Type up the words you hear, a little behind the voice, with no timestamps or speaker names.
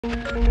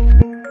Ladies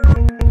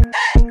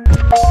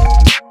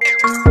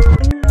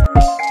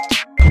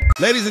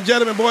and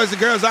gentlemen, boys and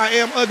girls, I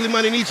am Ugly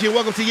Money Nietzsche, and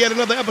welcome to yet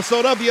another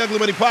episode of the Ugly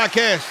Money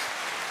Podcast.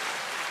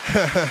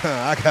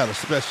 I got a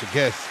special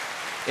guest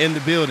in the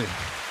building.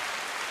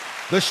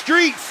 The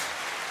streets,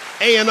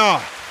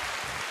 A&R.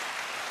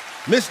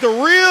 Mr.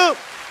 Real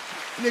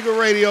Nigga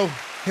Radio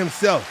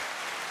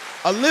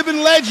himself. A living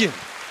legend.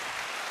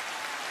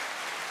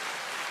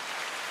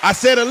 I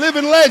said a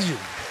living legend.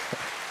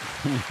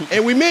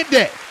 And we meant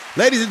that.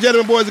 Ladies and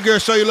gentlemen, boys and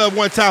girls, show your love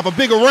one time for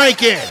Bigga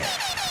Rankin.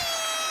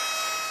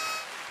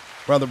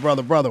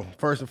 Brother.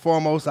 First and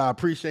foremost, I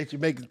appreciate you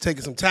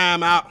taking some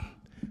time out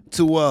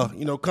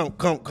to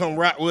come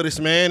rock with us,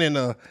 man,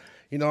 and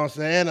you know what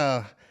I'm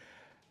saying?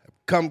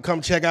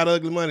 Come check out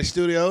Ugly Money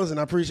Studios, and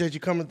I appreciate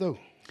you coming through.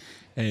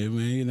 Hey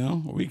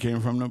man, we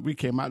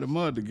came out the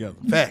mud together.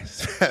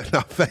 Facts. No,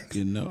 facts.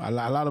 A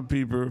lot of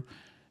people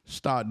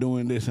start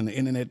doing this, and the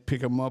internet pick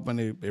them up,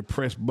 and they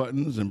press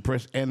buttons and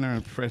press enter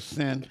and press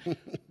send.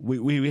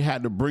 we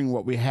had to bring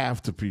what we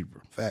have to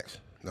people. Facts.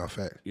 No,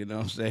 facts. You know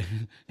what I'm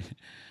saying?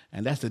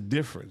 And that's the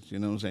difference, you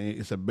know what I'm saying?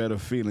 It's a better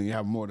feeling. You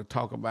have more to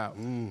talk about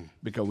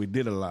because we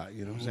did a lot,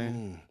 you know what I'm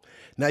saying?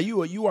 Now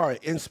you are an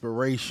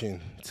inspiration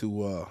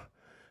to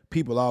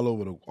people all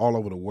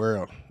over the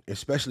world,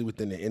 especially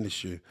within the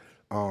industry,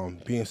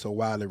 being so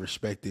widely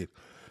respected.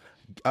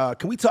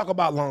 Can we talk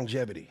about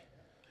longevity?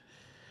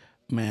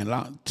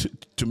 Man,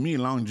 to me,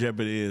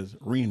 longevity is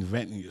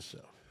reinventing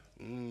yourself.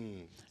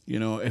 You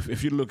know,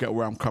 if you look at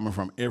where I'm coming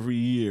from, every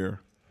year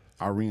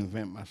I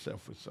reinvent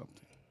myself with something.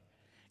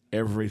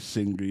 Every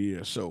single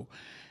year. So,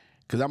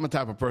 because I'm the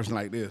type of person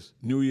like this.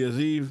 New Year's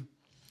Eve,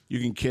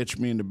 you can catch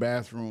me in the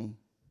bathroom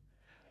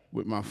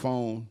with my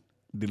phone,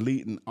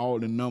 deleting all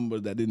the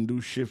numbers that didn't do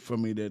shit for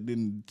me, that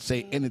didn't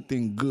say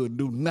anything good,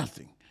 do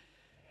nothing.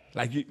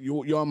 Like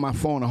you're on my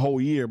phone a whole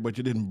year, but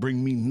you didn't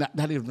bring me not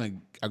even like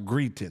a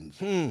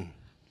greetings.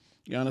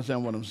 You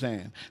understand what I'm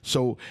saying?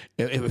 So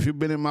if you've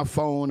been in my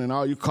phone and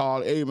all you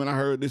call, hey man, I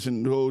heard this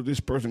and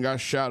this person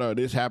got shot or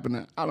this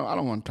happened, I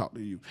don't want to talk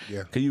to you.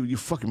 Yeah. Cause you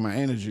fucking my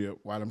energy up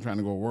while I'm trying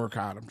to go work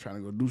out. I'm trying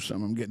to go do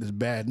something. I'm getting this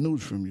bad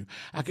news from you.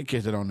 I could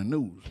catch it on the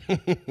news.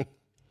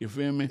 You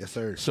feel me? Yes,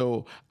 sir.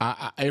 So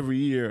I every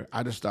year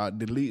I just start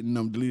deleting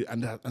them,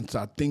 and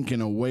start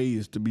thinking of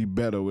ways to be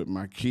better with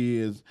my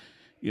kids.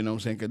 You know what I'm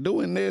saying? Cause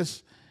doing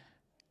this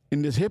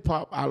in this hip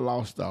hop, I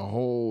lost a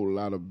whole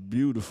lot of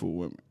beautiful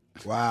women.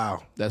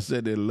 Wow. That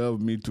said they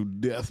loved me to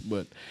death,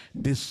 but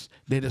they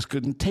just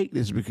couldn't take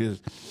this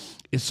because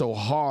it's so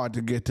hard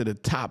to get to the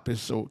top.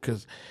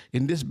 Because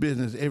in this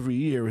business, every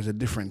year is a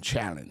different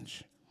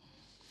challenge.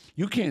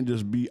 You can't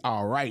just be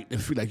all right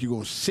and feel like you're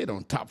going to sit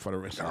on top for the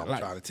rest of your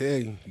life. I'm trying to tell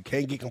you, you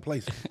can't get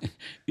complacent.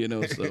 You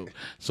know,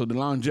 so the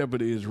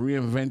longevity is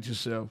reinvent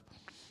yourself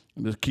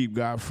and just keep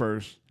God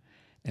first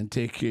and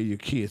take care of your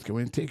kids. Because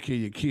when you take care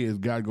of your kids,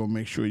 God going to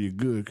make sure you're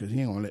good because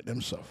he ain't going to let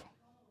them suffer.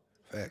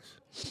 Facts.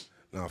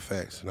 No,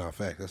 facts.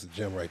 That's a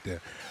gem right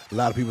there. A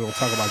lot of people don't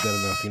talk about that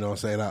enough, you know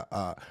what I'm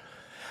saying?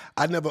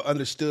 I never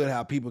understood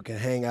how people can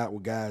hang out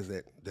with guys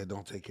that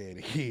don't take care of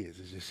the kids.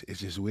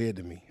 It's just weird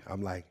to me.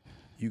 I'm like,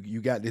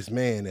 you got this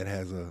man that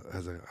has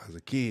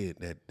a kid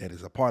that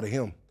is a part of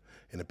him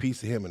and a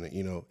piece of him,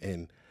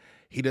 and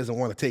he doesn't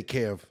want to take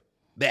care of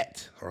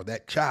that or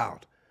that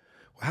child.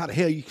 Well, how the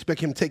hell you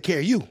expect him to take care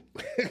of you?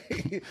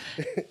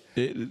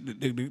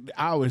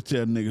 I always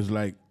tell niggas,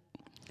 like,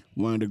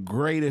 one of the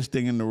greatest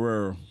thing in the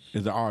world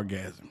is the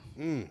orgasm.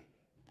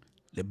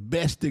 The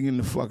best thing in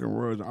the fucking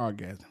world is the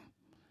orgasm.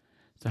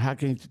 So how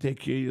can't you take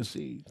care of your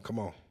seed? Come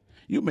on.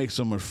 You make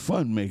so much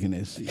fun making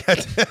that seed.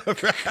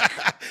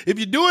 If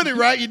you're doing it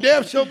right, you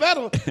damn sure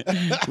better.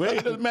 Well,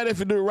 it doesn't matter if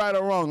you do it right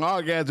or wrong.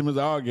 Orgasm is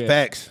an orgasm.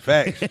 Facts.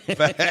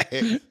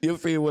 You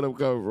feel what I'm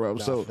coming from.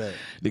 So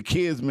the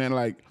kids, man,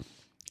 like,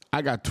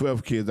 I got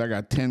 12 kids. I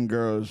got 10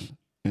 girls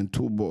and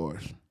 2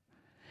 boys.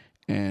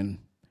 And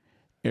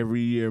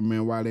every year,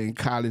 man, while they're in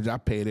college, I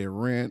pay their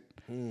rent,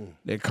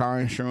 their car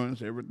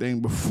insurance,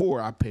 everything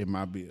before I pay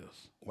my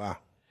bills. Wow.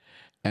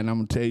 And I'm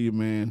going to tell you,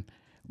 man,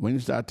 when you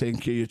start taking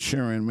care of your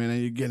children, man,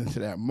 and you get into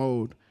that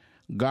mode,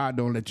 God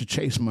don't let you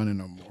chase money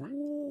no more.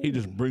 He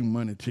just bring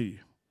money to you.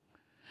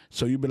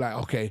 So you be like,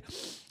 okay,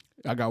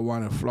 I got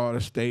one at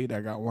Florida State, I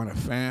got one at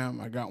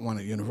FAM, I got one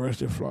at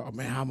University of Florida.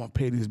 Man, how am I going to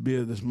pay these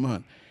bills this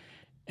month?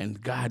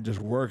 And God just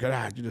work it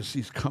out. You just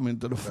see coming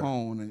to the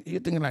phone, and you're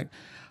thinking like,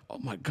 oh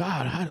my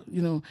God, how,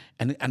 you know,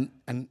 and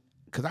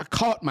because I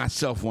caught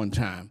myself one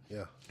time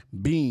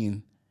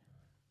being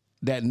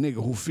that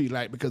nigga who feel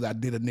like because I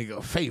did a nigga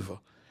a favor,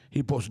 he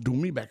supposed to do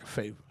me back a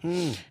favor.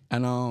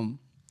 And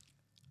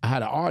I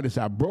had an artist,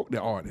 I broke the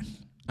artist.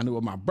 I knew it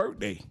was my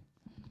birthday.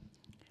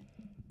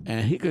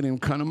 And he couldn't even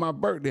come to my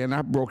birthday, and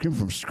I broke him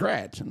from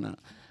scratch. And I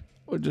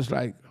was just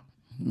like,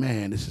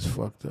 man, this is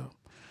fucked up.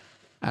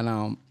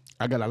 And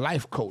I got a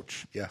life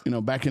coach. Yeah. You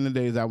know, back in the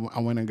days, I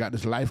went and got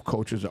this life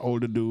coach. He's an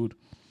older dude.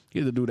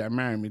 He's the dude that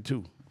married me,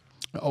 too.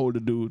 An older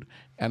dude.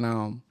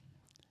 And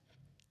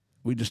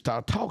we just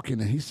started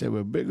talking, and he said,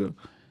 well, Bigga,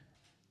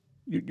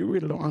 you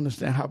really don't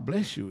understand how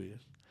blessed you is.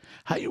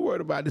 How you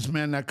worried about this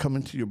man not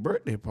coming to your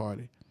birthday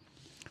party?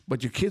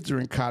 But your kids are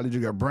in college,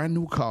 you got brand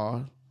new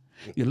cars,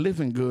 you're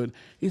living good.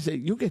 He said,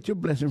 you get your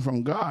blessing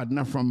from God,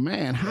 not from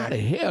man. How the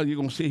hell you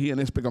going to sit here and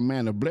expect a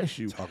man to bless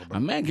you? A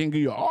man can give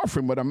you an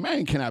offering, but a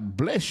man cannot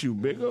bless you,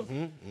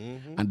 Bigga.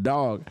 And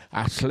dog,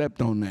 I slept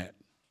on that.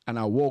 And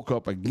I woke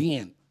up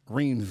again,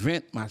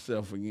 reinvent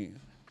myself again.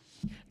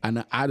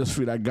 And I just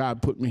feel like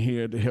God put me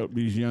here to help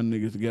these young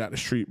niggas to get out the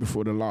street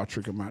before the law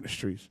trick them out the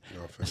streets.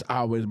 It's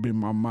always been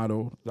my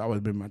motto. It's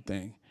always been my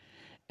thing.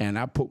 And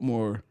I put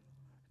more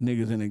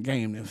niggas in the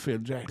game than Phil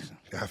Jackson.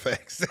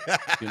 Facts.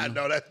 I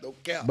know that's no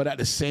cap. But at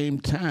the same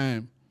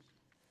time,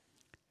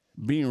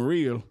 being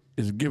real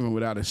is giving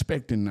without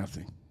expecting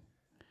nothing.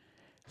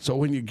 So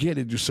when you get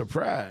it, you're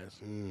surprised.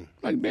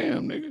 Like,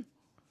 damn, nigga,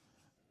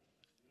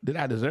 did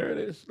I deserve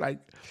this? Like,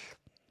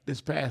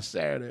 this past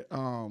Saturday,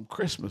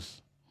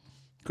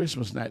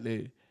 Christmas night,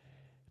 they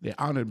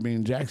honored me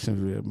in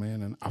Jacksonville,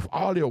 man. And of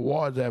all the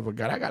awards I ever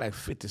got, I got like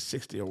 50,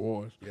 60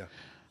 awards. Yeah.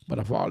 But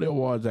of all the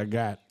awards I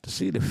got, to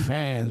see the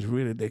fans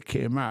really that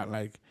came out,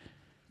 like,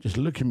 just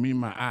look at me in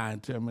my eye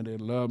and tell me they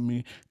love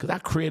me. Because I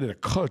created a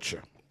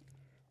culture.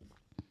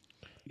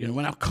 You know,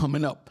 when I'm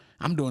coming up,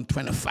 I'm doing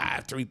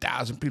 25,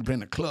 3,000 people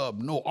in the club,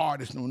 no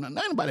artists, no nothing.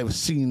 Nobody ever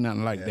seen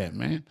nothing like that,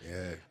 man.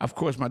 Yeah. Of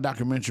course, my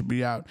documentary will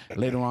be out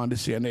later on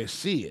this year, and they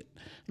see it.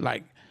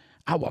 Like,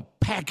 I was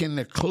packing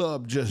the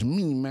club, just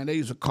me, man. They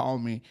used to call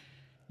me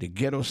the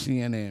ghetto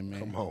CNN, man.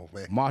 Come on,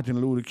 man.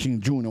 Martin Luther King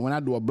Jr. When I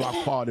do a block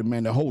party,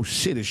 man, the whole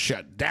city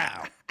shut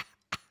down.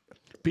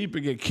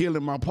 People get killed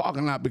in my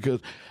parking lot because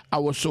I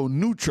was so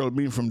neutral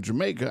being from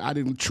Jamaica. I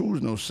didn't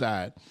choose no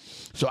side.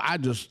 So I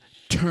just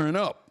turn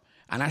up,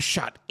 and I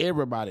shot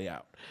everybody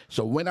out.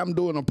 So when I'm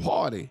doing a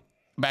party,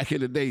 back in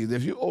the days,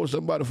 if you owe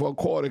somebody for a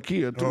quarter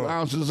key or 2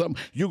 ounces or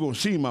something, you're going to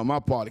see me at my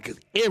party because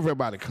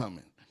everybody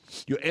coming.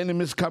 Your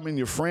enemies coming,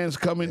 your friends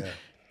coming,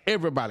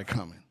 everybody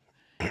coming.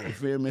 You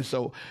feel me?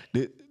 So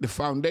the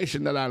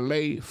foundation that I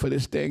laid for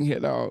this thing here,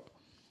 dog,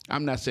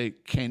 I'm not saying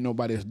can't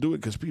nobody else do it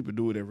because people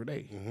do it every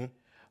day.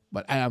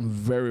 But I am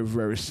very,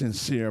 very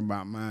sincere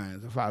about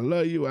mine. If I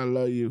love you, I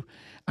love you.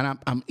 And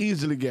I'm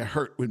easily get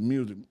hurt with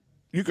music.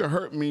 You can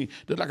hurt me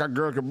just like a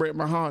girl can break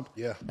my heart.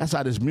 Yeah. That's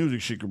how this music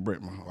shit can break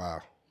my heart.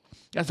 Wow.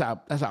 That's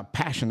how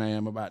passionate I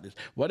am about this.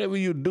 Whatever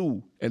you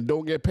do and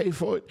don't get paid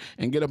for it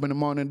and get up in the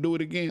morning and do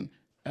it again,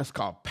 that's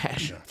called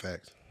passion.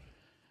 Facts.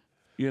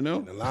 You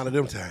know? A lot of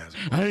them times.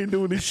 I ain't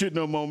doing this shit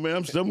no more, man.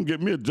 I'm gonna get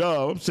me a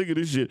job. I'm sick of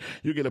this shit.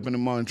 You get up in the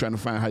morning trying to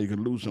find how you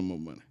can lose some more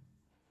money.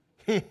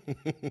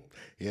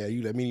 Yeah,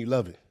 that mean you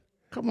love it.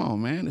 Come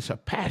on, man. It's a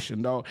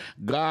passion, dog.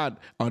 God,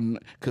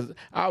 because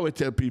I always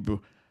tell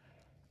people,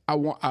 I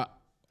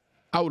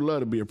would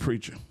love to be a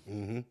preacher,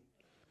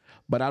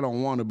 but I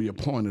don't want to be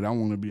appointed. I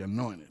want to be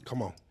anointed.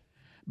 Come on.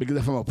 Because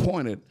if I'm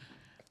appointed,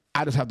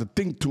 I just have to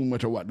think too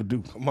much of what to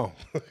do. Come on.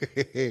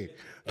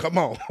 Come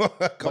on.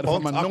 But if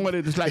I'm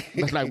anointed, it's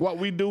like what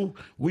we do,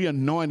 we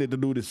anointed to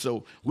do this.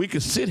 So we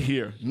can sit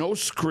here, no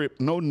script,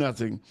 no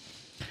nothing,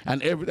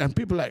 and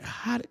people are like,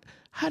 how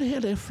the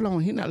hell they flowing?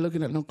 He not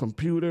looking at no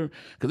computer.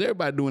 Because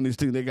everybody doing these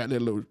things, they got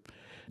their little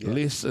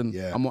list, and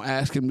I'm going to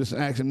ask him this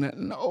and ask him that.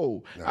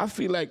 No. I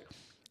feel like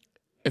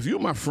if you're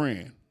my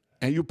friend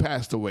and you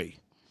passed away,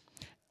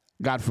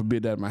 God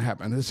forbid that might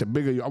happen, and they said,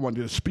 Bigga, I want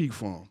you to speak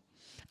for him.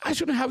 I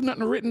shouldn't have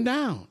nothing written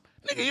down.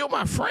 Nigga, you're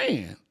my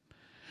friend.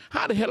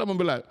 How the hell am I going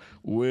to be like,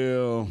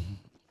 well,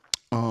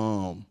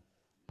 no,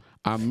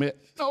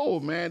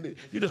 man.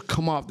 You just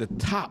come off the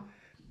top.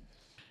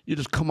 You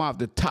just come off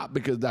the top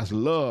because that's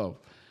love.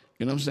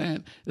 You know what I'm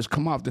saying? Just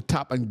come off the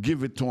top and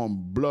give it to him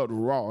blood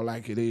raw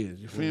like it is.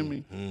 You feel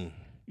me?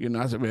 You know,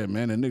 I said,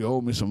 man, that nigga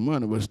owed me some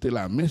money, but still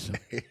I miss him.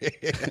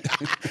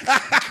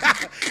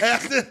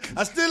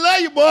 I still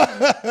love you, boy.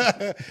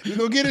 You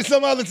gonna get it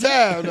some other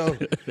time, though.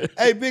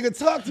 Hey, Bigga,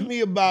 talk to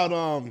me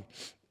about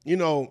you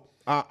know,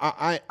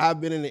 I've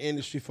been in the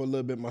industry for a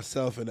little bit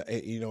myself, and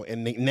you know,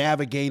 and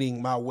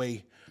navigating my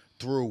way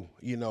through,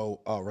 you know,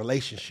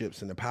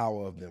 relationships and the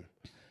power of them,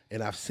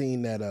 and I've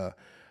seen that a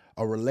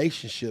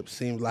relationship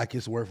seems like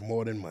it's worth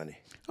more than money.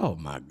 Oh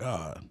my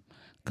God,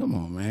 come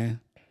on, man.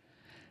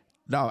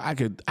 Dog,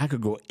 I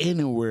could go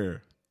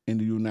anywhere in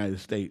the United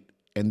States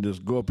and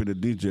just go up in the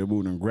DJ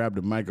booth and grab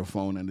the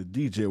microphone, and the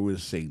DJ will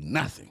say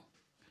nothing.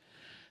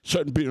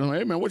 Certain people,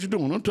 hey man, what you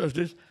doing? Don't touch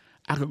this.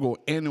 I could go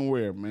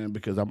anywhere, man,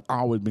 because I've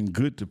always been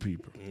good to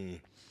people.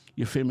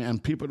 You feel me?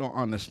 And people don't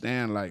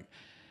understand like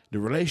the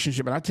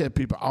relationship. And I tell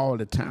people all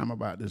the time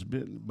about this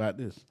business, about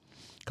this.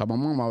 Cause my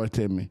mom always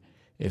tell me,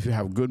 if you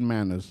have good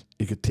manners,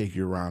 it could take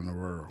you around the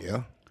world.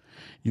 Yeah.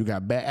 You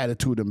got bad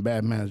attitude and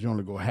bad manners, you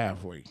only go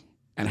halfway.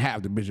 And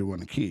half the bitches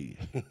want to kill you.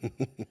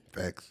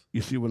 Facts.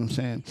 You see what I'm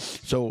saying?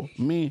 So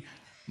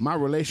my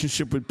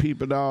relationship with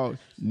people, dog,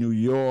 New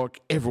York,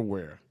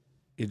 everywhere,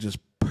 it's just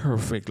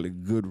perfectly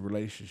good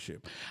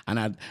relationship.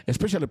 And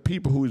especially the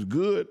people who is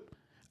good,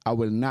 I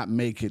will not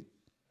make it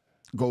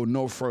go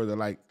no further.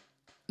 Like,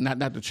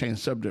 not to change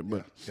subject,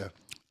 but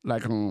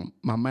like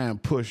my man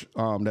Push,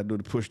 that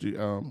dude Push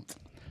the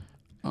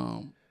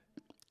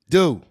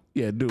dude.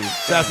 Yeah, dude.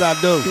 Shouts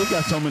out, dude. He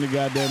got so many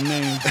goddamn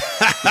names.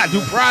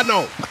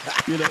 Duprano.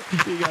 You know,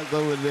 he got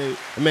so many names.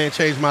 That man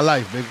changed my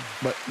life, baby.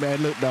 But,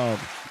 man, look, dog,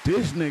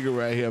 this nigga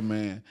right here,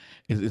 man,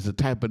 is the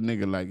type of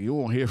nigga, like, you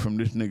won't hear from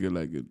this nigga,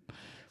 like, in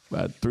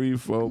about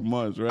 3-4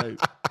 months, right?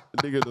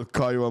 The nigga just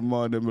call you one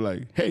morning and be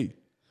like, hey,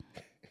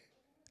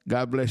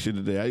 God bless you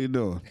today. How you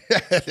doing?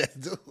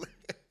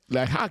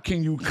 Like, how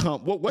can you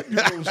come? What you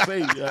gonna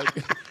say?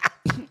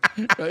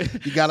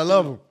 You gotta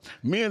love him.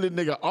 Me and this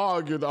nigga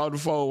argued on the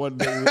phone one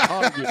day. We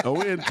argued. And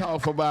we didn't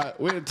talk for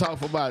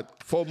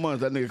about 4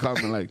 months. That nigga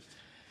called me like,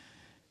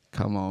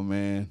 come on,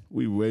 man.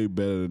 We way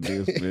better than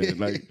this, man.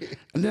 Like,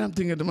 and then I'm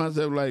thinking to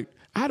myself, like,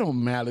 I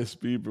don't malice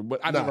people, but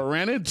I never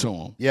ran into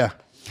him. Yeah.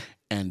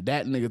 And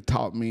that nigga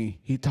taught me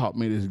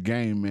this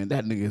game, man.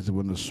 That nigga is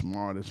one of the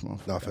smartest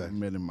motherfuckers I've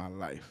met in my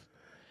life.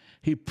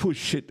 He put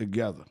shit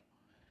together.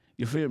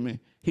 You feel me?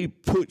 He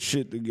put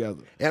shit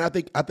together. And I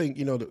think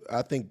you know,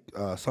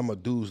 some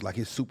of dudes, like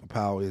his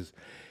superpower is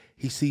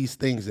he sees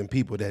things in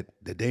people that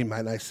they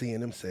might not see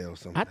in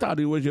themselves. Sometimes. I thought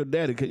he was your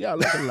daddy because y'all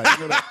looking like.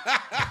 You know,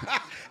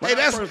 hey,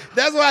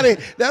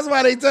 that's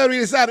why they tell me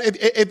this out.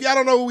 If y'all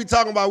don't know who we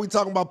talking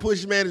about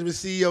Push Management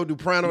CEO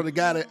Duprano, the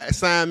guy that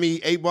signed me,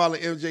 8Ball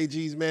and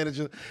MJG's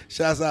manager.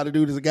 Shouts out to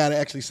dude, is the guy that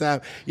actually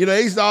signed. You know,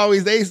 they used to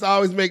always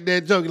make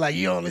that joke like,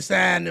 you only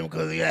signed them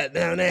because he got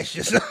down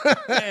extra.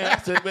 Man, I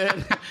said,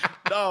 man,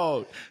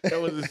 dog, that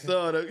was the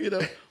start of, you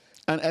know.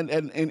 And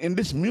in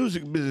this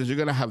music business, you're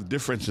gonna have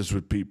differences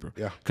with people.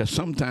 Yeah. Because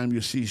sometimes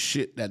you see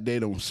shit that they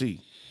don't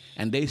see,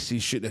 and they see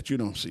shit that you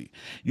don't see.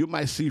 You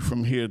might see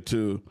from here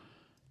to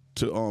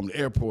the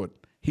airport.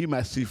 He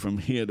might see from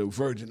here to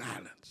Virgin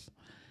Islands.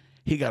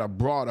 He got a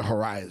broader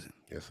horizon.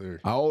 Yes, sir.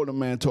 Our older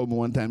man told me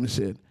one time, he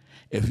said,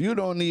 if you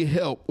don't need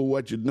help with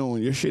what you're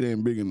doing, your shit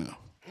ain't big enough.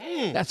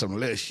 That's some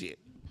little shit.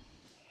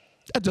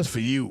 That's just for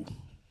you.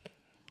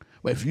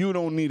 But if you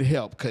don't need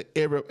help, cause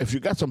if you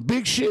got some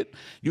big shit,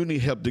 you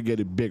need help to get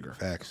it bigger.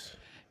 Facts.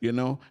 You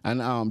know?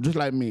 And just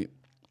like me,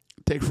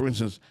 take for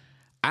instance,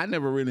 I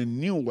never really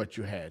knew what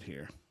you had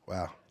here.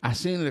 Wow. I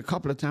seen it a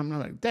couple of times, and I'm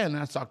like, damn,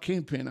 I saw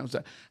Kingpin. I was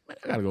like, man,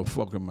 I gotta go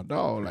fuck with my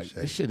dog. Like,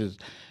 this shit is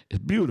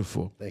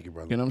beautiful. Thank you,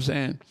 brother. You know what I'm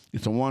saying?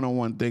 It's a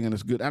one-on-one thing, and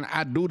it's good. And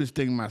I do this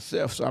thing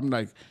myself, so I'm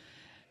like,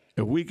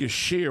 if we could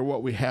share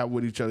what we have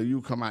with each other,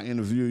 you come out,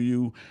 interview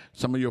you,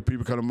 some of your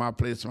people come to my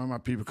place, some of my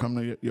people come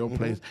to your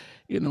place,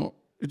 you know,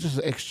 it's just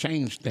an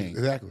exchange thing.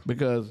 Exactly.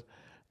 Because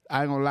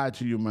I ain't gonna lie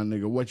to you, my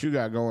nigga, what you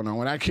got going on.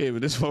 When I came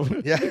in this phone,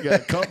 you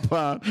got a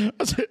compound.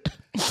 I said,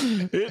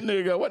 this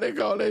nigga, what they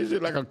call that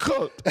shit, like a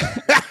cook.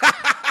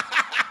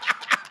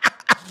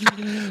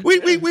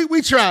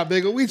 We try,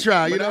 Bigga. We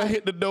try. When you know, I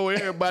hit the door,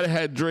 everybody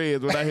had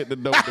dreads when I hit the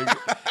door,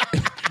 nigga.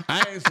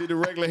 I ain't see the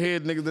regular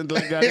head niggas until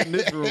I got in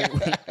this room.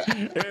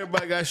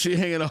 Everybody got shit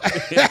hanging off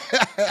their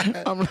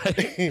head. I'm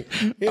like, you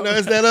know,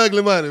 it's that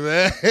ugly money,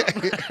 man.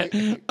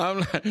 I'm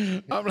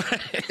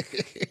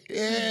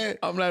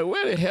like,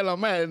 where the hell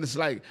am I? And it's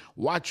like,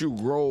 watch you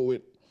grow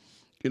with,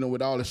 you know,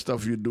 with all the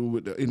stuff you do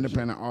with the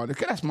independent artist.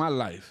 'Cause that's my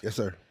life. Yes,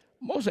 sir.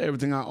 Most of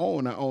everything I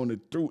own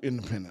it through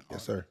independent art.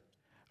 Yes, sir.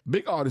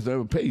 Big artists don't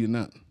ever pay you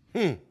nothing.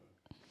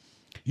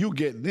 You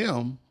get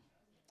them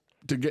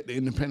to get the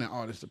independent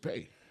artists to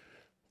pay.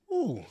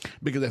 Ooh.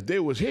 Because if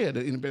they was here,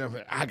 the independent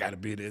artists, I gotta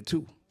be there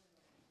too.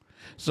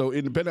 So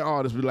independent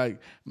artists be like,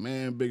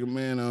 man, Bigga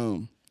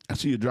man, I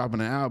see you dropping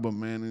an album,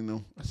 man. You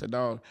know, I said,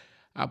 dog,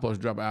 I supposed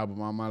to drop an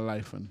album all my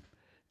life, and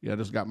yeah, I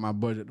just got my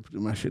budget to do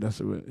my shit. I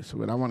said,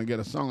 well, I want to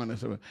get a song on it. I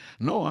said, well,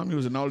 no, I'm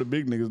using all the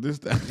big niggas this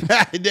time.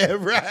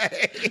 Damn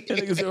right. And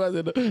niggas said, I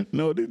said,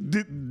 no,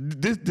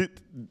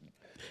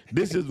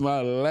 this is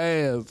my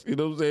last, you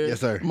know what I'm saying?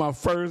 Yes, sir. My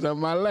first and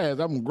my last.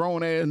 I'm a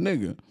grown-ass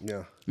nigga.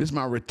 Yeah. This is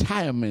my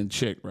retirement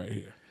check right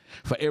here.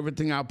 For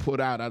everything I put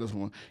out, I just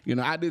want, you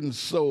know, I didn't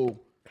sow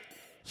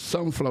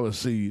sunflower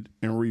seed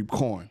and reap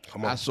corn.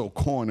 I sow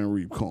corn and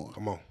reap corn.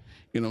 Come on.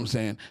 You know what I'm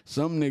saying?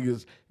 Some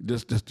niggas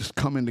just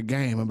come in the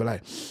game and be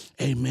like,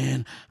 hey,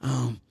 man,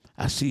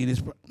 I see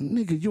this.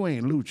 Nigga, you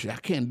ain't Lucci. I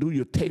can't do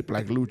your tape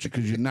like Lucci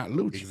because you're not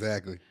Lucci.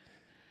 Exactly.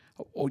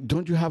 Or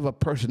don't you have a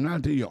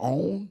personality of your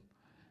own?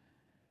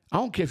 I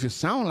don't care if you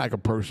sound like a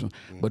person,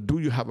 but do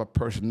you have a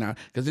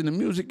personality? Because in the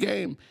music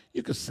game,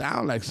 you can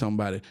sound like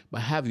somebody, but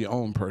have your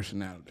own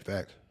personality.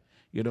 Fact.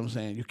 You know what I'm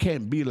saying? You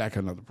can't be like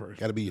another person.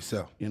 Got to be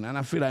yourself. You know, and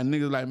I feel like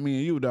niggas like me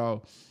and you,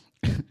 dog,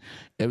 if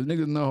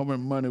niggas know how much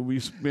money we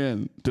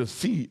spend to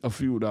see a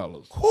few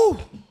dollars. Whew.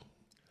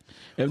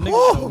 If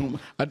niggas know,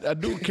 I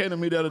do came to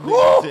me the other day.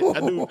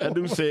 I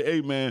do say,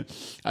 hey man,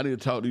 I need to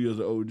talk to you as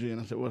an OG.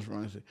 And I said, what's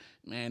wrong? He said,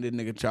 man, this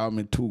nigga charged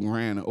me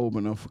 $2,000 to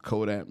open up for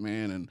Kodak,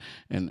 man.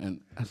 And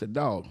I said,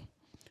 dog,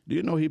 do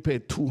you know he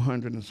paid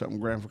 $200 and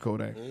something grand for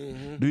Kodak?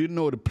 Do you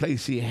know the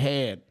place he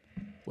had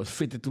was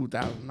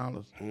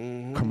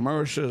 $52,000?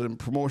 Commercials and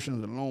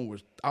promotions alone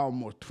was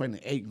almost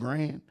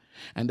 $28,000.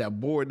 And that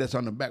board that's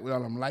on the back with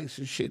all them lights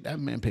and shit, that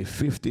man paid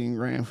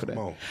 $15,000 for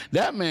that.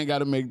 That man got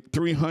to make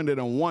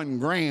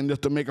 $301,000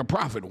 just to make a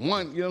profit.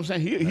 One, you know what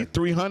I'm saying? He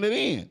 300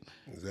 in.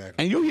 Exactly.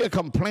 And you here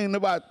complaining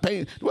about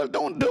paying. Well,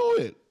 don't do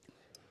it.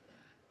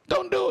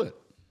 Don't do it.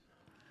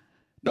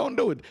 Don't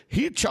do it.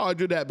 He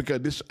charged you that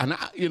because this, and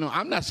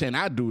I'm not saying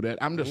I do that.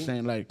 I'm just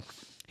saying like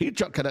he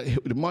charged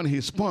the money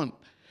he spent.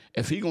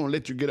 If he gonna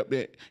let you get up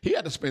there, he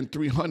had to spend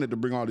 $300 to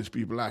bring all these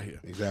people out here.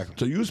 Exactly.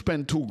 So you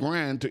spend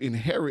 $2,000 to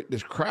inherit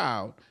this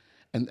crowd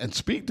and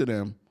speak to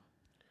them.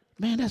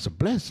 Man, that's a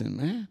blessing,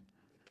 man.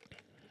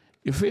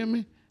 You feel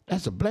me?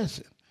 That's a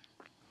blessing.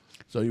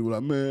 So you were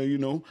like,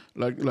 man,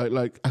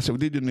 like I said, well,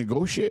 did you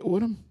negotiate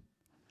with him?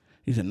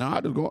 He said, no,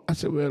 I just go. I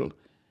said, well,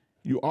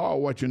 you are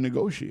what you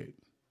negotiate.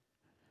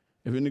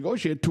 If you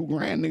negotiate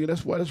 $2,000, nigga,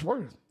 that's what it's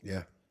worth.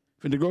 Yeah.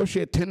 If you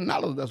negotiate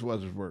 $10, that's what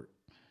it's worth.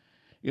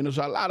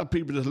 So a lot of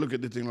people just look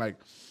at this thing like,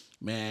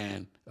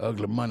 man,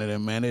 ugly money,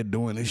 them man, they're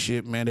doing this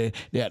shit, man. They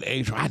at the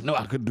age, I know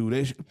I could do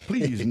this.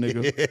 Please,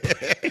 nigga.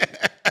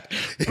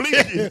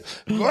 Please.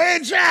 Go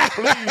ahead, child.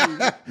 Please.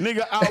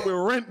 Nigga, I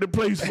will rent the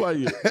place for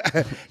you.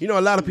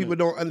 A lot of people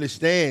don't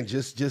understand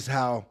just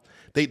how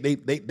they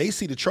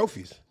see the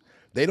trophies.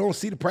 They don't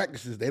see the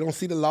practices. They don't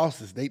see the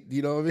losses.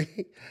 You know what I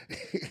mean?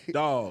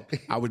 Dog,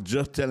 I was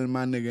just telling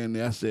my nigga in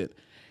there, I said,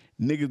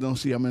 niggas don't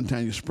see how many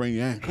times you sprain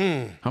your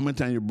ankle, how many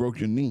times you broke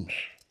your knee.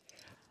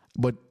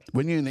 But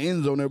when you're in the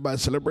end zone, everybody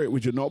celebrate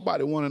with you.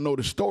 Nobody want to know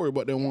the story,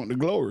 but they want the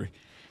glory.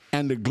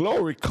 And the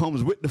glory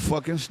comes with the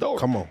fucking story.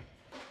 Come on.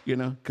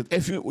 Because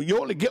if you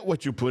only get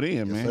what you put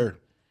in, man. Sir.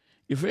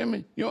 You feel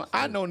me?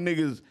 I know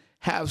niggas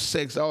have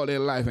sex all their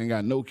life and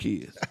got no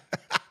kids.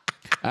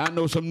 I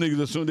know some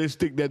niggas as soon as they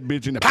stick that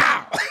bitch in the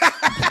pow.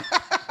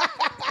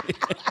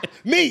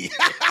 Me.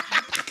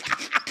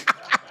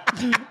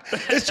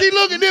 If she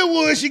look at this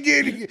wood,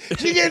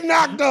 she get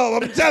knocked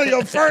off. I'm telling you,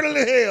 I'm fertile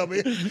as hell,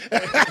 man.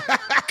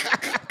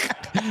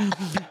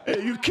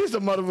 Hey, you kiss a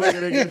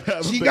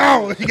motherfucker. She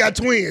gone. She got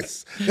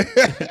twins.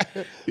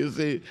 You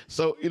see,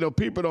 so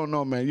people don't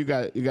know, man. You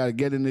got to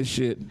get in this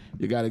shit.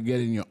 You got to get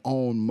in your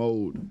own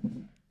mode.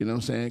 You know what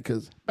I'm saying?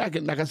 Because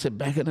like I said,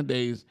 back in the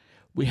days,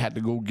 we had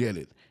to go get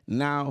it.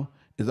 Now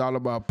it's all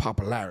about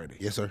popularity.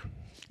 Yes, sir.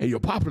 And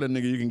you're popular,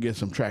 nigga, you can get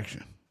some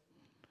traction.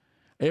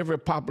 Every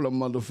popular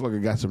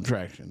motherfucker got some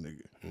traction,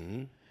 nigga.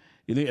 Mm-hmm.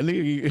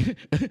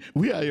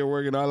 We out here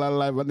working all our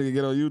life. I nigga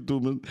get on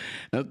YouTube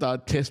and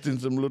start testing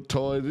some little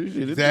toys and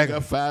shit. Exactly.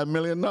 This nigga got $5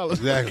 million.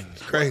 Exactly.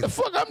 It's crazy. What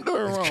the fuck I'm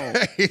doing wrong?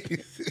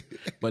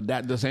 But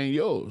that just ain't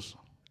yours.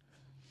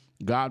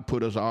 God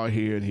put us all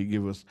here and he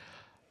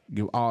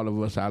give all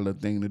of us our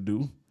little thing to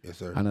do. Yes,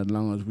 sir. And as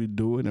long as we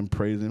do it and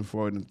praise him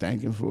for it and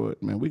thank him for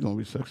it, man, we going to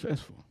be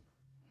successful.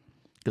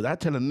 Because I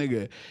tell a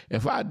nigga,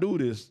 if I do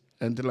this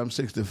until I'm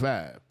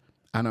 65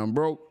 and I'm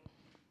broke,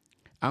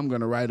 I'm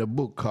going to write a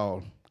book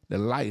called The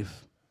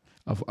Life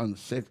of a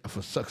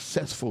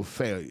Successful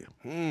Failure.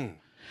 And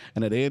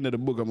at the end of the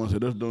book, I'm going to say,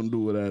 just don't do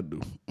what I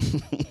do.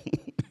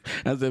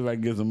 That's if I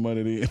get some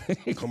money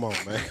then. Come on,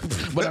 man.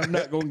 But I'm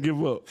not going to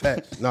give up.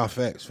 Facts. No,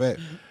 facts.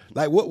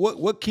 Like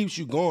what keeps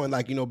you going?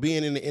 Like,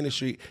 being in the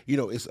industry,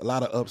 it's a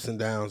lot of ups and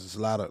downs. It's a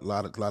lot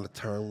of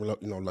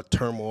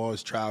turmoil,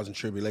 trials and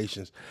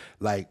tribulations.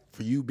 Like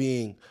for you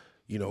being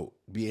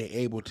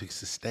able to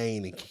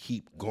sustain and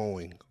keep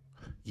going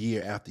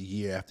year after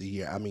year after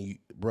year. I mean,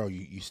 bro,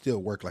 you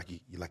still work like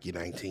you're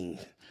 19.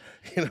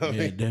 You know what I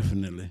mean?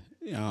 Definitely.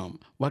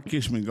 What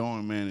keeps me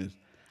going, man, is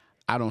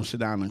I don't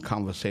sit down and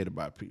conversate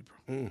about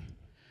people.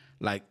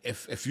 Like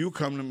if you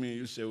come to me and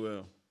you say,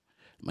 well,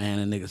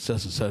 man, that nigga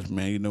such and such,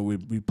 man,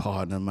 we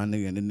partner, my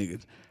nigga and the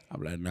niggas.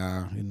 I'm like,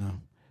 nah,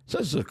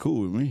 such is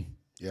cool with me.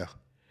 Yeah.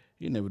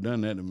 He never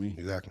done that to me.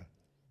 Exactly.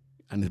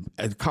 And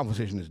the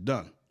conversation is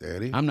done. There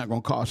it is. I'm not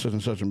going to call such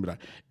and such and be like,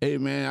 hey,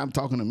 man, I'm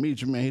talking to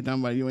Meet you, man. He talking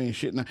about you ain't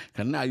shit now.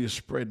 Because now you're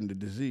spreading the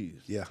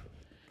disease. Yeah.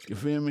 You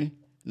feel me?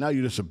 Now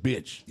you're just a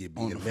bitch. You're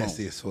being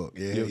messy as fuck.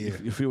 Yeah,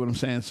 You feel what I'm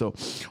saying? So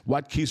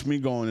what keeps me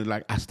going is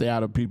like I stay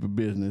out of people's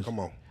business. Come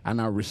on.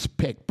 And I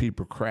respect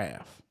people's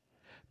craft.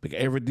 Because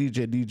every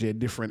DJ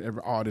different,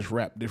 every artist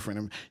rap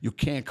different. You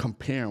can't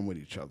compare them with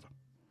each other.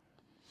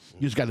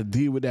 You just got to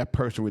deal with that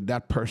person, with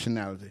that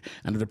personality.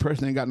 And if the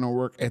person ain't got no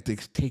work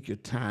ethics, take your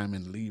time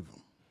and leave them.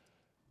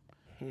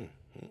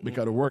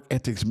 Because the work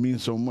ethics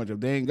means so much.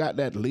 If they ain't got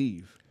that,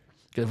 leave.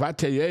 Because if I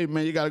tell you, hey,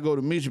 man, you got to go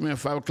to meet you, man,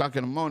 5 o'clock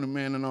in the morning,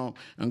 man,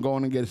 and go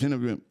on and get this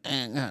interview.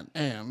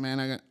 Damn,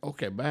 man,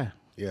 okay, bye.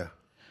 Yeah.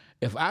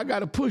 If I got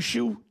to push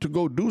you to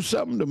go do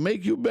something to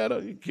make you better,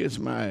 you kiss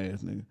my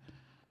ass, nigga.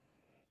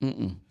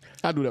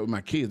 I do that with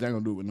my kids. I ain't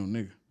gonna do it with no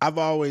nigga. I've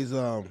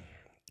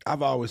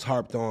always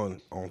harped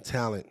on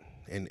talent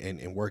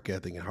and work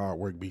ethic, and hard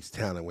work beats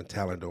talent when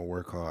talent don't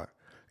work hard.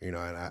 And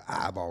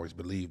I've always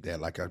believed that.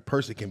 Like a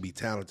person can be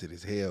talented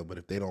as hell, but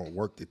if they don't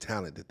work the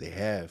talent that they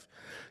have,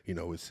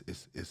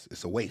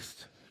 it's a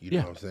waste. You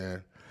know what I'm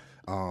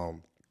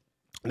saying?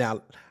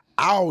 Now,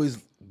 I always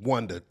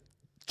wonder,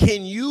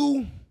 can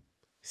you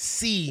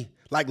see,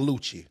 like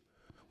Lucci,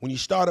 when you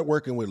started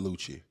working with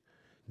Lucci,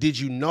 did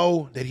you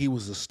know that he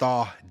was a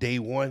star day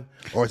one,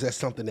 or is that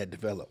something that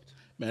developed?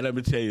 Man, let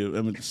me tell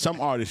you, some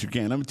artists you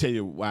can. Let me tell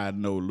you why I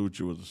know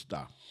Lucci was a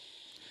star.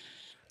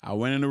 I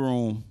went in the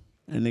room,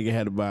 and nigga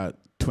had about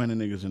 20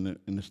 niggas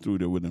in the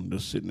studio with him,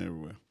 just sitting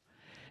everywhere.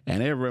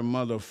 And every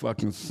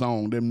motherfucking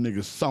song, them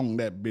niggas sung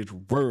that bitch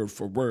word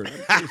for word.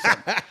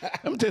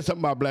 Let me tell you something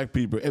about black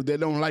people. If they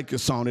don't like your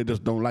song, they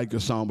just don't like your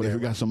song. But if you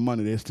got some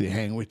money, they still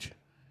hang with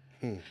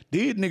you.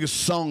 These niggas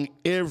sung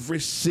every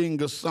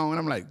single song. And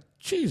I'm like,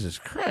 Jesus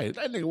Christ,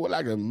 that nigga was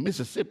like a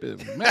Mississippi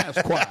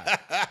mass choir.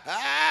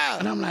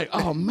 And I'm like,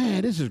 oh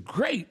man, this is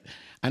great.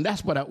 And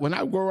that's what when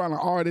I go around an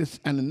artist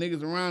and the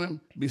niggas around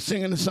him be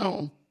singing the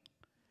song,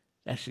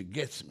 that shit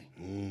gets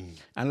me.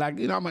 And like,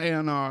 you know, I'm an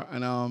A&R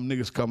and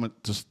niggas coming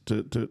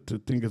to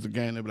think it's a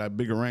game, they be like,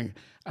 Bigga Rankin.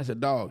 I said,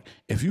 dog,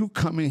 if you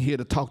come in here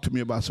to talk to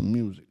me about some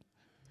music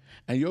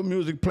and your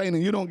music playing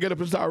and you don't get up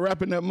and start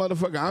rapping that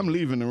motherfucker, I'm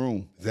leaving the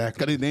room.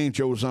 Exactly. Because it ain't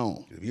your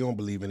song. If you don't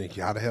believe in it,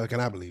 how the hell can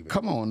I believe in it?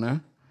 Come on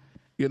now.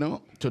 You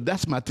know? So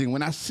that's my thing.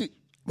 When I see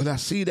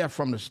that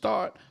from the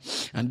start,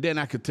 and then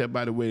I could tell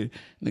by the way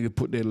niggas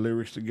put their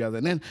lyrics together,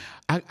 and then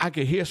I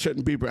can hear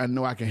certain people, I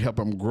know I can help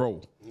them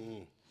grow.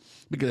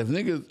 Because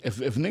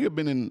if niggas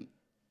been in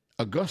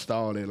Augusta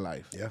all their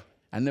life,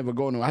 I never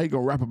go nowhere. How he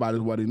gonna rap about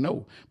is what he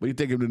know. But you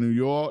take him to New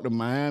York, to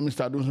Miami,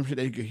 start doing some shit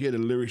that you can hear the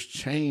lyrics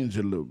change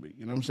a little bit.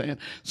 You know what I'm saying?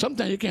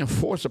 Sometimes you can't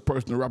force a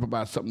person to rap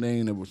about something they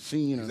ain't never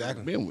seen or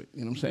never been with.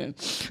 You know what I'm saying?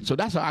 So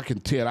that's how I can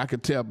tell. I can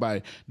tell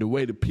by the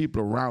way the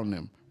people around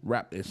them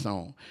rap their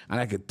song. And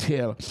I could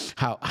tell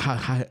how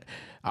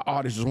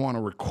artists just want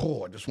to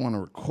record.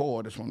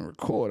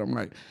 I'm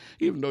like,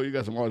 even though you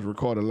got some artists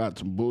record a lot,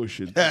 some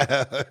bullshit.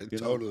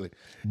 Totally.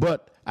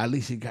 But at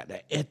least he got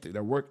that ethic,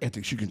 that work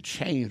ethics. You can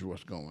change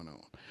what's going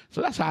on.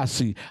 So that's how I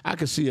see. I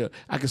can see it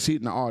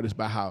in the artists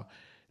by how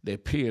their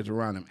peers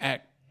around them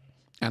act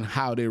and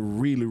how they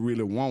really,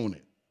 really want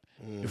it.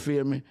 You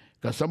feel me?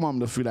 Because some of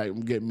them feel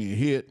like, get me a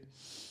hit,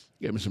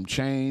 get me some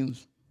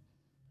chains,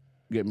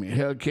 get me a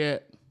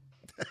Hellcat.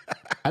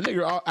 I think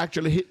they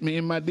actually hit me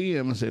in my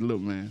DM and said,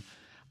 look, man,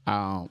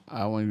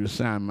 I want you to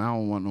sign me. I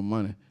don't want no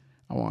money.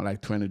 I want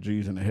like 20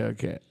 G's and a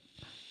Hellcat.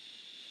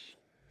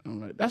 I'm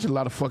like, that's a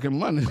lot of fucking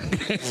money.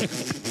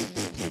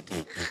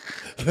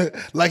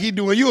 Like he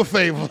doing you a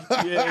favor.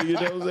 Yeah, you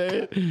know what I'm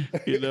saying?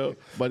 You know,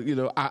 but you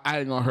know, I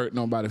ain't gonna hurt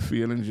nobody's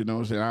feelings, you know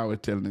what I'm saying? I always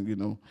tell them,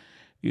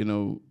 you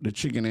know, the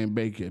chicken ain't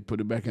baked yet. Put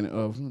it back in the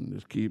oven,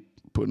 just keep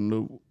putting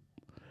little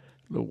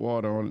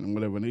water on it and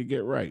whatever, and it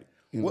get right.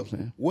 You know what I'm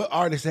saying? What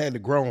artist had to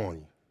grow on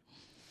you?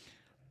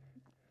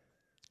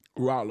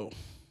 Ralo.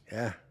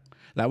 Yeah.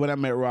 Like when I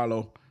met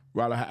Ralo,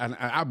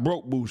 I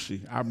broke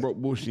Boosie. I broke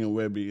Boosie and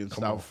Webby in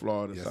South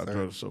Florida, South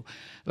Florida. So,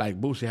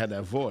 like, Boosie had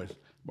that voice,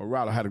 but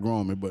Ralo had to grow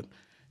on me. But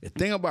the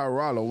thing about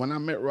Ralo, when I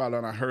met Ralo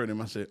and I heard him,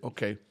 I said,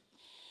 okay,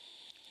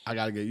 I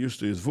got to get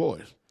used to his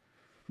voice.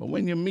 But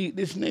when you meet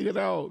this nigga,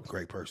 dog.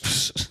 Great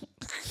person.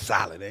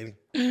 Solid, ain't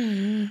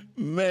he?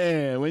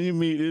 Man, when you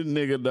meet this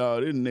nigga,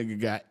 dog, this nigga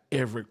got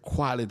every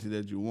quality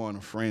that you want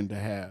a friend to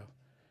have.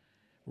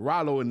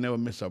 Ralo would never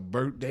miss a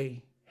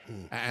birthday,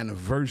 an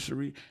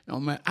anniversary. No,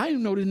 man, I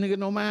didn't know this nigga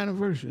know my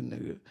anniversary,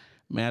 nigga.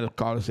 Man, I just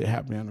called and say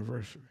happy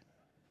anniversary.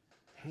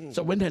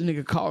 So when that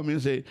nigga called me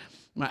and said,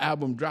 my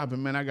album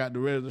dropping, man, I got the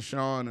Reza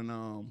Sean and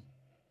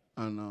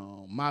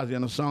Mozzie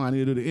on the song, I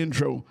need to do the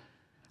intro,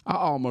 I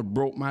almost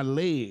broke my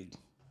leg.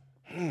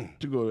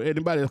 To go,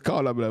 anybody else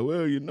call, I'll be like,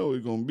 well, you know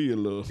it's gonna be a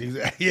little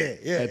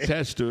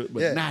attached to it,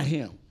 but not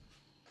him.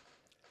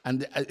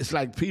 And it's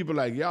like people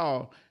like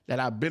y'all that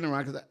I've been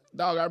around, because,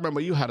 dog, I remember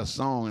you had a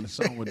song and the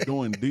song was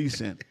doing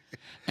decent.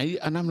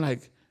 And I'm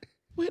like,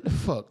 what the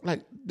fuck?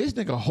 Like, this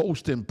nigga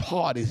hosting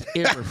parties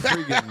every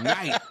friggin'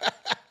 night.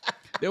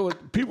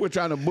 People were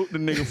trying to book the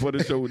nigga for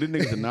the show. This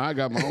nigga said, no, I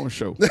got my own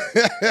show.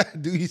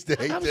 Dude, he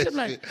stayed I'm just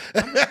like,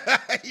 I'm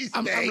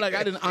like,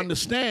 I didn't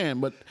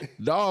understand, but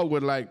dog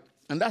would like,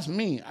 and that's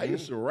me. I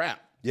used to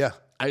rap. Yeah.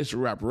 I used to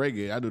rap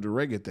reggae. I do the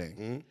reggae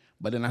thing.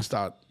 But then I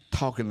start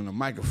talking in the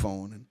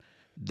microphone, and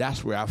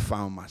that's where I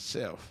found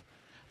myself.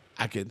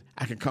 I could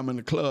come in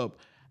the club,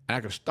 and I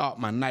could start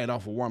my night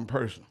off with one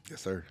person.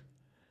 Yes, sir.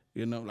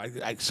 You know,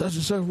 like such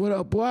and such, what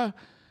up, boy?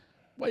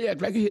 Well, yeah,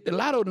 like you hit the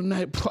lotto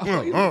tonight,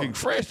 boy. You looking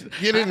fresh.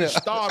 Get in there.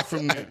 Start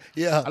from there.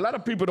 Yeah. A lot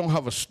of people don't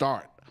have a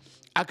start.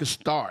 I could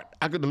start.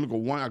 I could look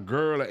at a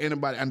girl or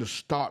anybody and just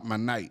start my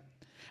night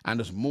and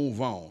just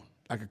move on.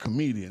 Like a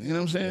comedian, you know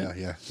what I'm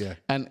saying? Yeah.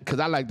 And because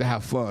I like to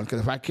have fun, because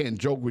if I can't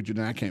joke with you,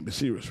 then I can't be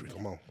serious with you.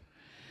 Come on.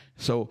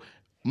 So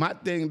my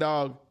thing,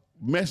 dog,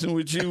 messing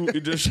with you,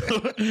 it just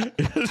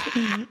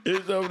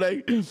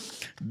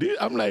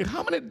I'm like,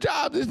 how many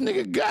jobs this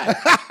nigga got?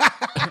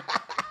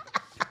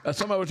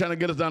 Somebody was trying to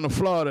get us down to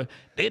Florida.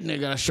 This nigga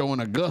got a show in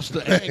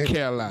Augusta and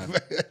Carolina.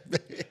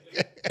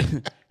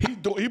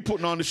 He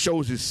putting on the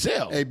shows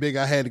himself. Hey, Big,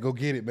 I had to go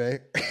get it, man.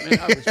 Man,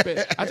 I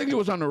respect. I think he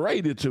was on the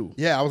radio too.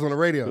 Yeah, I was on the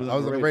radio. I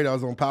was on the radio. I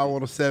was on Power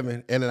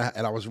 107, and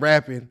I was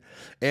rapping,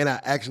 and I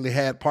actually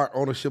had part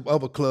ownership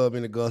of a club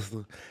in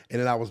Augusta,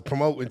 and then I was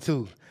promoting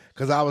too,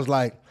 because I was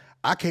like,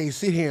 I can't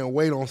sit here and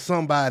wait on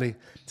somebody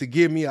to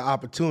give me an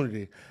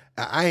opportunity.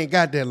 I ain't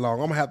got that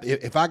long. I'm gonna have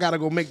to, if I gotta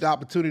go make the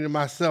opportunity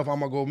myself, I'm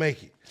gonna go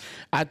make it.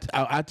 I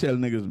tell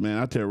niggas, man,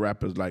 I tell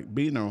rappers, like,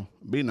 being an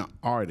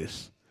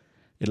artist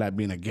is like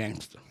being a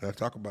gangster. Let's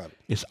talk about it.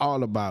 It's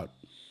all about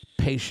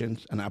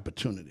patience and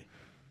opportunity.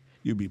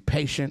 You be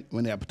patient.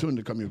 When the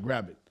opportunity come, you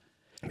grab it.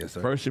 Yes,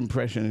 sir. First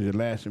impression is your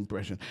last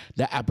impression.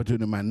 That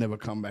opportunity might never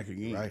come back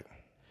again. Right.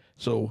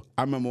 So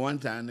I remember one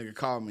time nigga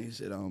called me. He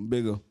said,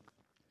 Bigga,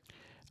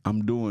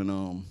 I'm doing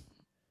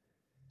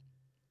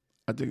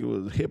I think it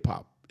was hip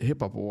hop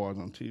awards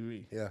on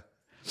TV. Yeah.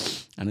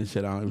 And he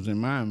said, it was in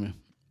Miami.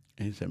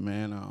 And he said,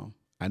 man,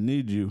 I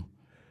need you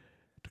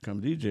to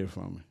come DJ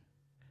for me.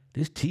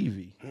 This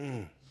TV.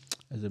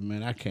 I said,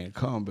 man, I can't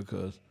come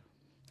because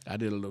I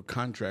did a little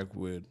contract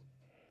with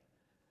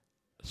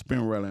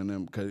Spin Ralo and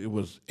them because it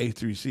was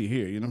A3C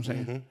here, you know what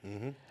I'm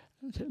saying?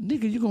 I said,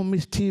 nigga, you gonna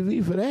miss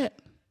TV for that?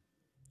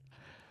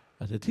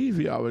 I said,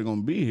 TV always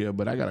gonna be here,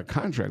 but I got a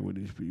contract with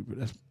these people.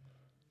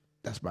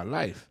 That's my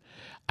life.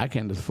 I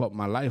can't just fuck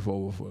my life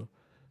over for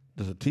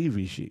just a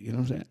TV shit, you know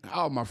what I'm saying?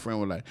 All my friends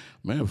were like,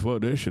 man,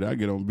 fuck that shit, I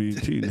get on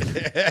BET.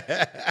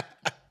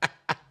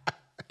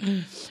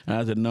 And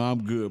I said, no,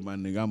 I'm good, my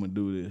nigga. I'm gonna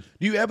do this.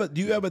 Do you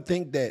ever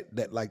think that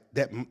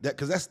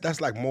because that's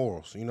like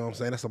morals, you know what I'm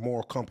saying? That's a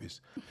moral compass.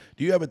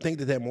 Do you ever think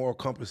that moral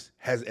compass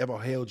has ever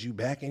held you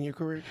back in your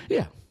career?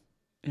 Yeah.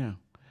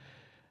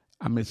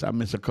 I miss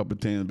a couple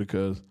of things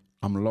because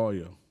I'm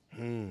loyal.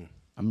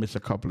 I miss a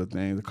couple of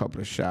things, a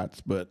couple of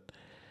shots, but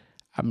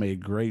I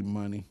made great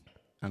money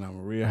and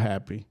I'm real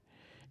happy.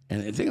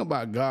 And the thing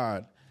about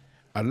God,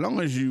 as long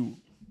as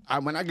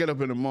when I get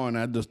up in the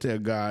morning, I just tell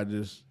God,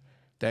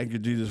 thank you,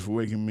 Jesus, for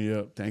waking me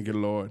up. Thank you,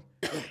 Lord.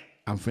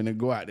 I'm finna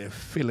go out there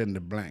fill in the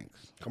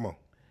blanks. Come on.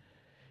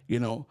 You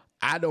know,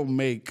 I don't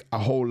make a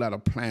whole lot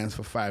of plans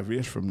for 5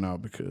 years from now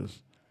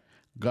because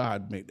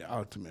God made the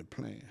ultimate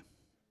plan.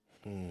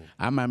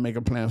 I might make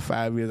a plan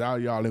 5 years. All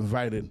y'all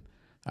invited,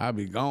 I'll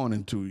be gone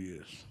in 2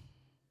 years.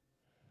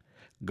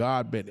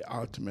 God made the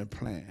ultimate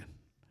plan.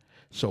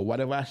 So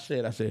whatever I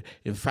said,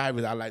 in 5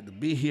 years, I'd like to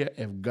be here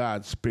if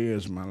God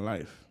spares my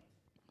life.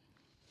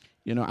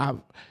 You know, I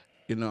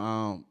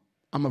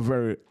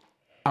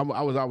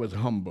was always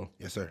humble.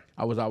 Yes, sir.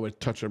 I was always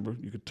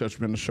touchable. You could touch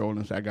me on the shoulder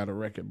and say, I got a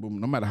record,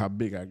 boom, no matter how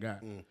big I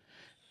got.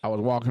 I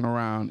was walking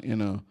around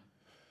in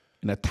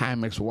a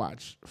Timex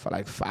watch for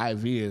like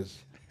 5 years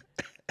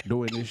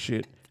doing this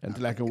shit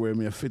until I can wear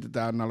me a $50,000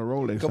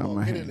 Rolex on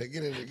my hand. Get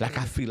in there. Like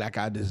I feel like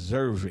I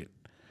deserve it.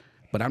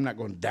 But I'm not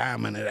going to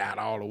diamond it out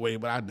all the way,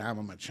 but I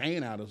diamond my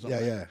chain out or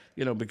something. Yeah.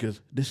 You know,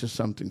 because this is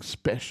something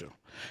special.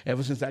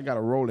 Ever since I got a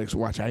Rolex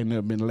watch, I ain't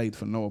never been late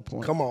for no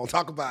appointment. Come on,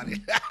 talk about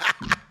it.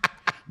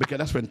 Because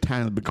that's when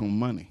times become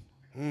money.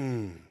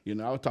 You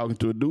know, I was talking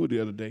to a dude the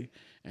other day,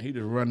 and he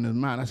just running his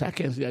mouth. I said, I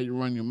can't see how you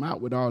run your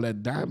mouth with all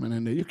that diamond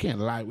in there. You can't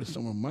lie with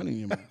so much money in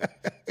your mouth.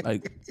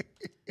 Like,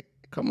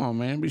 come on,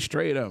 man, be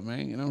straight up,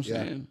 man. You know what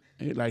I'm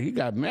saying? He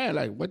got mad.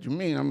 Like, what you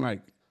mean? I'm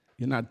like,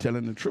 you're not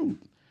telling the truth.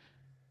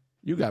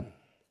 You got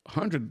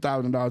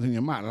 $100,000 in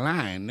your mouth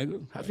lying,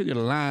 nigga. How you get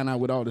a lying out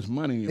with all this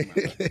money in your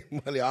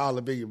mouth? Money all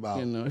up in your mouth.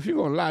 You know, if you're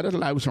gonna lie, just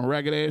lie with some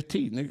ragged ass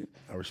teeth, nigga.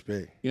 I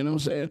respect. You know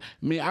what I'm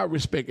saying? I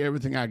respect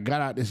everything I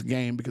got out this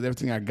game because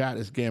everything I got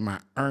this game, I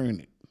earned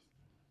it.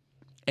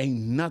 Ain't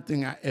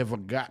nothing I ever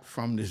got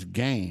from this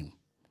game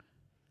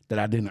that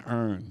I didn't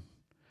earn.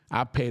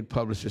 I paid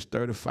publishers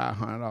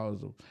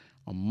 $3,500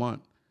 a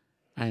month.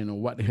 I didn't know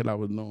what the hell I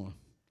was doing,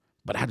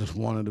 but I just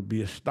wanted to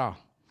be a star.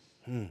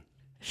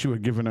 She was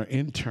giving her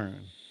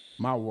intern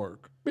my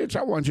work. Bitch,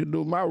 I want you to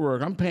do my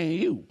work. I'm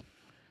paying you.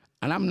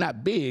 And I'm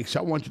not big, so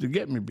I want you to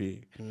get me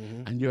big.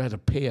 And you have to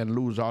pay and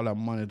lose all that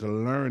money to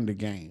learn the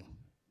game.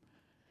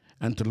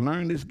 And to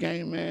learn this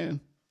game,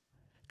 man,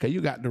 because you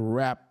got the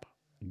rap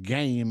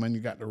game and you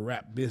got the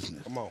rap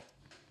business. Come on.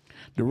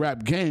 The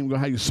rap game gonna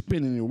have you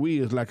spinning your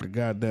wheels like a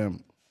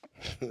goddamn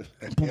boom,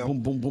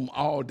 boom, boom, boom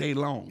all day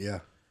long. Yeah.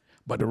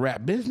 But the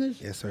rap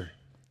business? Yes, sir.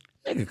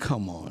 Nigga,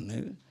 come on,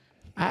 nigga.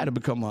 I had to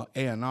become an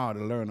A&R to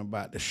learn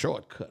about the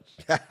shortcuts.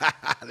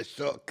 The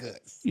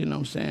shortcuts. You know what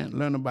I'm saying?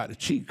 Learn about the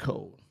cheat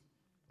code.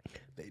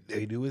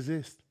 They do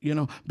exist. You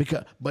know,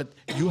 but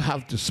you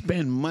have to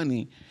spend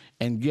money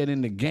and get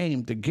in the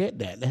game to get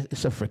that.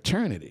 It's a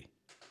fraternity.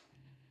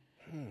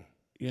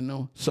 You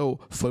know? So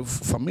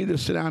for me to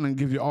sit down and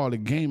give you all the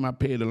game I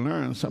paid to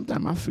learn,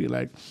 sometimes I feel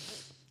like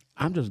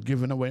I'm just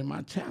giving away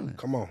my talent.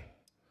 Come on.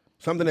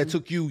 Something that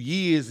took you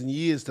years and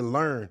years to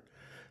learn.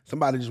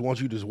 Somebody just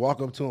wants you to just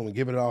walk up to them and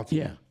give it all to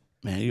them.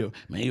 Man, you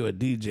a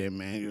DJ,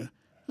 man.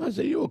 I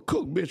said, you a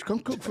cook, bitch. Come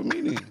cook for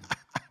me then.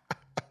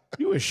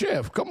 You a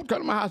chef. Come to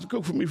my house and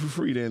cook for me for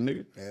free then,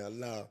 nigga. Hell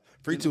no.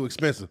 Free too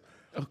expensive.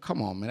 Oh,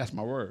 come on, man. That's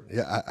my word.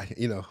 Yeah,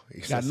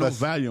 Got no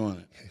value on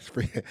it. It's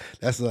free.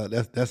 That's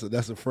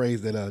a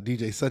phrase that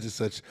DJ such and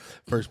such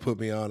first put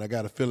me on. I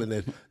got a feeling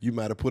that you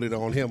might have put it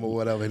on him or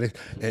whatever.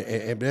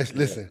 And that's,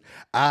 listen,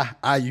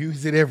 I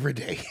use it every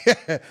day.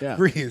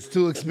 Free is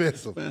too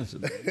expensive. Can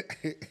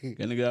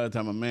nigga all the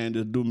time, a man,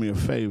 just do me a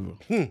favor.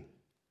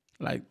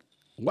 Like,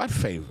 what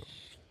favor?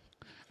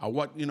 Or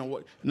what, you know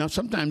what? Now,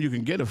 sometimes you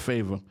can get a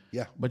favor,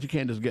 but you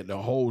can't just get the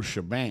whole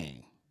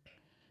shebang.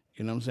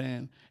 You know what I'm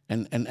saying?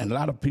 And a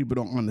lot of people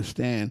don't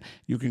understand.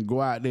 You can go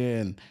out there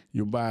and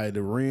you buy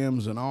the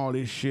rims and all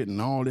this shit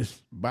and all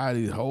this, buy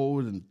these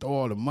hoes and throw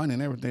all the money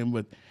and everything,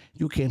 but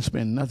you can't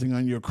spend nothing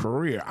on your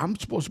career. I'm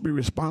supposed to be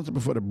responsible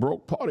for the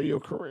broke part of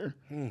your career.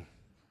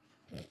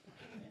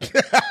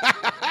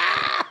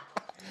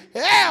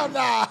 Hell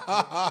no.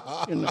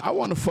 I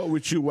want to fuck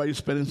with you while you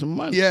spending some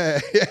money. Yeah.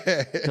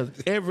 Because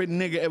every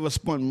nigga ever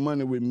spent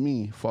money with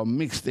me for a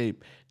mixtape,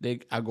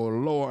 I go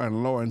lower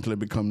and lower until it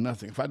become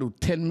nothing. If I do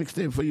 10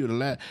 mixtapes for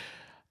you,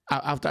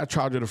 after I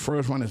charge you the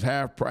first one, it's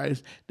half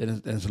price,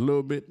 then it's a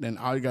little bit, then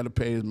all you got to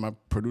pay is my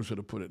producer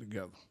to put it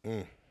together.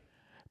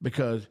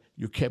 Because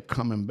you kept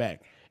coming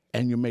back.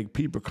 And you make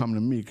people come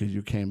to me because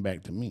you came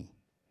back to me.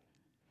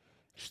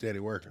 Steady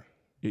working.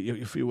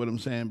 You feel what I'm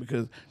saying?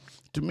 Because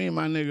to me,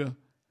 my nigga,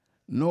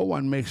 no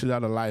one makes it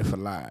out of life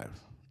alive.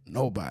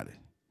 Nobody.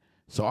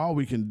 So all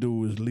we can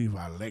do is leave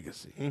our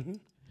legacy.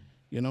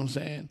 You know what I'm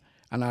saying?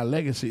 And our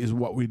legacy is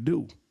what we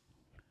do.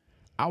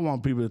 I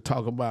want people to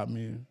talk about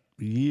me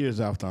years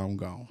after I'm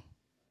gone.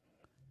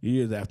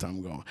 Years after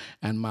I'm gone.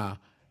 And my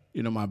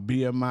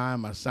BMI,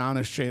 my sound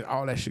exchange,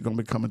 all that shit gonna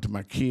be coming to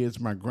my kids,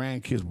 my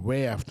grandkids,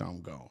 way after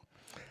I'm gone.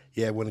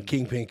 Yeah, when the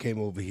Kingpin came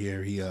over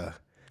here,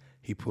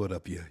 he pulled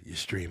up your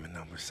streaming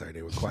numbers, sir.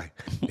 They were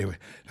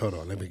hold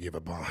on, let me give a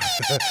bomb.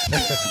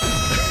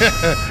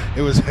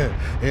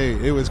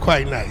 It was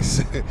quite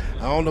nice. I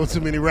don't know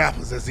too many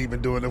rappers that's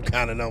even doing them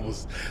kind of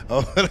numbers.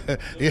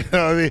 You know what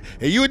I mean?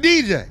 And you a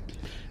DJ.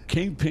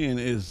 Kingpin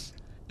is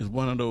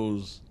one of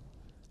those,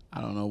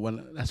 I don't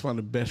know, that's one of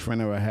the best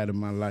friends I ever had in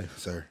my life.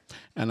 Sir.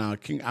 And I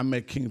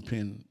met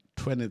Kingpin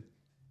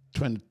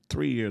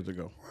 23 years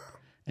ago. Wow.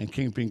 And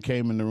Kingpin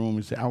came in the room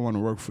and said, I want to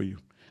work for you.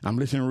 I'm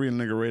listening to Real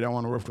Nigga Radio. I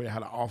want to work for you. I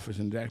had an office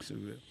in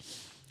Jacksonville.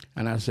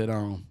 And I said,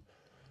 I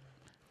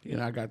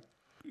got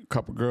a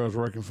couple girls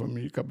working for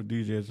me, a couple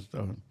DJs and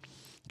stuff.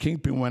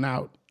 Kingpin went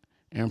out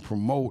and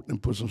promote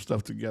and put some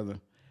stuff together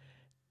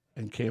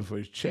and came for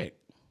his check.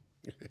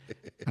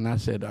 And I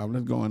said,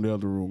 let's go in the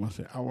other room. I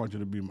said, I want you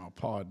to be my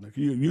partner.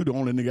 You the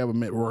only nigga I ever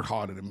met work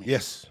harder than me.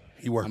 Yes,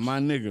 he works. And my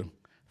nigga,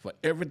 for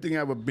everything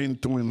I ever been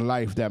through in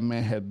life, that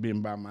man had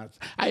been by my side.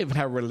 I even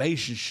had a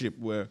relationship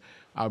where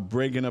I was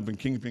breaking up and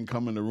Kingpin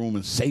come in the room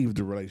and save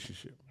the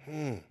relationship.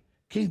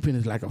 Kingpin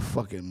is like a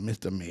fucking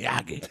Mr.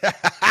 Miyagi.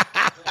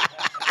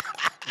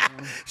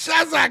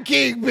 Shouts out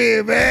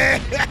Kingpin,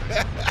 man.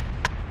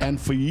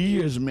 And for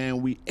years,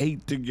 man, we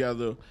ate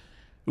together.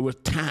 It was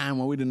time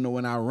when we didn't know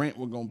when our rent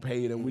was gonna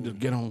pay it, and we just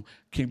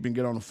Kingpin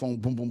get on the phone,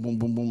 boom, boom, boom,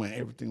 boom, boom, and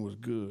everything was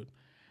good.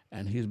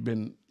 And he's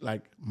been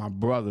like my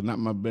brother, not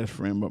my best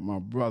friend, but my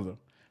brother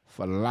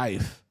for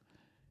life.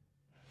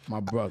 My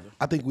brother.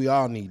 I think we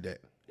all need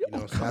that. You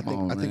know,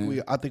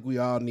 I think we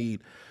all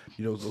need,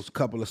 those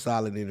couple of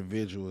solid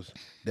individuals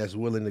that's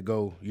willing to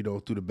go,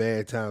 through the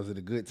bad times and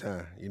the good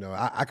time.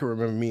 I can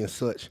remember me and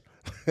Such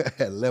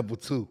at level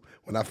 2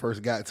 when I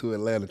first got to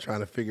Atlanta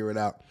trying to figure it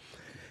out.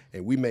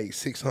 And we made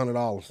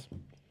 $600.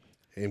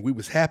 And we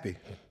was happy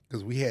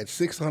because we had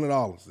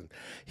 $600. And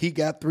he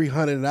got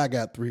 $300 and I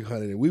got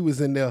 $300. And we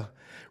was in there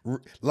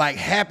like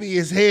happy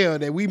as hell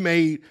that we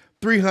made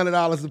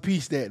 $300 a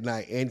piece that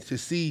night. And to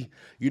see,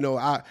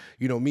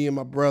 me and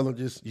my brother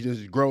just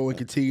grow and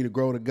continue to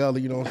grow together,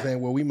 you know what I'm saying?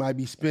 Well, we might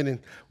be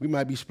splitting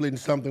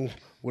something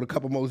with a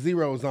couple more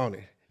zeros on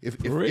it. If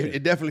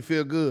it definitely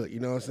feel good, you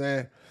know what I'm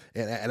saying?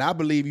 And I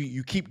believe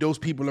you keep those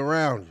people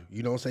around you.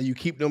 You know what I'm saying? You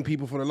keep them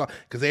people for the long,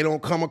 because they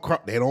don't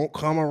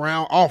come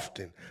around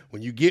often.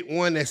 When you get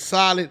one that's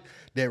solid,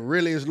 that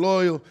really is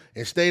loyal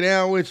and stay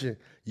down with you,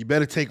 you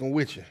better take them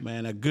with you.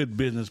 Man, a good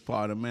business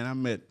partner.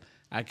 Man,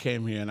 I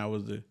came here and I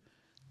was the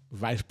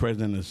vice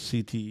president of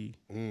CTE.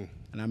 And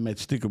I met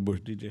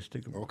Stickerbush, DJ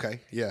Stickerbush.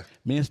 Okay, yeah.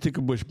 Me and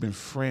Stickerbush been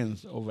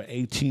friends over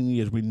 18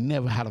 years. We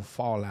never had a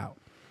fallout.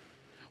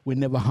 We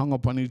never hung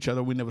up on each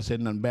other. We never said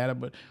nothing bad,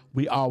 but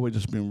we always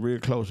just been real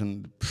close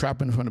and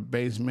trapping from the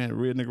basement,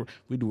 real nigga.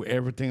 We do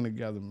everything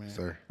together, man.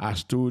 Sir. Our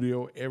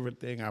studio,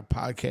 everything, our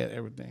podcast,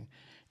 everything.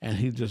 And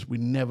we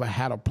never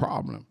had a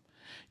problem.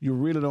 You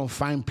really don't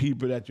find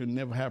people that you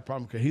never had a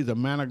problem because he's a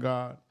man of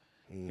God.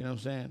 You know what I'm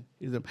saying?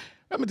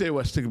 Let me tell you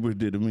what Stickerbush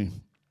did to me.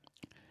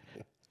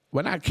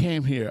 When I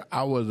came here,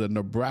 I was a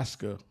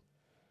Nebraska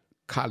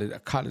college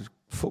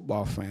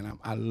football fan.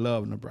 I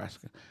love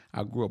Nebraska.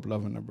 I grew up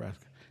loving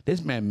Nebraska.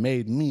 This man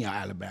made me an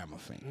Alabama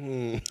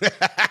fan.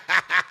 And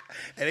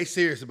they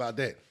serious about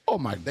that. Oh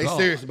my God. They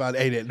serious about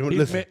it. Hey,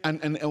 listen.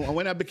 And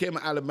when I became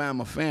an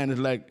Alabama fan, it's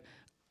like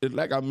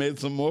I made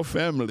some more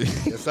family.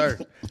 Yes, sir.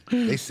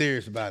 They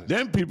serious about it.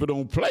 Them people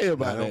don't play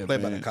about They that. don't play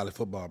about man. the college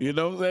football. You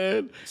know what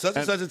I'm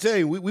saying? Such to tell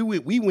you,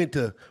 we went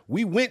to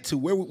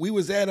where we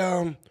was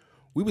at.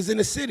 We was in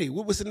the city.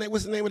 What's the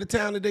name of the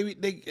town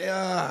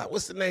that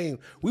what's the name?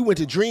 We went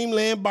to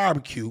Dreamland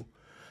Barbecue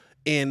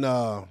in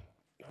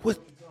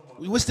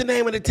what's the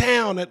name of the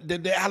town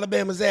that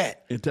Alabama's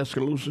at? In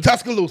Tuscaloosa?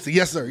 Tuscaloosa,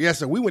 yes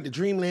sir. We went to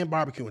Dreamland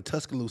Barbecue in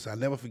Tuscaloosa. I'll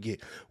never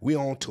forget. We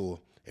on tour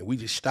and we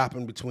just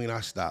stopping between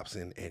our stops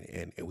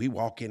and we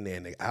walk in there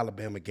and the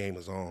Alabama game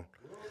is on.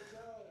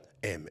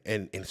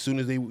 And as soon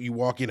as you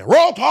walk in there,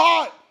 Roll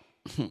Tide!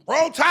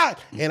 Roll Tide.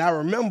 And I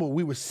remember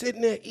we were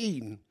sitting there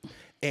eating,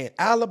 and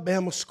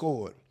Alabama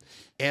scored.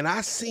 And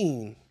I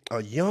seen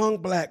a young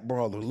black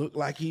brother look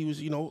like he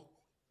was,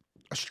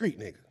 a street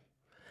nigga,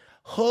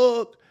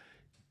 hug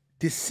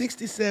this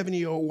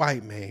 67-year-old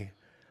white man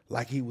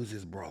like he was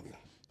his brother.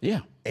 Yeah.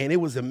 And it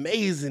was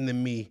amazing to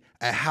me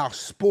at how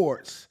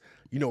sports,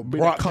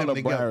 brought them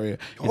together. Barrier.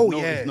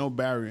 There's no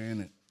barrier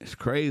in it. It's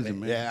crazy,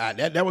 man.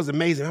 Yeah, that was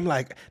amazing. I'm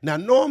like, now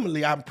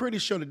normally I'm pretty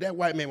sure that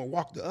white man would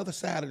walk the other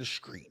side of the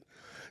street.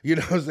 You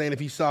know what I'm saying? If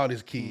he saw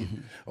this kid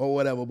or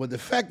whatever. But the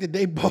fact that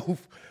they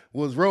both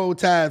was Roll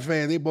Tide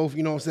fans, they both,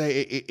 you know what I'm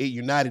saying, it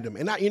united them.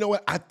 And you know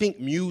what? I think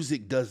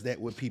music does that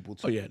with people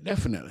too. Oh yeah,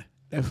 definitely.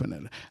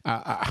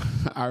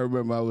 I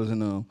remember I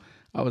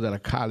was at a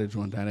college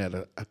one time at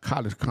a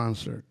college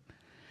concert,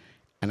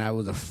 and I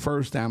was the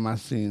first time I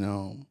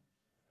seen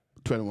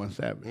 21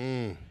 Savage.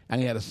 And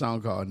he had a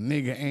song called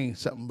 "Nigga Ain't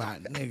Something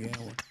About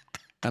Nigga,"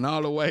 and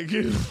all the white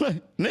kids was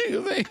like,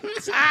 "Niggas ain't."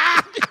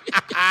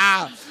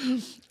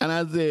 And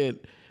I said,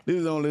 "This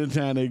is the only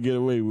time they get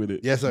away with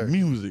it." Yes, sir.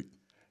 Music.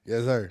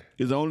 Yes, sir.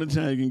 It's the only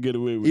time you can get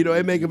away with it.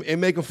 It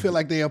make them feel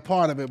like they're a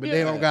part of it, but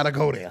they don't gotta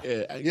go there.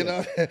 Yeah, you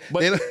know,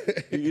 but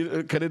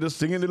because they just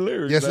singing the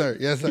lyrics. Yes, sir.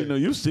 Yes, sir.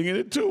 You singing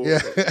it too. Yeah.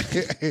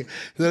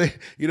 So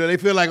they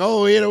feel like,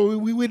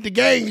 we with the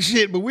gang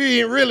shit, but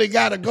we ain't really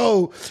gotta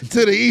go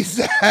to the east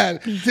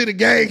side to the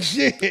gang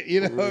shit.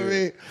 You know what I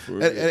mean?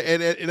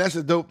 And that's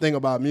the dope thing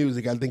about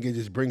music. I think it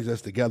just brings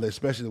us together,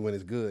 especially when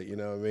it's good. You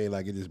know what I mean?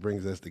 Like it just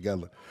brings us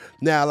together.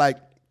 Now, like.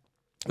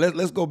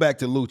 Let's go back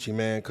to Lucci,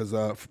 man, because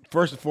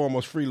first and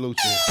foremost, free Lucci.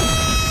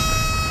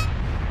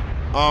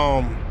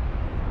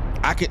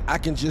 I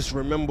can just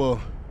remember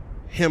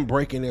him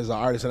breaking as an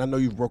artist, and I know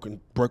you've broken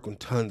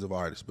tons of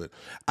artists, but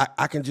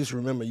I can just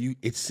remember you.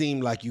 It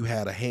seemed like you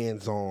had a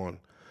hands-on,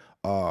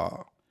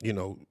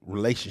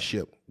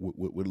 relationship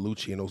with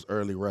Lucci and those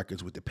early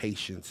records with the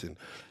patience and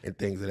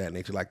things of that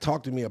nature. Like,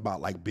 talk to me about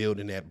like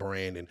building that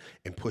brand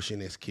and pushing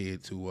this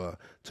kid to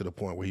the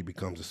point where he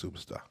becomes a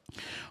superstar.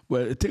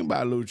 Well, the thing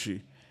about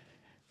Lucci,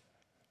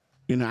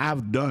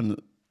 I've done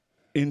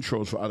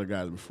intros for other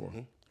guys before.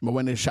 But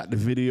when they shot the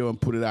video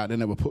and put it out,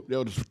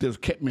 they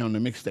just kept me on the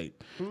mixtape.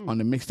 On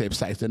the mixtape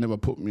sites, they never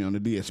put me on the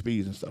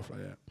DSPs and stuff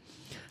like that.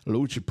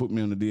 Lucci put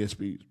me on the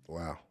DSPs.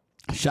 Wow.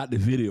 Shot the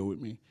video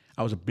with me.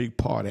 I was a big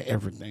part of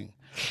everything.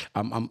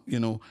 As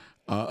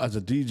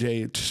a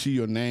DJ, to see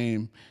your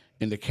name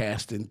in the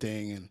casting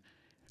thing, and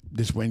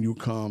this when you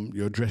come,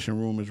 your dressing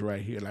room is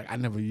right here. Like, I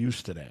never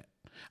used to that.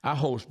 I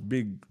host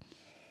big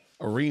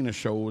arena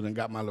shows and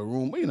got my little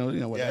room. You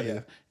know what that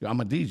is. I'm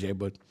a DJ,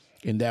 but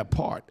in that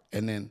part,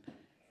 and then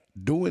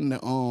doing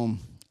the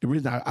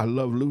reason I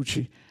love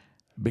Lucci,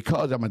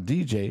 because I'm a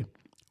DJ.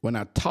 When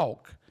I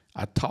talk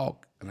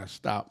and I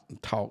stop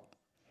and talk.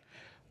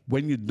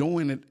 When you're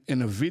doing it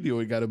in a video,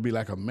 it got to be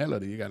like a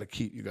melody. You got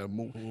to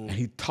move. And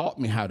he taught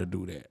me how to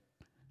do that.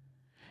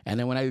 And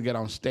then when I got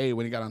on stage,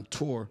 when he got on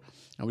tour,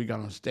 and we got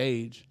on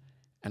stage,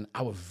 and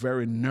I was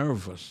very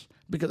nervous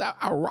because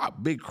I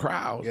rock big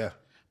crowds. Yeah.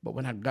 But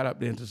when I got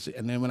up there to see,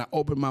 and then when I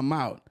opened my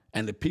mouth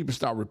and the people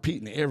start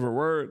repeating every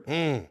word,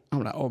 I'm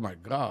like, oh my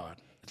God.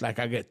 It's like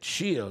I get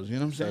chills, you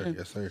know what I'm saying?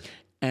 Yes, sir.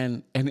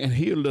 And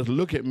he'll just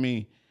look at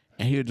me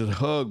and he'll just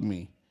hug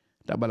me.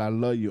 But I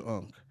love you,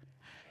 Unc.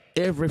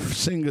 Every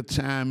single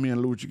time me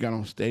and Lucci got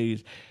on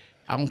stage,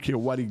 I don't care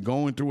what he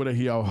going through with it,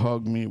 he'll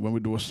hug me when we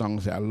do a song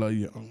and say, I love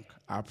you, Unc.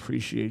 I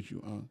appreciate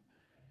you, Unc.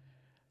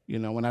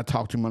 When I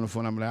talk to him on the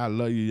phone, I'm like, I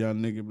love you,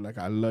 young nigga. Like,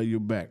 I love you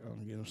back.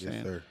 You know what I'm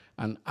saying? Sir.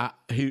 And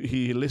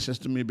he listens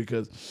to me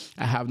because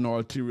I have no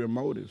ulterior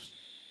motives.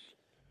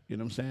 You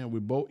know what I'm saying? We're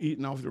both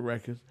eating off the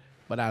records,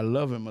 but I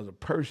love him as a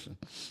person.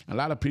 A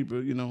lot of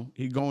people,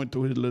 he going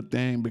through his little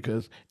thing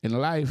because in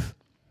life,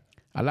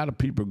 a lot of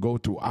people go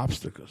through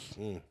obstacles.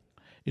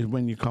 It's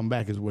when you come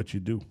back is what you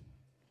do.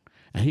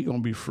 And he going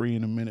to be free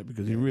in a minute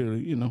because he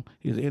really,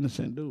 he's an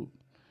innocent dude.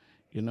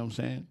 You know what I'm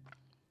saying?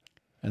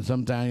 And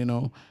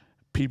sometimes,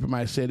 people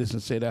might say this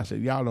and say that. I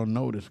said, y'all don't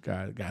know this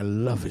guy. The guy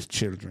love his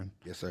children.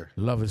 Yes, sir.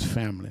 Love his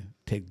family.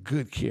 Take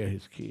good care of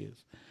his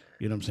kids.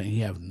 You know what I'm saying? He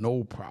have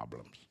no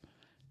problems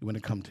when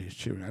it comes to his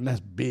children. And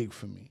that's big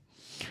for me.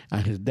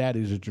 And his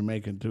daddy's a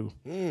Jamaican, too.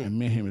 And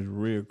me and him is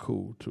real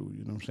cool, too.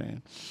 You know what I'm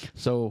saying?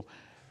 So,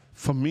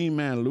 for me,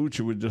 man,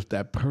 Lucci was just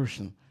that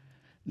person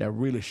that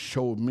really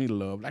showed me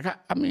love. Like,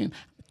 I mean,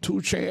 2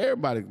 Chainz,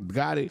 everybody,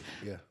 Gotti,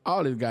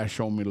 all these guys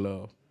showed me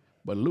love.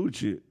 But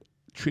Lucci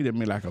treated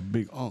me like a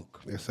big unc.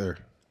 Yes, sir.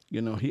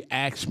 He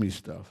asked me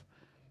stuff.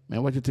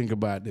 Man, what you think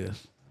about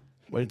this?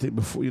 What you think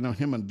before,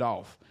 him and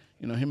Dolph.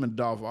 Him and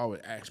Dolph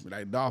always ask me.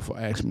 Like, Dolph will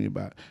ask me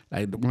about,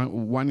 like,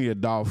 one year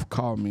Dolph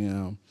called me,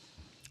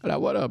 like,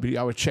 what up? He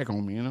always check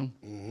on me,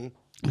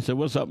 I said,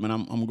 what's up, man?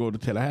 I'm going to go to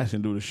Tallahassee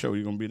and do the show.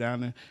 You going to be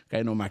down there?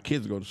 I know my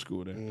kids go to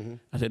school there.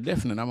 I said,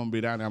 definitely, I'm going to be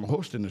down there. I'm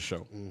hosting the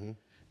show.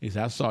 He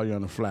said, I saw you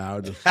on the fly. I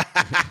was just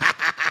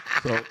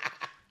so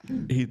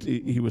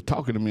he was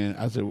talking to me, and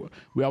I said,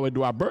 we always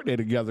do our birthday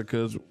together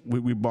because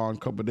we born a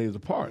couple of days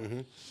apart.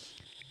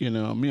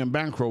 Me and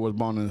Bankroll was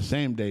born on the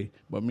same day,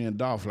 but me and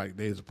Dolph like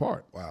days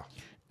apart. Wow.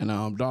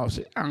 And Dolph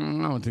said, I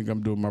don't think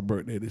I'm doing my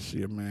birthday this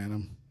year,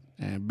 man.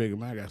 And Bigga,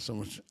 man, I got so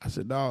much. I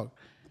said, dog,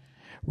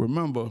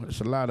 remember,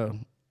 it's a lot of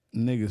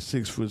niggas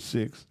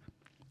 6'6",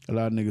 a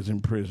lot of niggas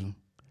in prison.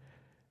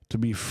 To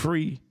be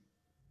free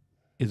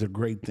is a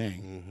great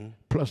thing. Mm-hmm.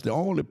 Plus, the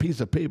only piece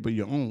of paper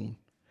you own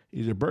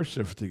is your birth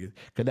certificate,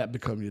 because that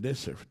becomes your death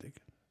certificate.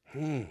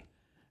 You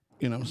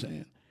know what I'm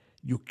saying?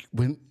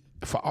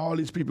 For all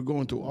these people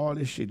going through all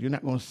this shit, you're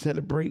not going to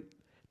celebrate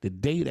the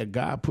day that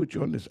God put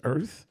you on this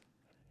earth?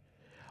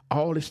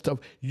 All this stuff,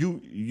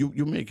 you're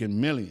making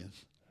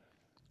millions.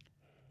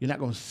 You're not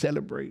going to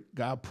celebrate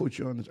God put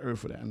you on this earth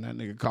for that. And that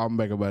nigga called me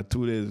back about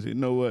 2 days and said, you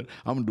know what?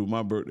 I'm going to do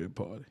my birthday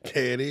party.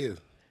 Yeah, it is.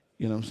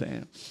 You know what I'm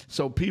saying?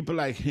 So people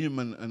like him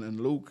and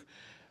Luke,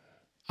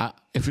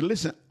 if you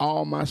listen to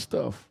all my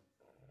stuff,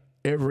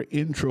 every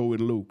intro with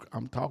Luke,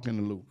 I'm talking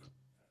to Luke.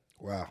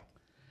 Wow.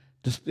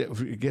 Just if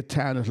you get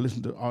time, just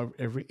listen to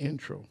every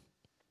intro.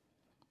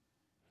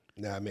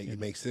 Now it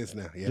makes sense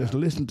now. Yeah. Just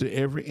listen to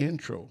every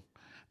intro,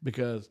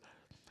 because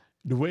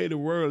the way the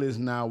world is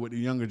now with the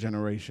younger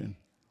generation,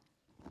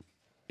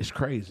 it's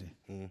crazy.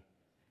 You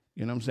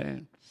know what I'm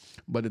saying?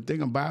 But the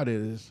thing about it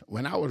is,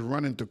 when I was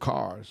running to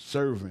cars,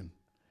 serving,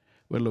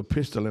 with a little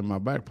pistol in my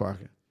back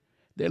pocket,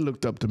 they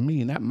looked up to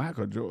me, not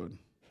Michael Jordan.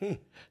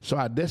 So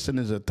our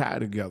destinies are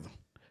tied together.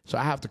 So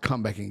I have to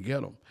come back and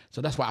get them.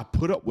 So that's why I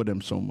put up with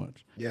them so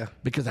much. Yeah.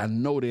 Because I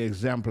know the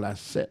example I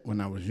set when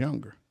I was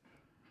younger.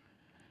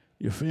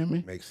 You feel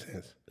me? Makes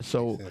sense.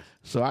 So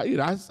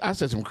I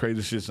said some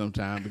crazy shit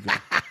sometimes, because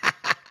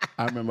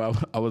I remember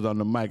I was on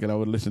the mic and I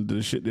would listen to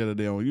the shit the other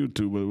day on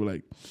YouTube, but it was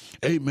like,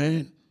 hey,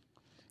 man,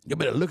 you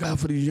better look out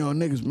for these young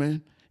niggas,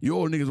 man. You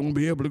old niggas won't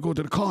be able to go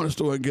to the corner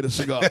store and get a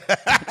cigar.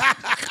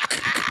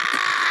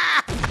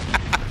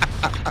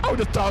 I was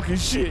just talking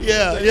shit.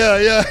 Yeah.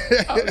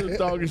 I was just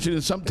talking shit.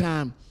 And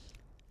sometimes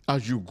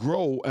as you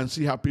grow and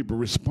see how people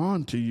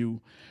respond to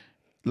you,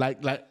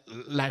 like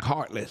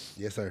Heartless.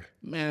 Yes, sir.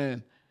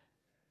 Man,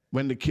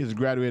 when the kids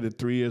graduated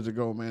 3 years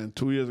ago, man,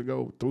 2 years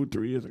ago,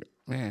 3 years ago,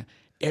 man,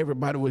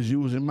 everybody was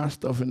using my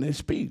stuff in their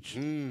speech.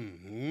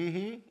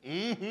 And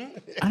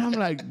I'm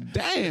like,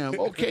 damn,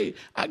 okay,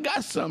 I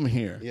got something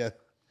here. Yeah.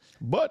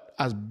 But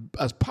as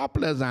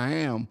popular as I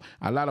am,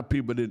 a lot of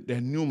people,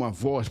 they knew my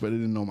voice, but they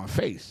didn't know my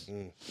face.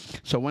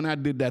 So when I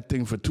did that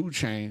thing for 2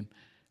 Chainz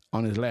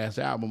on his last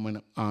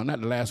album,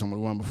 not the last one, but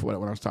the one before that,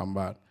 when I was talking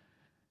about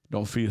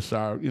Don't Feel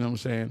Sorry, you know what I'm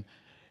saying?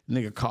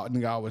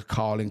 Nigga always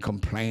calling,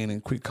 complaining,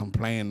 quit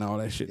complaining, all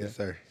that shit. Yes,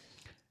 sir.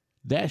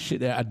 That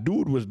shit, that a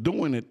dude was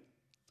doing it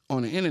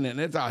on the internet, and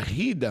that's how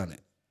he done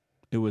it.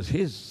 It was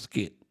his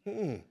skit.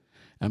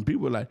 And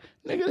people were like,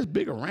 nigga, that's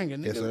Bigga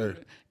Rankin. Yes, sir.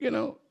 You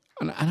know,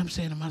 and I'm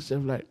saying to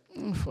myself, like,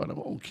 fuck, I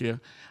don't care.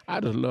 I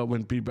just love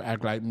when people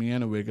act like me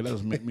anyway, because that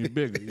just make me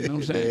bigger. You know what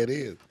I'm saying? Yeah, it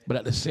is. But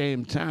at the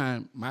same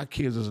time, my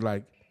kids is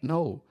like,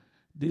 no,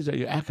 these are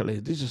your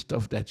accolades. These are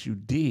stuff that you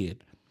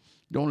did.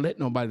 Don't let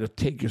nobody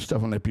take your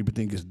stuff and let people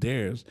think it's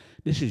theirs.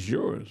 This is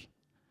yours.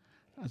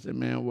 I said,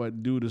 man,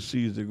 what due to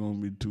Caesar gonna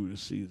be due to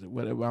Caesar.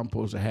 Whatever I'm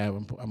supposed to have,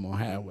 I'm gonna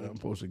have. What I'm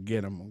supposed to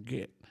get, I'm gonna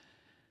get.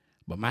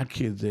 But my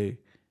kids,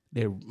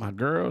 my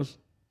girls,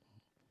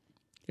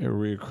 they're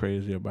real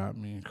crazy about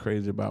me and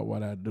crazy about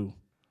what I do,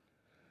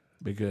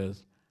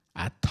 because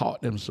I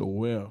taught them so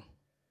well.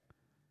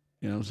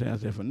 You know what I'm saying? I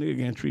said, if a nigga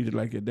getting treated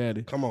like your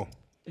daddy, come on,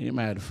 you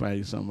might have to find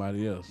you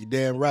somebody else. You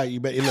damn right. You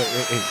bet. Look,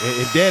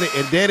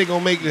 and daddy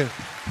gonna make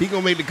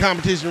the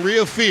competition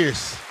real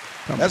fierce.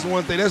 That's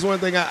one thing. That's one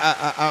thing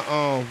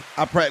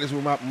I practice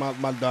with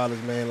my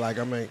daughters, man. Like,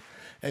 I mean,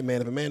 hey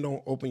man, if a man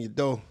don't open your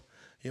door,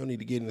 you don't need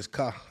to get in his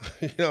car.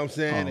 You know what I'm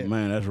saying? Oh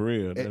man, that's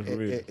real. That's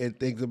real. And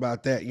things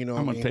about that, you know.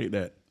 I'm gonna take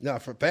that. No,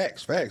 for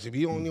facts. If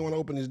you only want to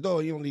open his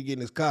door, you don't need to get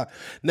in his car.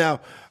 Now,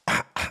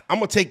 I'm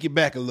gonna take you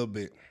back a little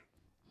bit.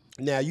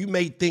 Now, you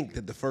may think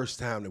that the first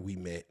time that we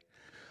met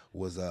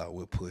was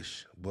with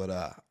Push, but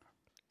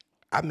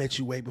I met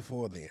you way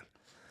before then.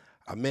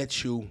 I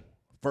met you,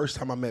 first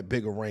time I met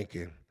Bigga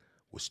Rankin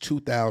was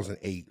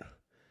 2008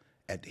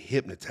 at the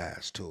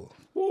Hypnotize tour.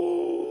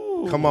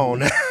 Ooh. Come on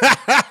now.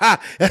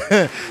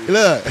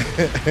 Look,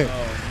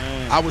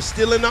 I was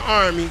still in the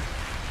Army.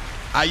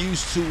 I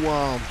used to,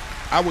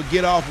 I would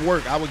get off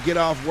work.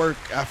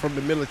 From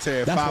the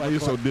military. That's why you're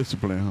so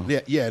disciplined,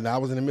 huh? Yeah. And I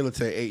was in the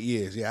military 8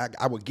 years. Yeah,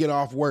 I would get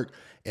off work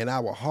and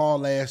I would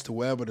haul ass to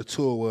wherever the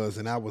tour was,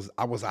 and I was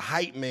a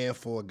hype man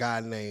for a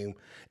guy named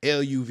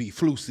LUV,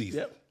 Flu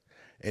Season. Yep.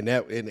 And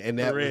that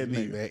was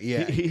me, man.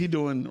 Yeah, he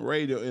doing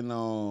radio in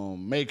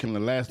Macon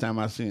the last time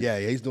I seen him. Yeah,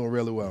 he's doing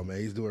really well, man.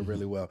 He's doing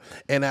really well.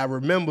 And I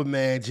remember,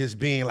 man, just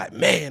being like,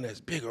 man, that's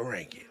Bigga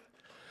Rankin.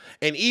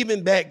 And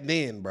even back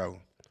then, bro,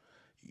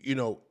 you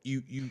know,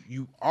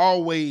 you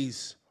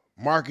always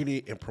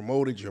marketed and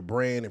promoted your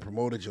brand and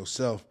promoted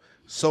yourself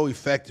so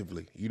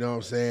effectively. You know what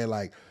I'm saying?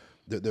 Like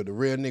the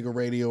Real Nigga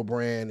Radio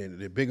brand and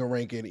the Bigga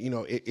Rankin. You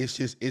know, it's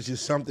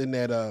just something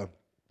that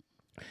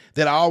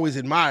I always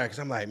admire, because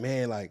I'm like,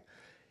 man, like,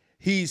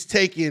 he's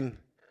taking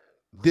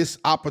this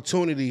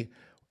opportunity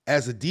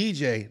as a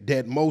DJ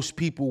that most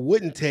people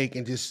wouldn't take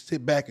and just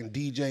sit back and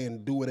DJ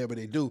and do whatever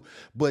they do.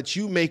 But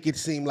you make it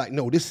seem like,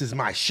 no, this is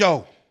my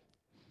show.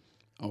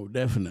 Oh,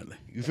 definitely.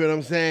 You feel what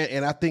I'm saying?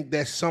 And I think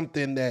that's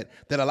something that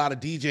a lot of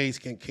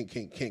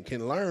DJs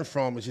can learn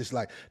from. It's just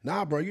like,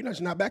 nah, bro, you're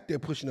not back there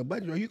pushing the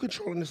button, bro. You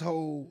controlling this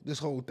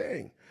whole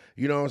thing.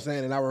 You know what I'm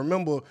saying? And I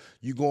remember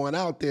you going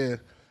out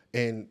there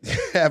and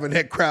having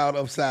that crowd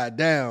upside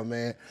down,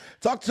 man.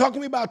 Talk to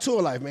me about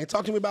tour life, man.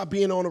 Talk to me about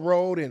being on the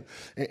road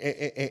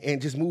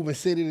and just moving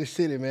city to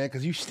city, man,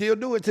 because you still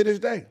do it to this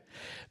day.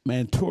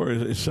 Man, tour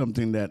is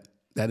something that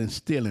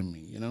instilled in me.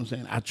 You know what I'm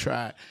saying? I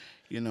tried.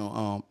 You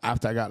know,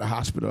 after I got to the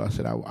hospital, I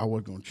said I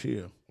was gonna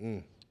chill,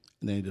 and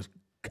then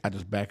I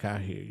just back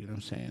out here. You know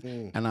what I'm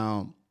saying?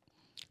 And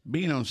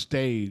being on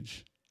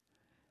stage,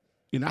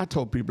 you know, I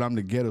told people I'm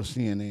the ghetto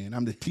CNN.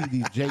 I'm the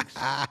TD Jakes.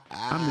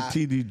 I'm the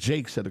TD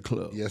Jakes of the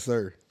club. Yes,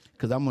 sir.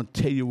 Because I'm gonna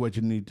tell you what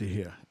you need to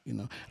hear. You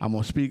know, I'm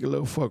gonna speak a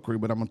little fuckery,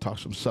 but I'm gonna talk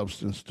some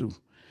substance too,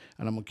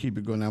 and I'm gonna keep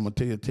it going. I'm gonna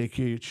tell you to take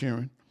care of your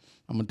cheering.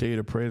 I'm gonna tell you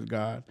to praise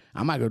God.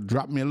 I might go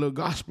drop me a little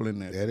gospel in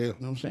there. That is. You know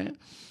what I'm saying?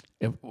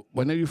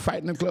 Whenever you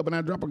fight in the club and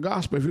I drop a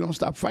gospel, if you don't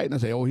stop fighting, I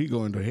say, oh, he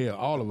going to hell.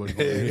 All of us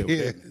going to hell.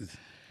 Yes.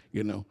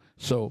 You know?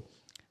 So,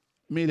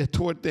 me, the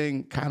tour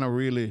thing kind of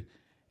really,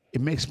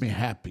 it makes me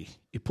happy.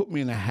 It put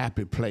me in a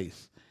happy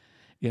place,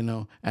 you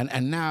know?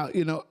 And now,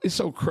 you know, it's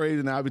so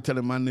crazy now. I be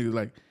telling my niggas,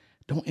 like,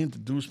 don't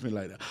introduce me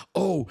like that.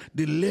 Oh,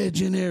 the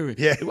legendary.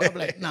 Yeah. I'm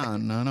like, nah,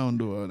 don't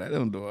do all that.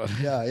 Don't do all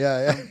that.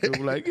 Yeah.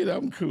 I'm like, you know,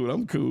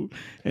 I'm cool.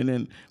 And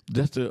then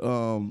just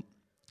to,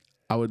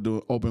 I was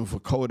doing open for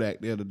Kodak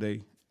the other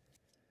day.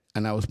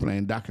 And I was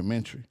playing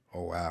documentary.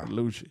 Oh, wow.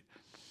 Lucci.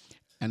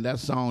 And that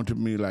song to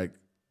me, like,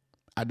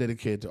 I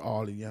dedicate to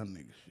all the young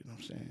niggas, you know what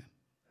I'm saying?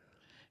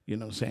 You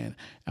know what I'm saying?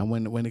 And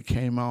when it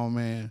came on,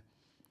 man,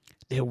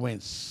 it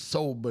went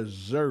so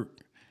berserk.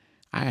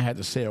 I ain't had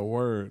to say a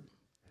word.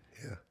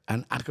 Yeah.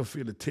 And I could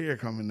feel the tear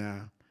coming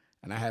down.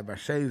 And I had my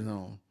shades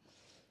on.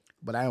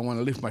 But I didn't want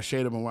to lift my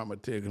shade up and wipe my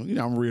tear. You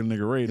know, I'm a real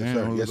nigga rated. I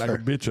don't look like a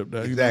bitch up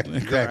there.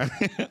 Exactly. You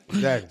know?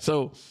 Exactly.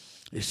 So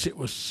this shit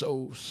was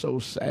so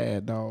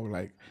sad, dog.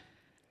 Like,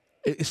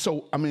 it's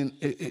so, I mean,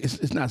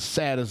 it's not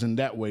sad as in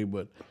that way,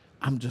 but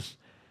I'm just,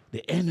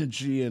 the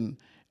energy and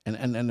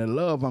the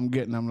love I'm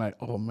getting, I'm like,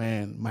 oh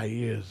man, my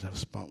years have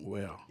spent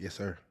well. Yes,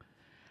 sir.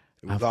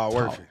 It was all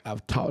worth it.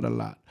 I've taught a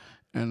lot.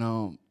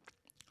 And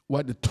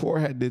what the tour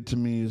had did to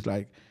me is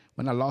like,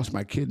 when I lost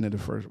my kidney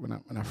when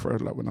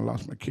I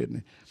lost my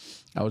kidney,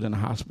 I was in the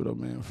hospital,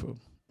 man, for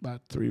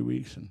about 3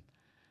 weeks. And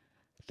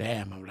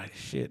damn, I'm like,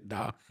 shit,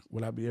 doc,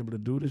 will I be able to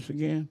do this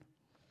again?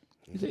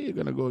 He said, you're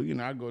going to go, you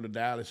know, I go to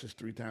dialysis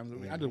 3 times a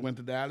week. I just went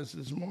to dialysis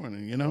this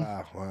morning, you know?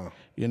 Wow.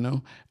 You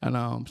know?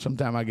 And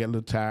sometimes I get a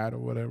little tired or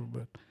whatever,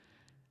 but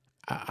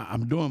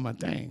I'm doing my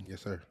thing.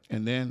 Yes, sir.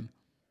 And then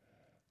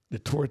the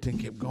tour thing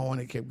kept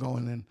going.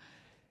 And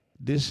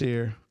this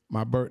year,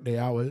 my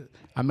birthday,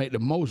 I made the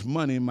most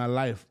money in my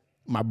life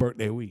my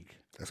birthday week.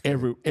 That's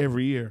cool.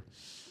 Every year.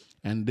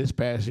 And this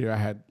past year, I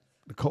had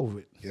the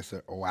COVID. Yes,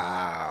 sir.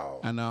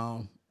 Wow. And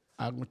I'm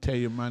going to tell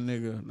you, my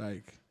nigga,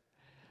 like,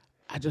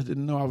 I just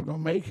didn't know I was going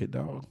to make it,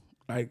 dog.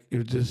 Like, it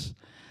was just,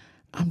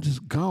 I'm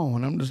just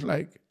gone. I'm just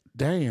like,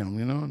 damn,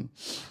 you know?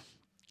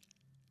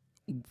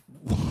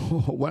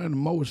 One of the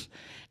most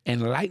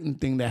enlightened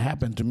thing that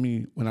happened to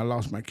me when I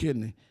lost my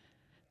kidney,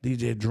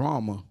 DJ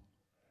Drama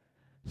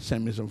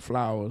sent me some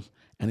flowers,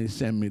 and he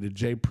sent me the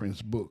J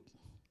Prince book.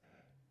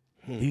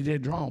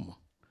 DJ Drama.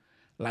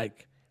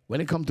 Like,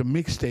 when it comes to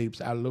mixtapes,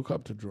 I look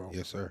up to Drama.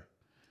 Yes, sir.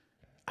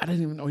 I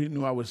didn't even know he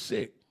knew I was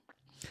sick.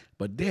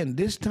 But then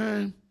this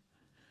time,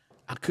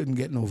 I couldn't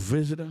get no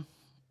visitor.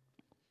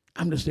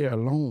 I'm just there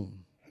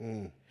alone.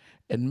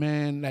 And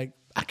man, like,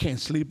 I can't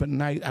sleep at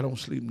night. I don't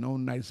sleep no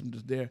nights. I'm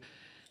just there.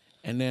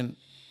 And then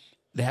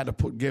they had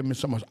to give me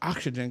so much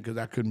oxygen because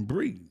I couldn't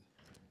breathe.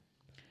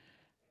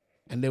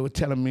 And they were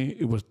telling me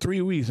it was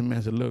 3 weeks. And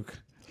man said, look,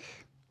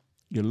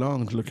 your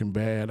lungs looking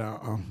bad.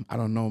 I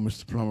don't know,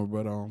 Mr. Plummer,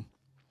 but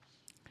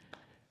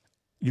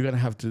you're going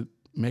to have to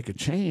make a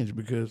change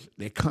because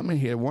they come in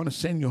here, want to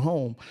send you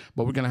home,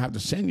 but we're going to have to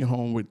send you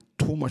home with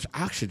too much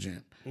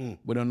oxygen.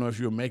 We don't know if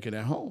you'll make it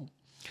at home.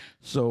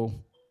 So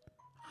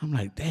I'm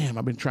like, damn,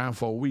 I've been trying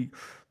for a week,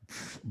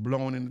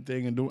 blowing in the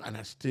thing and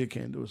I still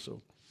can't do it.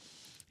 So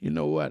you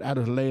know what? I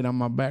just laid on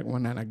my back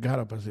one night. I got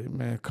up. I said,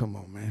 man, come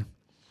on, man.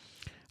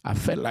 I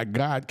felt like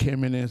God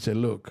came in there and said,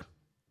 look,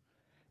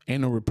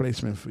 ain't no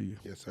replacement for you.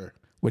 Yes, sir.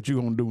 What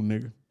you gonna do,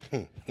 nigga?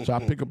 So I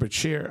pick up a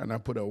chair and I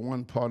put it on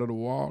one part of the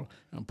wall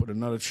and put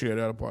another chair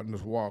the other part and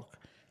just walk.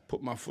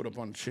 Put my foot up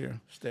on the chair,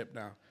 step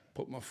down.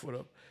 Put my foot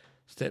up,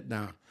 step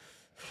down.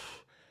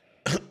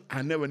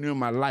 I never knew in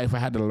my life I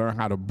had to learn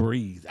how to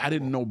breathe. I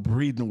didn't know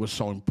breathing was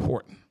so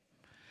important.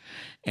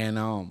 And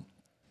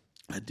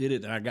I did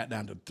it and I got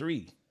down to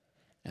 3.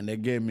 And they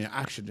gave me an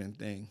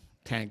oxygen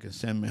tank and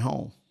sent me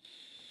home.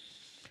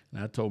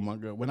 And I told my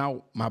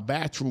girl, my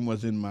bathroom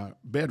was in my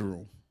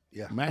bedroom.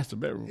 Yeah. Master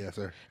bedroom. Yes,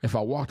 sir. If I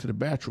walked to the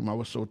bathroom, I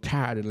was so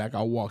tired, like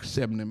I walked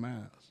 70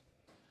 miles.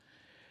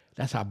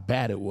 That's how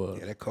bad it was.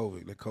 Yeah, that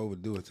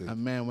COVID do it to you.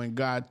 And man, when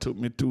God took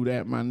me through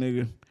that, my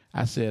nigga,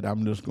 I said,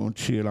 I'm just going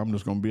to chill. I'm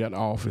just going to be at the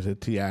office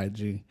at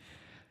TIG.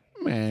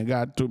 Man,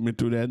 God took me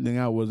through that thing.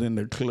 I was in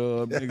the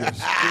club, nigga,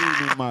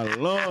 screaming my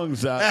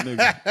lungs out,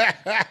 nigga.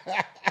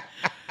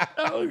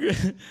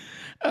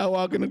 I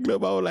walk in the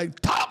club, I was like,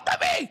 talk to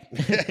me.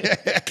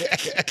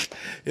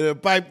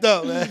 It piped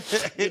up, man.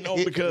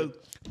 Because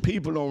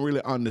people don't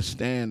really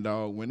understand,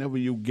 dog. Whenever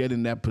you get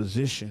in that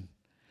position,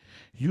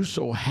 you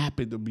so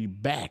happy to be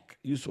back.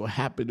 You so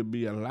happy to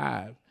be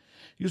alive.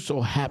 You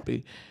so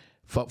happy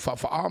for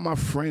all my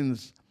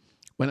friends.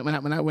 When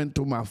I went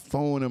through my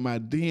phone and my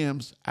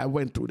DMs, I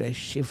went through that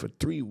shit for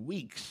 3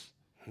 weeks.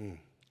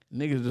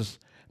 Niggas just,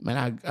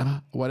 man,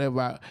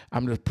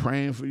 I'm just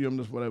praying for you. I'm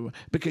just whatever.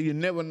 Because you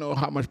never know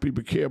how much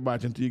people care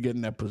about you until you get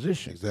in that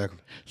position. Exactly.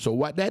 So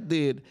what that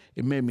did,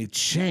 it made me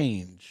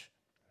change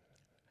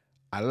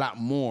a lot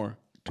more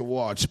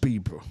towards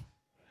people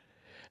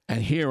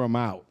and hear them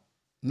out.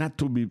 Not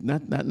to be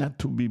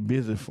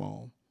busy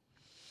for them.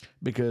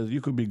 Because you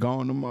could be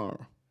gone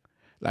tomorrow.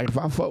 Like if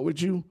I fuck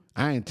with you,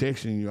 I ain't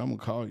texting you. I'm gonna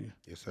call you.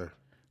 Yes, sir.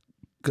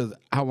 Because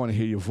I want to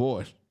hear your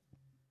voice.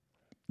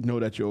 Know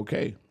that you're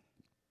okay.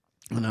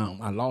 And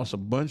I lost a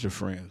bunch of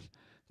friends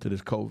to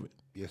this COVID.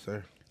 Yes,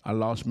 sir. I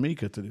lost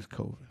Mika to this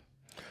COVID.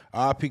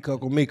 R.I.P.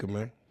 Uncle Mika,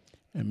 man.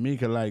 And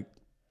Mika,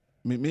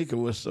 Mika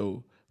was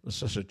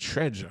such a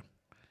treasure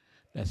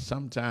that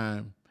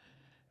sometimes,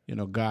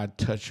 God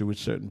touched you with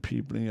certain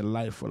people in your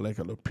life for like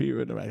a little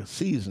period, or like a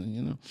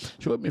season,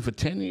 She was with me for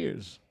 10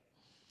 years.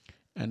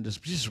 And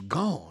just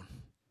gone.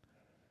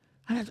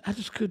 I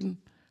just couldn't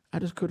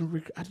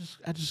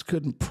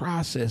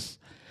process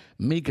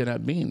Mika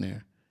not being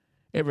there.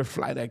 Every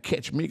flight I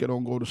catch, Mika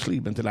don't go to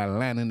sleep until I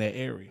land in that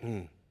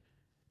area.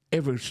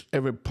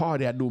 Every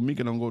party I do,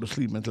 Mika don't go to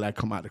sleep until I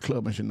come out the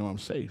club and she know I'm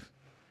safe.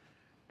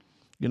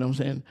 You know what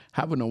I'm saying?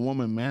 Having a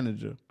woman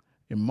manager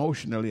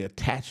emotionally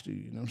attached to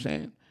you, you know what I'm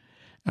saying?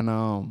 And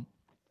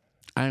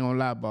I ain't gonna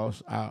lie,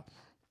 boss. I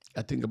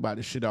think about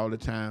this shit all the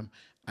time,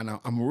 and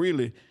I'm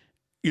really,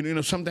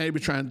 sometimes I be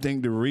trying to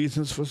think the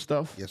reasons for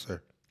stuff. Yes,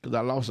 sir. Because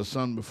I lost a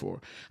son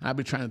before. I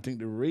be trying to think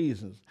the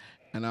reasons.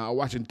 And I was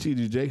watching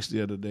T.D. Jakes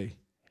the other day,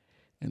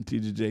 and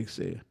T.D. Jakes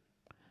said,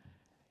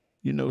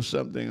 you know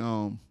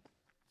something,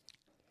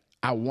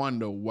 I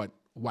wonder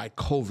why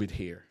COVID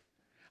here.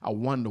 I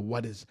wonder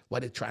what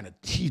they're trying to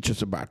teach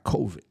us about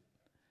COVID.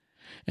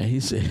 And he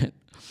said,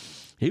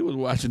 he was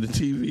watching the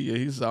TV and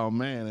he saw a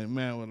man, and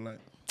man was like,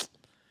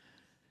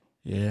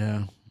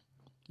 yeah,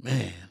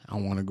 man, I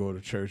want to go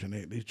to church, and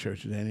these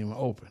churches ain't even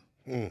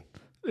open.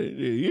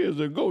 Years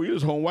ago, you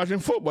was home watching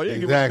football. You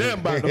ain't give a damn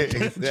about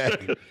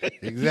them.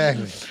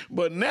 Exactly.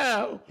 But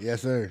now,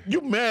 yes, sir.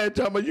 You mad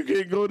talking about you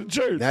can't go to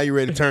church. Now you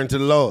ready to turn to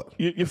the Lord.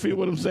 You feel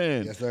what I'm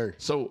saying? Yes, sir.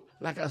 So,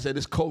 like I said,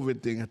 this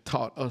COVID thing has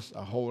taught us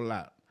a whole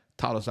lot.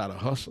 Taught us how to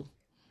hustle.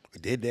 We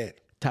did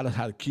that. Taught us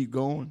how to keep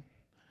going.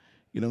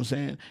 You know what I'm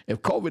saying?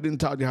 If COVID didn't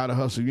taught you how to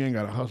hustle, you ain't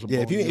got to hustle. Yeah,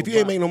 if you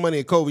ain't make no money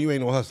in COVID, you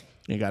ain't no hustle.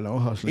 You ain't got no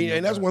hustling.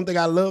 And that's one thing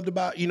I loved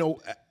about,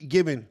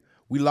 given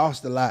we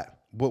lost a lot.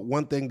 But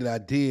one thing that I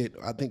did,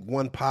 I think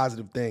one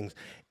positive thing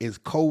is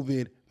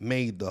COVID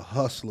made the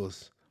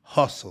hustlers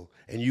hustle.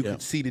 And you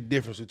could see the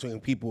difference between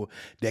people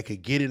that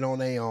could get it on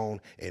their own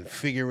and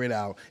figure it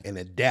out and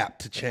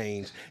adapt to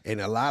change.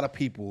 And a lot of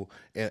people,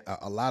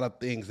 a lot of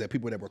things that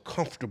people that were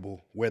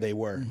comfortable where they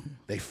were,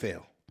 they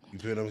fell. You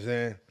feel what I'm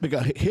saying?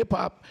 Because hip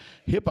hop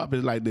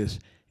is like this.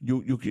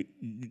 You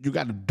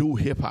got to do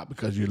hip hop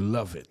because you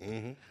love it,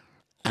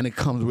 and it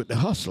comes with the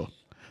hustle.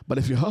 But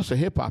if you hustle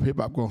hip hop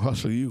gonna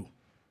hustle you.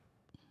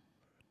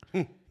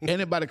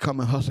 Anybody come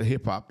and hustle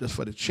hip hop just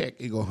for the check,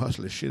 he gonna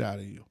hustle the shit out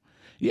of you.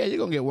 Yeah, you're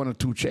gonna get 1 or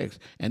 2 checks,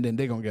 and then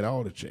they're gonna get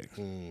all the checks.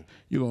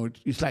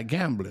 It's like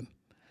gambling.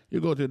 You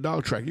go to the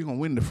dog track, you're gonna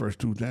win the first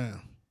 2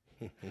 times,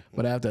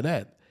 but after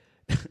that.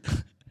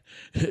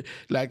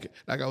 like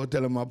I was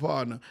telling my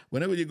partner,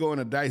 whenever you go in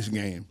a dice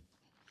game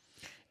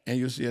and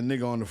you see a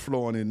nigga on the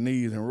floor on his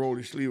knees and roll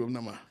his sleeve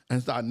up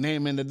and start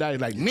naming the dice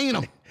like, name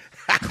him.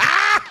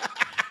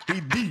 He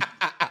deep.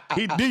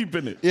 He deep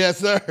in it. Yes,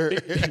 sir.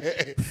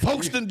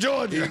 Folkestone,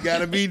 Georgia. You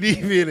gotta be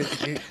deep in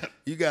it.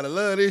 You gotta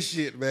love this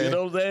shit, man. You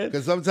know what I'm saying?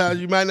 Because sometimes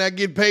you might not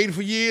get paid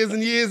for years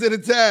and years at a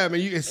time,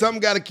 and something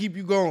gotta keep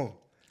you going.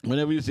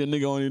 Whenever you see a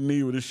nigga on his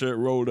knee with his shirt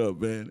rolled up,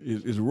 man,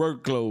 his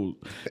work clothes,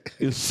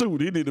 his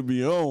suit, he need to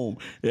be home.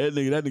 That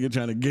nigga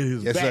trying to get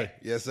his back. Sir.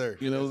 Yes, sir.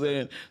 You know what I'm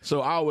saying?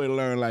 So I always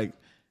learn, like,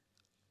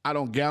 I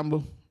don't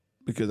gamble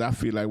because I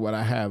feel like what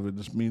I have, it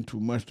just means too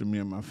much to me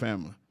and my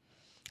family.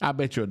 I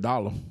bet you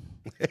 $1.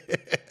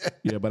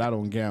 Yeah, but I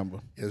don't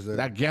gamble. Yes, sir.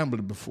 I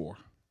gambled before.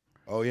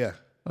 Oh, yeah.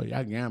 Oh, yeah,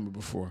 I gambled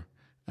before,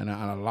 and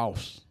I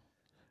lost,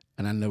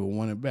 and I never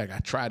won it back. I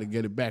tried to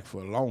get it back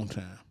for a long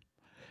time.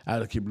 I had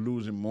to keep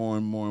losing more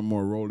and more and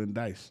more, rolling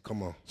dice.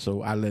 Come on.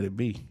 So I let it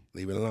be.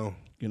 Leave it alone.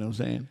 You know what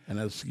I'm saying? And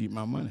I just keep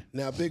my money.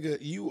 Now, Bigga,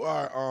 you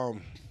are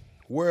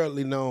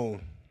worldly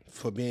known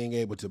for being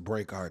able to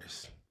break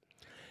artists.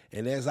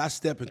 And as I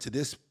step into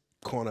this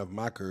corner of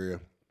my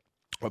career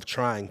of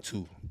trying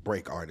to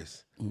break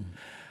artists,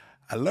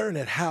 I learned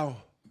that how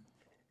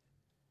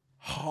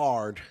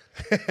hard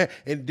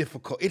and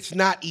difficult. It's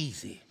not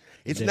easy.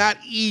 It's not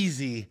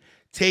easy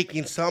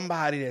taking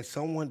somebody that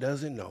someone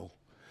doesn't know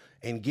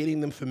and getting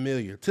them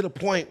familiar to the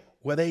point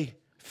where they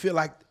feel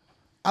like,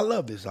 I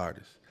love this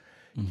artist.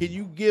 Can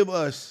you give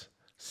us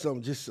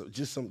some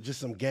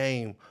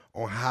game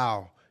on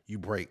how you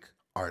break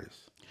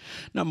artists?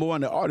 Number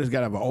one, the artist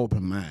gotta have an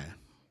open mind.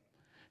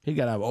 He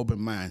gotta have an open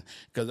mind.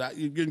 Because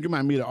you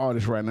might meet an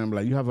artist right now and be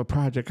like, you have a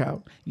project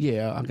out?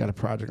 Yeah, I got a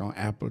project on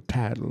Apple,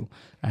 Tidal.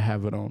 I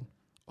have it on.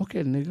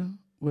 Okay, nigga.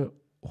 Well,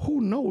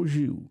 who knows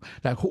you?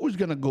 Like, who's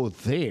gonna go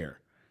there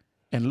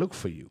and look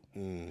for you?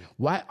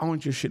 Why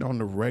aren't your shit on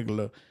the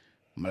regular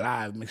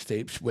live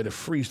mixtapes where the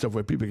free stuff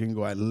where people can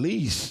go at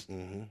least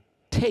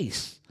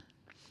taste,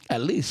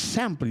 at least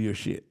sample your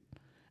shit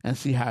and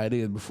see how it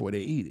is before they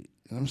eat it?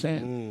 You know what I'm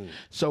saying?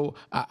 So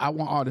I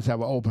want artists to have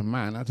an open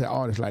mind. I tell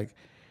artists, like,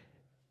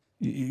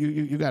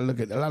 you gotta look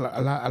at a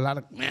lot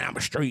of man, I'm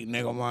a street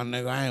nigga, my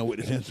nigga. I ain't with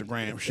this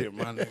Instagram shit,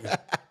 my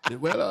nigga.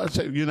 Well, I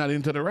say you're not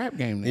into the rap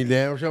game, nigga. You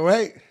damn sure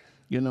right.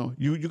 You know,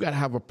 you gotta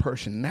have a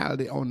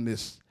personality on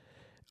this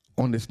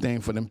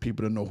thing for them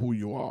people to know who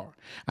you are.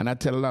 And I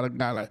tell a lot of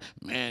guys, like,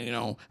 man, you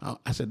know,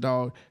 I said,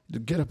 dog,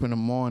 just get up in the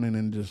morning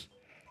and just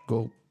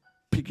go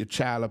pick your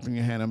child up in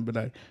your hand and be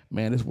like,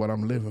 man, this is what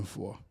I'm living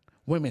for.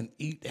 Women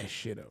eat that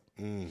shit up.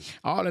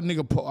 All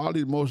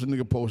these most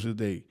nigga posts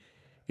today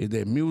is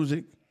their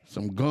music,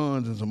 some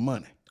guns, and some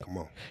money. Come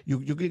on.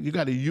 You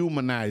got to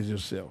humanize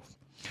yourself.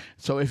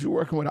 So if you're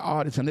working with an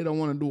artist and they don't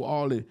want to do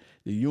all the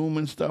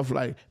human stuff,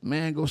 like,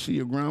 man, go see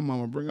your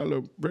grandmama,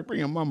 bring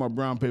your mama a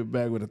brown paper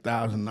bag with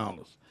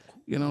 $1,000.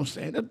 You know what I'm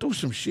saying? They'll do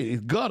some shit.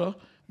 It's gutter,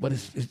 but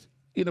it's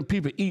you know,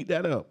 people eat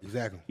that up.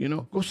 Exactly. You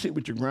know, go sit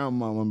with your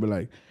grandmama and be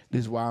like,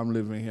 this is why I'm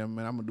living here,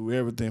 man. I'm gonna do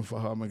everything for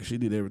her, man, 'cause she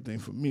did everything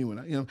for me.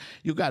 When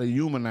you got to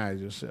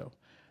humanize yourself.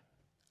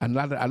 And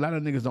a lot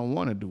of niggas don't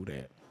want to do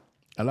that.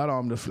 A lot of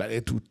them just feel like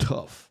they're too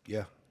tough.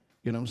 Yeah.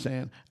 You know what I'm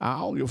saying? I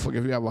don't give a fuck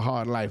if you have a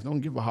hard life. Don't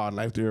give a hard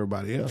life to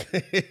everybody else.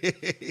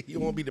 You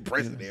won't be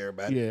depressing to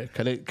everybody. Yeah,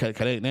 cause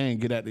they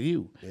ain't get after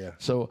you. Yeah.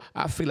 So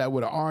I feel like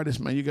with an artist,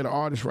 man, you get an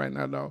artist right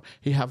now, dog,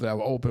 he have to have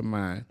an open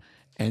mind.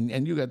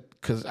 And you got,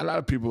 cause a lot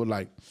of people are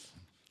like,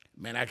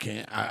 man, I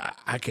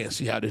can't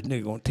see how this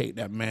nigga gonna take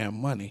that man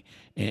money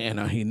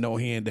and he know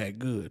he ain't that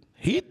good.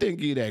 He think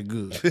he that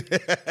good.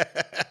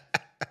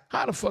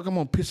 How the fuck I'm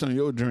gonna piss on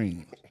your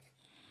dream?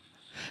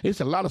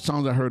 It's a lot of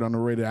songs I heard on the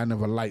radio I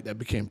never liked that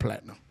became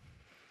platinum.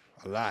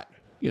 A lot.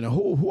 You know,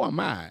 who am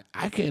I?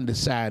 I can't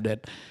decide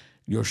that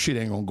your shit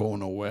ain't gonna go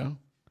nowhere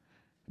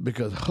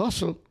because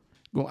hustle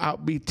gonna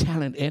outbeat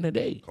talent any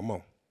day. Come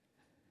on.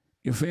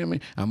 You feel me?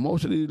 And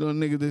most of these little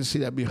niggas that see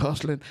that be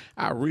hustling,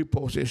 I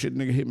repost that shit.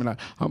 Nigga hit me like,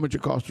 how much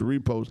it costs to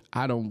repost?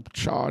 I don't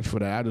charge for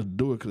that. I just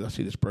do it because I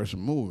see this person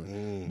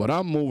moving. But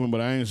I'm moving,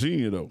 but I ain't seen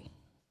you though.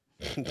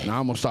 Now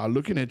I'm gonna start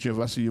looking at you if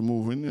I see you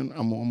moving, and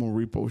I'm gonna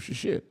repost your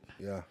shit.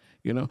 Yeah.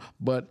 You know,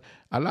 but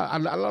a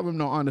lot of them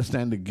don't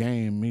understand the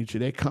game, Michi.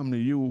 They come to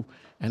you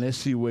and they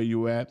see where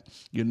you at.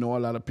 You know a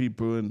lot of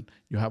people and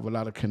you have a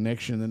lot of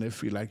connection and they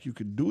feel like you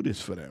could do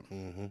this for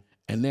them.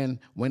 And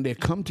then when they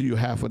come to you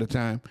half of the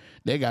time,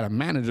 they got a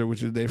manager,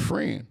 which is their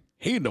friend.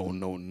 He don't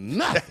know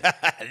nothing.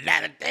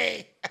 Not a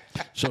thing.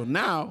 So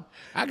now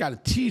I got to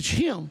teach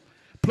him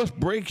plus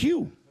break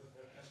you.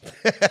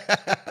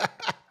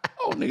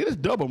 Oh, nigga, that's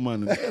double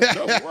money. That's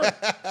double work.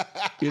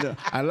 You know,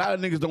 a lot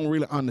of niggas don't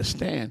really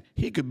understand.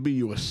 He could be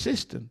your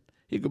assistant.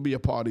 He could be a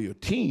part of your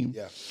team.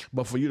 Yeah.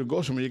 But for you to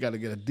go somewhere, you got to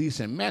get a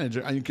decent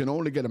manager, and you can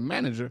only get a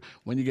manager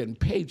when you're getting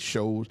paid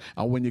shows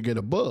or when you get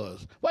a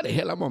buzz. What the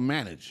hell I'm gonna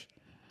manage?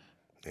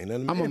 Ain't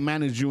nothing. I'm gonna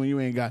manage you, and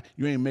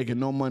you ain't making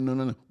no money.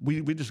 No.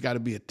 We just got to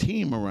be a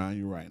team around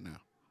you right now,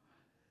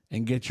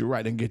 and get you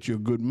right, and get you a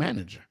good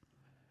manager.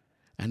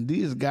 And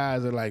these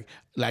guys are like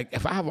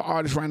if I have an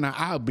artist right now,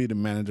 I'll be the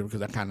manager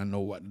because I kind of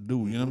know what to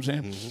do. You know what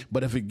I'm saying?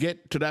 But if it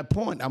get to that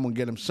point, I'm gonna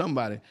get him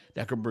somebody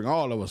that could bring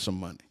all of us some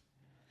money,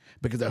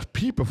 because there's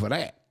people for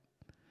that.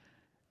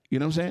 You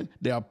know what I'm saying?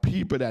 There are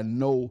people that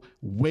know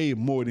way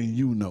more than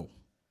you know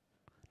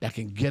that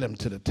can get them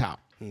to the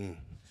top.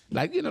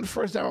 Like, you know, the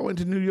first time I went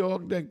to New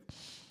York,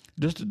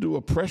 just to do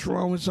a press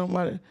run with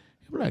somebody,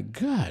 you were like,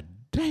 God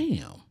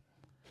damn,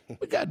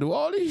 we got to do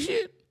all this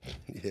shit.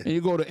 Yeah. And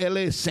you go to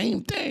L.A.,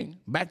 same thing.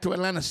 Back to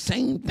Atlanta,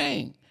 same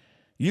thing.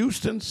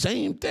 Houston,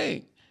 same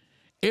thing.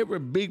 Every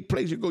big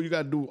place you go, you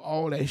got to do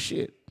all that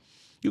shit.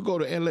 You go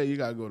to L.A., you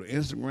got to go to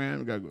Instagram,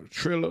 you got to go to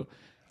Triller,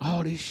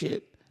 all this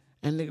shit.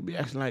 And nigga be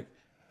acting like,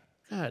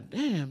 God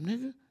damn,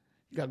 nigga.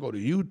 You got to go to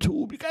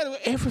YouTube. You got to go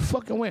every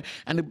fucking way.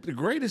 And the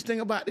greatest thing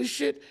about this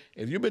shit,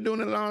 if you've been doing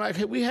it long like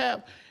we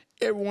have,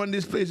 everyone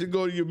this place you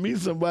go to, you meet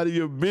somebody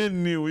you've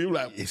been new. You're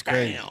like, it's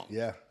crazy. Damn.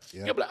 Yeah.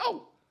 You're like,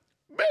 oh,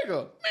 Bigga,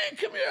 man,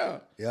 come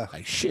here. Yeah.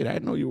 Like, shit, I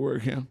didn't know you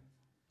work here.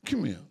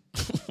 Come here.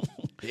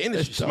 The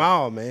industry's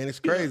small, man. It's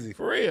crazy. Yeah,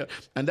 for real.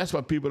 And that's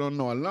what people don't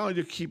know. As long as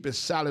you keep it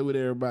solid with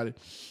everybody,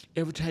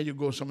 every time you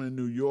go somewhere in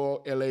New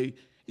York, L.A.,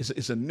 it's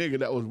a nigga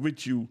that was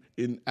with you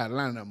in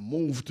Atlanta,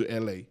 moved to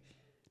L.A.,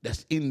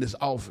 that's in this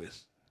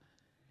office.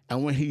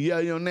 And when he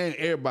yell your name,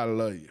 everybody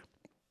love you.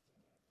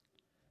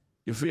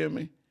 You feel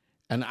me?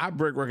 And I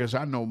break records.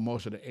 I know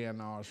most of the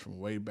A&Rs from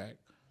way back.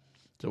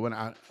 So when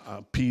I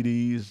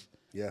PDs,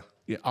 Yeah.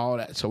 all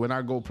that. So when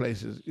I go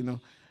places, you know,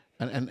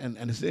 and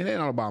it ain't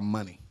all about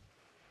money.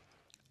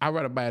 I'd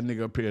rather buy a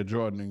nigga a pair of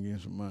Jordan than give him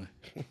some money.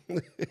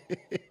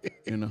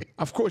 You know,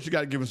 of course you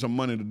got to give him some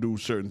money to do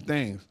certain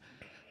things,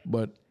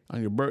 but on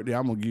your birthday,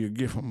 I'm gonna give you a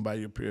gift. I'm gonna buy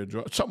you a pair of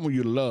Jordan, something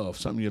you love,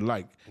 something you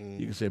like.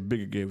 You can say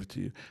Bigga gave it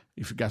to you.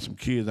 If you got some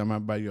kids, I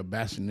might buy you a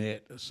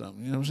bassinet or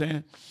something. You know what I'm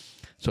saying?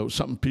 So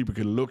something people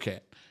can look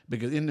at,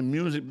 because in the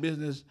music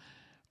business,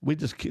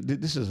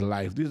 this is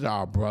life. These are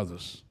our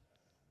brothers,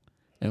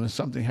 and when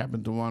something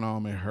happened to one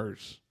of them, it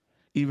hurts.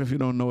 Even if you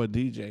don't know a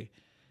DJ,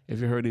 if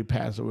you heard he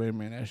passed away,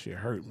 man, that shit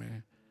hurt,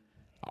 man.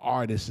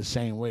 Artists the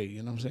same way,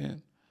 you know what I'm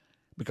saying?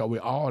 Because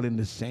we're all in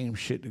the same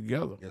shit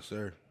together. Yes,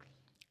 sir.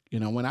 You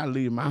know, when I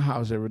leave my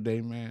house every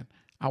day, man,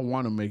 I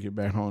want to make it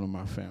back home to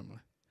my family.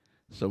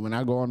 So when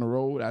I go on the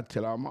road, I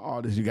tell all my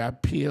artists, you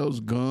got pills,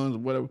 guns,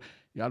 whatever,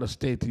 y'all to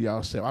stay to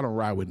yourself. I don't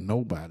ride with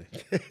nobody.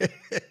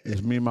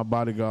 It's me and my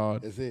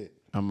bodyguard. That's it.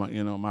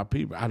 My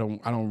people. I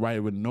don't ride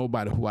with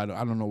nobody who I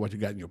don't know what you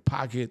got in your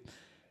pocket.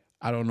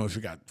 I don't know if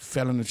you got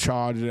felony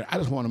charges. I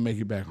just want to make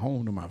it back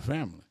home to my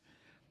family.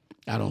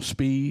 I don't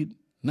speed,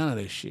 none of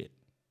that shit.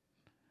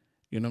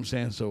 You know what I'm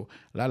saying? So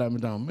a lot of them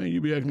down, man, you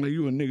be acting like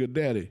you a nigga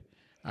daddy.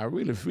 I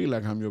really feel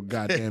like I'm your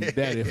goddamn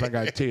daddy if I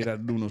got to tell you that I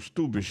do no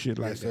stupid shit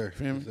like Yes, that. sir.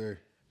 Feel me? Yes, sir.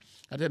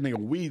 I that nigga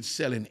weed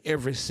selling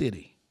every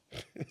city.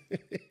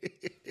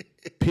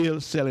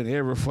 Pills selling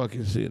every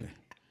fucking city.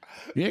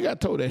 You ain't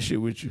got to tow that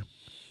shit with you.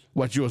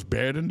 What, yours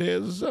better than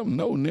theirs or something?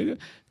 No, nigga.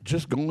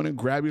 Just go in and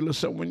grab you a little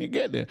something when you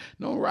get there.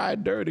 Don't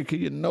ride dirty because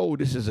you know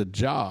this is a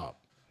job.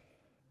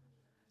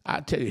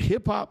 I tell you,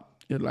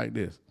 hip-hop is like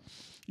this.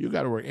 You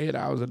got to work 8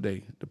 hours a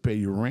day to pay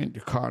your rent,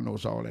 your car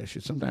notes, all that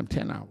shit, sometimes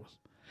 10 hours.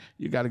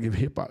 You got to give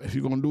hip-hop. If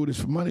you're going to do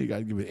this for money, you got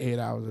to give it 8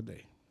 hours a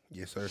day.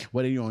 Yes, sir.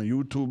 Whether you're on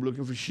YouTube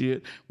looking for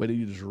shit, whether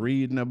you're just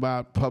reading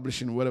about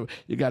publishing, whatever,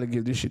 you got to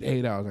give this shit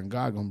 8 hours, and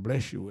God going to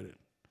bless you with it.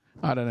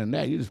 Other than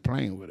that, you're just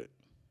playing with it.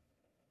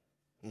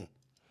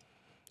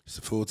 It's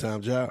a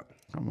full-time job.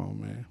 Come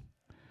on, man.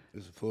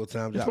 It's a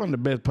full-time It's job. one of the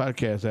best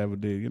podcasts I ever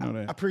did. You know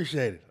that? I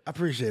appreciate it. I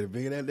appreciate it,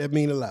 Bigga. That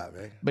mean a lot,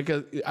 man.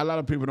 Because a lot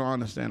of people don't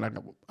understand. Like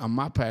on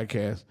my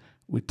podcast,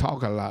 we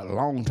talk a lot, a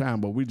long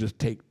time, but we just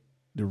take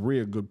the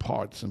real good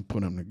parts and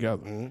put them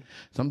together.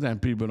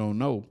 Sometimes people don't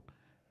know.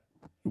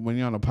 When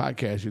you're on a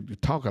podcast, you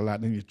talk a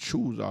lot, then you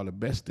choose all the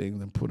best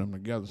things and put them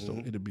together, so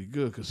it'll be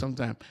good. Because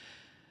sometimes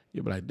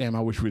you'll be like, damn,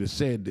 I wish we'd have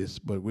said this,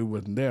 but we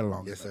wasn't there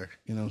long Yes, enough. sir.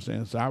 You know what I'm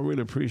saying? So I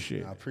really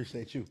appreciate I it.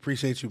 appreciate you.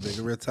 Appreciate you,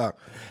 Bigga. Real talk.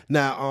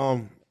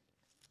 Now,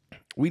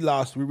 we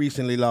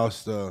recently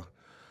lost a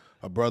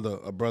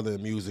brother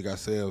in music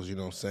ourselves, you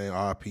know what I'm saying?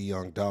 RP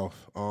Young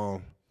Dolph.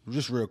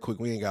 Just real quick,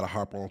 we ain't got to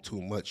harp on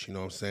too much, you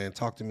know what I'm saying?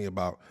 Talk to me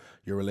about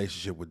your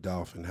relationship with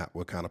Dolph and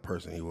what kind of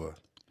person he was.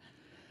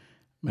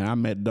 Man, I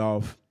met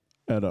Dolph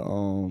at a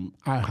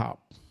IHOP.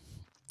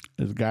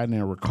 This guy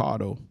named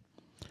Ricardo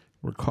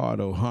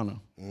Hunter,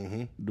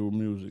 do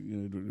music, you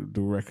know,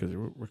 do records.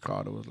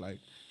 Ricardo was like,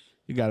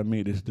 you got to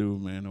meet this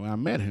dude, man. And when I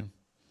met him,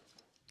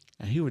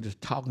 and he was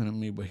just talking to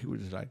me, but he was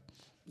just like,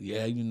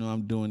 yeah, you know,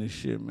 I'm doing this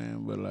shit,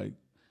 man, but like,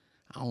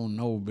 I don't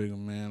know, Bigga,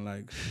 man.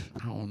 Like,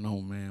 I don't know,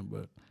 man,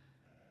 but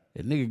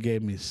the nigga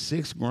gave me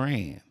 $6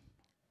 grand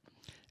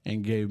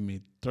and gave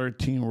me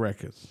 13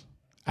 records.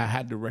 I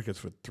had the records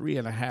for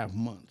 3.5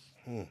 months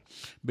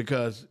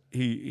because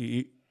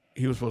he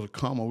was supposed to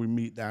come or we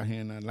meet down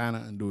here in Atlanta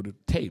and do the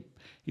tape.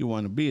 He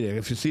wanted to be there.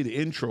 If you see the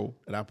intro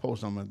that I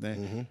post on my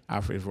thing,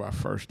 for our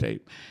first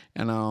tape,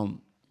 and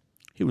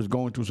he was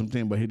going through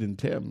something, but he didn't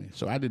tell me.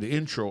 So I did the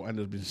intro and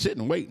just been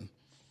sitting waiting.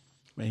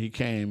 When he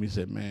came, he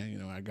said, man, you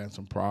know, I got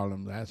some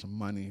problems. I had some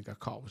money, got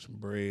caught with some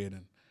bread,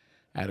 and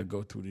I had to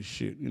go through this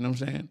shit. You know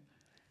what I'm saying?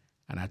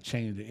 And I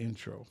changed the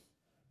intro.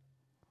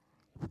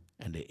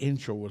 And the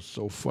intro was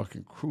so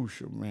fucking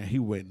crucial, man. He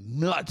went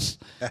nuts.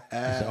 I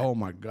said, oh,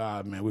 my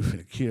God, man, we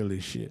finna kill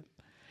this shit.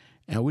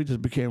 And we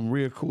just became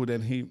real cool.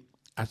 Then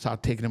I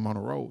started taking him on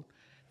the road,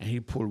 and he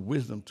pulled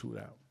Wisdom Tooth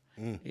out.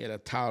 He had a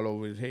towel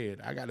over his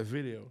head. I got the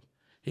video.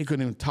 He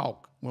couldn't even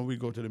talk when we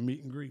go to the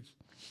meet and greets.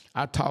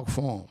 I talk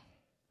for him.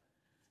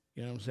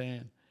 You know what I'm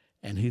saying?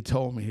 And he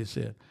told me, he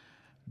said,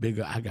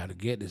 Bigga, I got to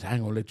get this. I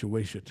ain't going to let you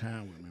waste your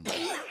time with me,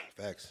 man.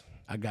 Facts.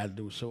 I got to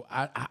do it. So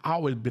I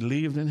always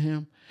believed in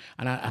him,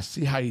 and I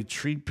see how he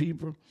treat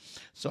people.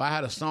 So I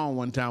had a song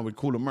one time with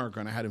Cool America,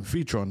 and I had him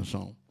feature on the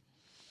song.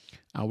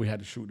 We had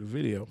to shoot the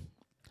video.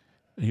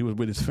 He was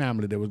with his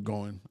family that was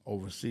going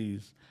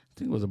overseas. I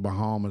think it was the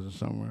Bahamas or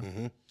somewhere.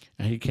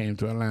 And he came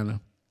to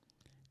Atlanta,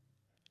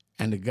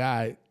 and the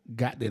guy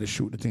got there to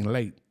shoot the thing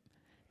late,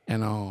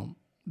 and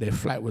their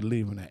flight was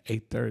leaving at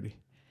 8:30,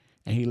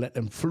 and he let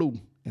them flew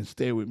and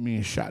stayed with me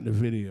and shot the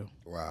video.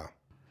 Wow.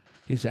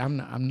 He said,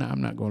 "I'm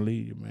not gonna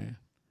leave you, man.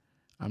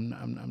 I'm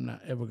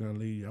not ever gonna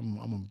leave you. I'm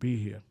gonna be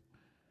here."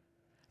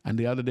 And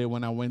the other day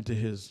when I went to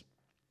his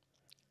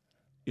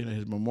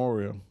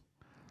memorial,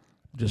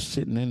 just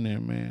sitting in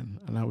there, man,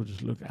 and I was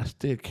just looking. I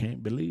still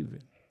can't believe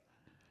it.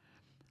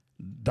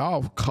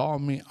 Dolph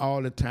called me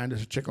all the time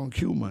just to check on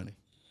Q Money.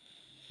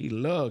 He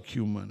loved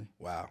Q Money.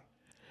 Wow.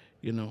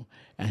 You know,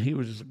 and he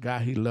was just a guy.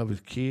 He loved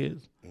his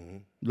kids,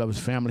 loved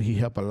his family. He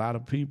helped a lot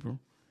of people.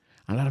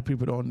 A lot of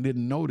people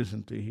didn't notice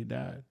until he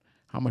died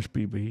how much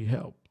people he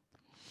helped.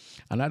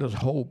 And I just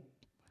hope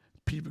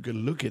people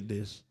can look at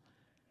this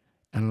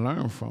and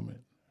learn from it.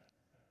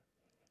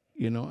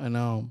 You know, and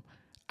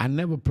I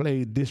never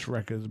played diss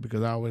records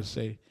because I always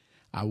say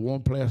I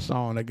won't play a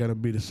song that gotta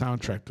be the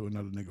soundtrack to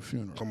another nigga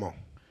funeral. Come on.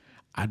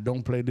 I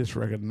don't play this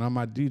record. None of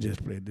my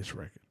DJs play this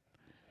record,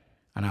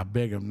 and I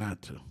beg them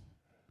not to.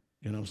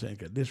 You know what I'm saying?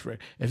 Cause this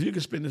record, if you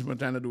can spend this much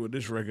time to do with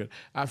this record,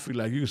 I feel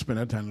like you can spend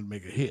that time to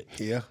make a hit.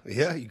 Yeah,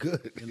 you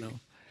could.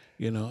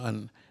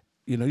 And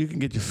you can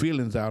get your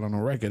feelings out on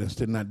a record and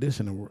still not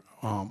dissing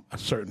a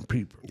certain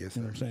people. Yes,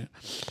 you know what I'm saying?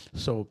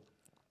 So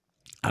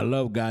I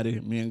love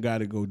Gotti. Me and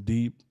Gotti go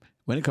deep.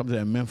 When it comes to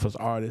that Memphis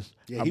artist,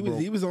 yeah,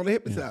 he was on the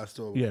Hypnotize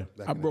tour. Yeah,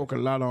 I broke a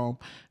lot on.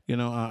 You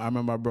know, I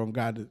remember I brought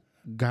Gotti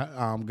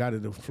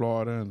to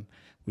Florida, and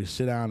we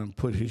sit down and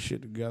put his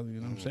shit together.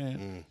 You know what I'm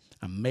saying?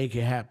 And make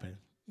it happen.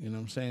 You know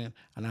what I'm saying?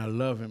 And I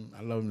love him.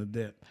 I love him to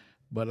death.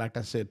 But like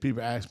I said,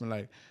 people ask me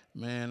like,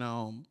 man,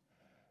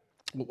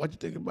 what you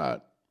think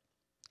about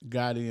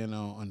Gotti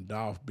and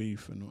Dolph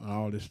beef and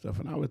all this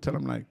stuff? And I would tell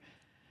them like,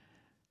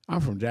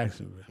 I'm from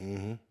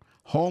Jacksonville.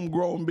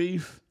 Homegrown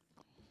beef,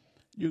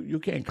 you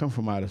can't come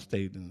from out of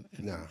state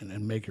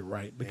and make it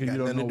right because you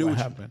don't know what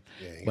happened.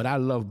 But I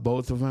love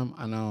both of them,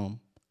 and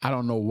I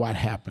don't know what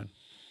happened.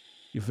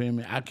 You feel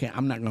me?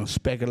 I'm not gonna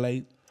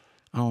speculate.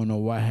 I don't know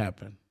what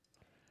happened.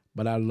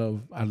 But I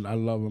love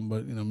him.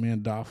 But, me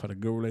and Dolph had a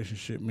good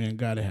relationship. Me and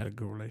Gotti had a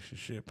good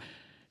relationship.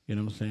 You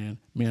know what I'm saying?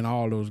 Me and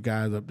all those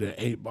guys up there,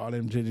 8 Ball,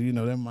 them,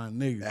 they're my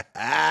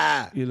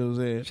niggas. You know what I'm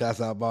saying?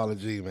 Shouts out Baller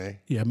G, man.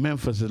 Yeah,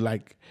 Memphis is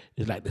like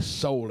the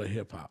soul of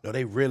hip hop. No,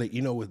 they really,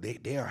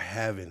 they are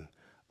having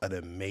an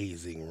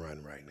amazing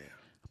run right now.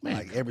 Man.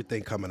 Like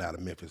everything coming out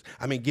of Memphis.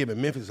 I mean,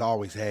 given Memphis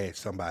always had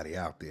somebody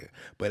out there,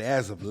 but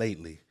as of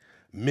lately,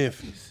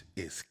 Memphis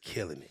is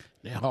killing it.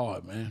 They're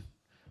hard, man.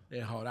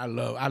 They're hard. I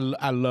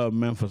love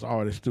Memphis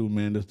artists too,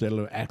 man. Just that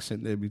little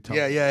accent they be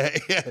talking. Yeah.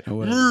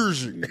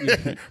 Merging.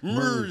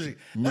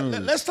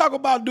 Let's talk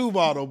about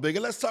Duval though,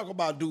 Bigga. Let's talk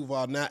about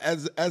Duval now.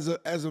 As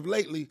of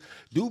lately,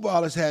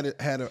 Duval has had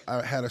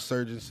a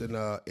surgence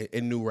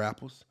in new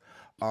rappers.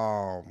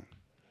 Young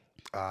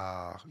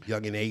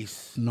and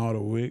Ace, Naughty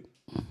Wick,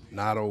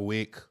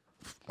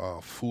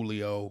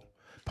 Fulio,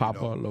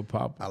 Papa, Lil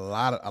Papa. A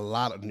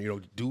lot of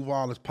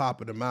Duval is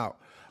popping them out.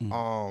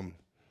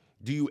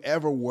 Do you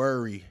ever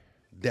worry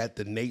that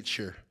the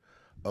nature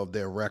of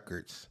their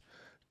records,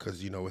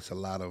 because it's a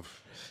lot of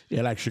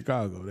like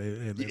Chicago,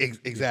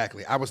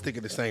 exactly. I was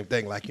thinking the same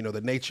thing, like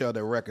the nature of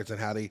their records and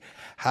how they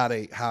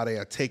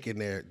are taking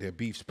their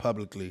beefs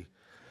publicly,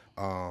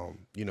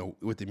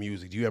 with the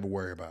music. Do you ever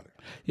worry about it?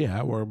 Yeah,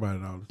 I worry about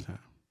it all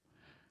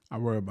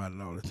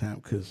the time.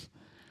 Because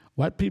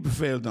what people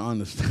fail to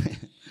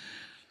understand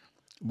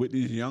with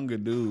these younger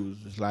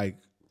dudes, it's like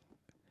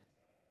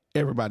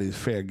everybody's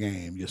fair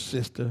game. Your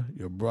sister,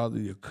 your brother,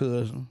 your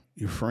cousin,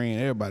 your friend,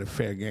 everybody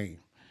fair game.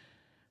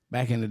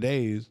 Back in the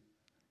days,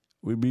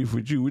 we beef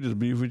with you, we just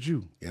beef with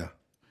you. Yeah.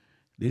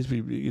 These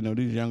people,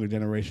 these younger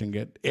generation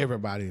get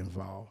everybody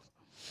involved,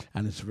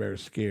 and it's very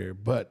scary.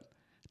 But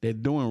they're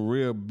doing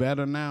real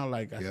better now.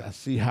 Like I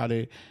see how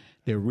they're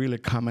really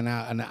coming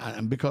out,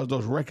 and because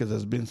those records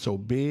has been so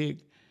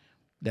big,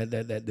 that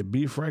the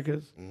beef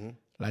records.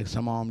 Like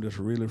some of them just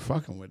really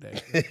fucking with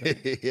that,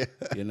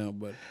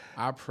 But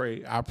I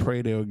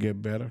pray they'll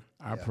get better.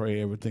 I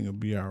pray everything will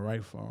be all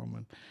right for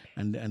them,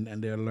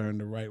 and they'll learn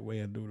the right way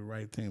and do the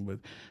right thing. But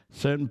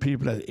certain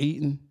people that's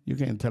eating, you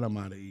can't tell them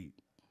how to eat.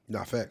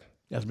 Not fact.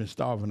 That's been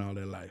starving all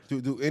their life.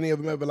 Do any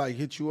of them ever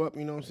hit you up?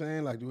 You know what I'm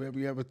saying? Like, you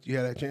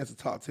had a chance to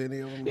talk to any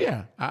of them?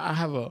 Yeah, I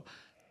have a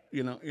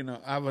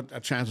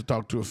chance to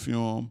talk to a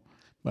few of them.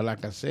 But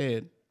like I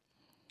said,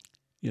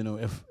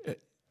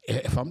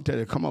 if I'm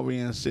telling you, come over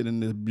here and sit in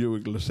this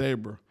Buick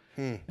LeSabre,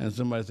 and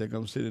somebody say,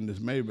 come sit in this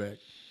Maybach,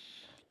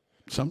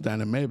 sometime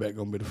the Maybach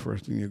going to be the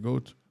first thing you go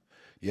to.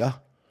 Yeah.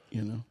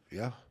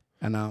 Yeah.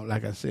 And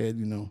like I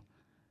said,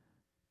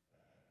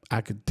 I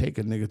could take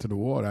a nigga to the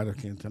water. I just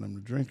can't tell him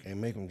to drink. And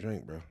make him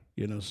drink, bro.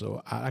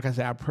 So like I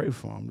said, I pray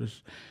for him.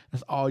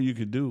 That's all you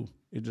could do.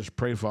 You just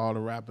pray for all the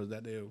rappers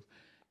that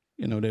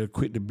they'll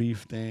quit the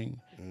beef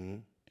thing.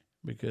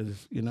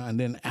 Because, and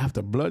then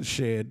after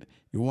bloodshed,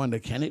 you wonder,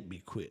 can it be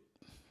quit?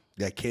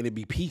 That can it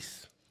be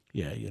peace?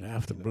 Yeah,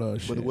 after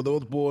bloodshed. Will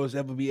those boys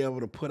ever be able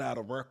to put out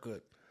a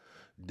record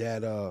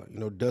that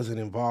doesn't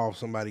involve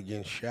somebody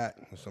getting shot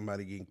or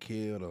somebody getting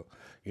killed, or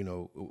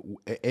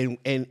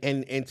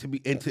and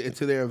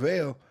to their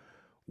avail?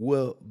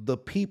 Will the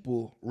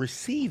people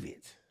receive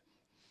it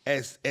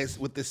as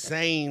with the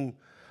same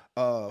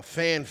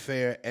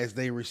fanfare as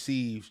they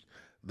received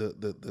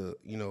the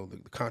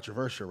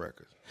controversial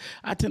records?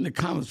 I think the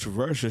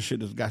controversial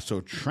shit has got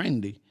so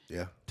trendy,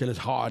 till it's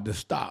hard to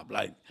stop.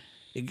 Like,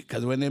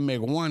 because when they make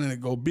one and it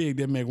go big,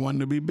 they make one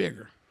to be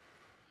bigger.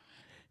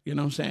 You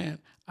know what I'm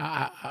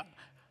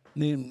saying?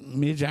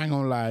 Mitch, I ain't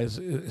gonna lie.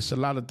 It's a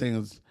lot of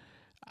things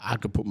I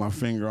could put my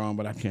finger on,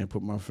 but I can't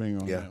put my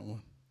finger on that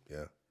one.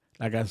 Yeah.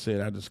 Like I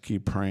said, I just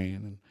keep praying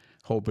and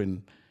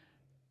hoping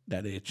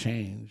that it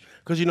change.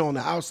 Because, on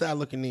the outside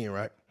looking in,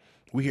 right,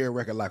 we hear a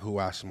record like Who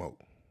I Smoke.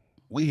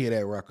 We hear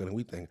that record and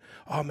we think,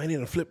 oh, man, they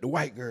done flip the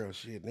white girl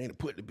shit. And they done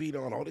put the beat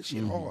on. All this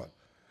shit hard.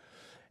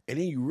 And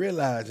then you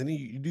realize, and then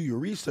you do your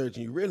research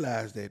and you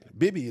realize that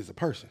Bibby is a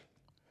person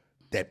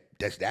that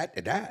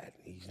died.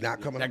 He's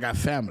not coming. That got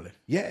family.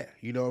 Yeah,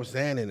 you know what I'm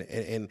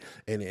saying?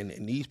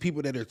 And these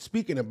people that are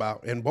speaking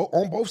about, and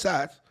on both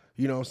sides,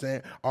 you know what I'm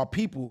saying, are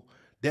people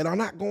that are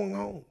not going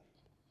home.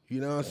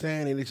 You know what I'm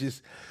saying? And it's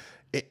just,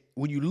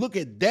 when you look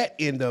at that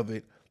end of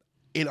it,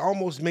 it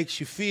almost makes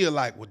you feel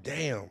like, well,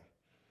 damn,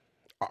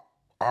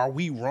 are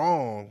we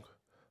wrong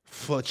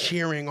for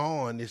cheering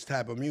on this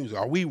type of music?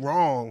 Are we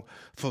wrong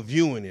for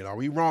viewing it? Are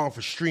we wrong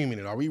for streaming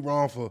it? Are we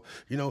wrong for,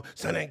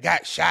 something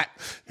got shot,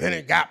 then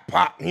it got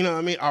popped? You know what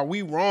I mean? Are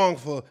we wrong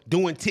for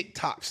doing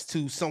TikToks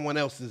to someone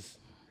else's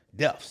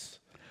deaths?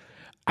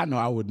 I know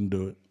I wouldn't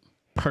do it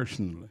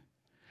personally,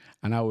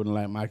 and I wouldn't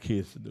like my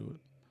kids to do it.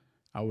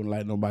 I wouldn't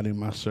like nobody in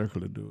my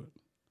circle to do it.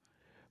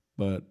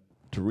 But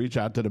to reach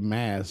out to the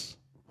mass,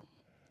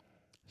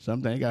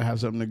 something you gotta have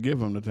something to give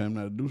them to tell them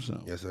how to do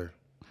something. Yes, sir.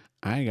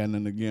 I ain't got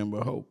nothing to give them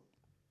but hope.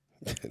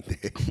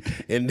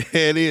 And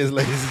there it is,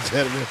 ladies and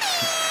gentlemen.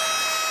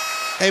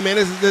 Hey, man,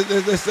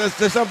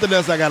 there's something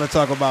else I got to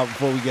talk about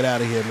before we get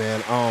out of here,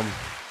 man.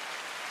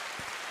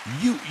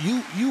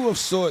 You of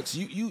sorts,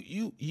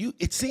 you.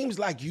 It seems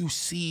like you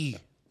see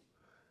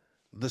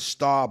the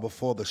star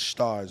before the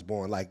star is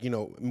born. Like,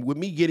 with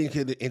me getting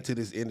into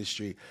this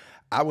industry,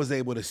 I was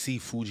able to see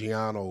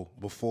Fujiano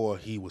before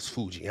he was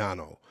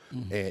Fujiano,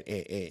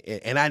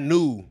 and I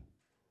knew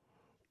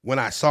when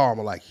I saw him,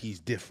 I'm like, he's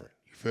different.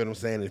 You feel what I'm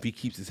saying? And if he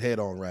keeps his head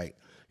on right,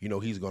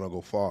 he's gonna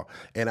go far.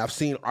 And I've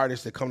seen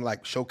artists that come to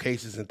like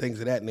showcases and things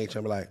of that nature.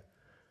 I'm like,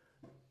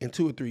 in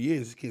 2 or 3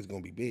 years, this kid's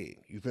gonna be big.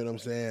 You feel what I'm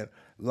saying?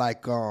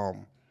 Like,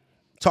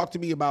 talk to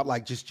me about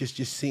like just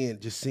seeing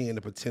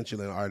the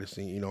potential in artists,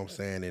 you know what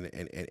I'm saying,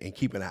 and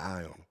keeping an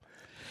eye on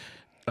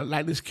them.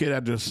 Like this kid I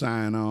just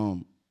signed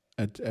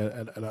at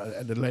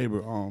the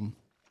label,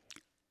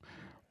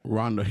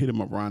 Rondo. Hit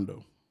him up,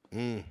 Rondo.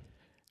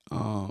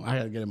 I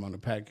gotta get him on the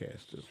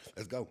podcast too.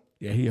 Let's go.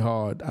 Yeah, he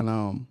hard.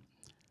 And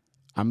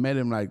I met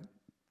him like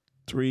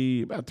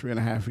about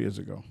 3.5 years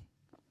ago.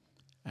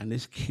 And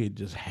this kid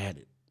just had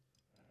it.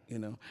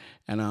 And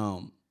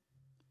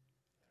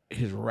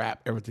his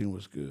rap, everything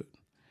was good.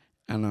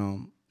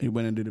 And he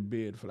went and did a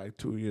bid for like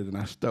 2 years and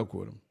I stuck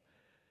with him.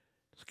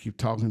 Just keep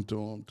talking to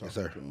him, Yes,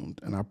 sir. to him.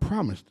 And I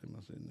promised him,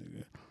 I said,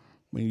 nigga,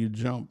 when you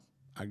jump,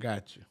 I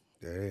got you.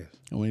 There it is.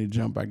 And when he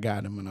jumped, I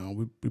got him.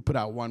 And we put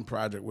out one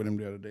project with him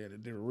the other day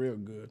that did real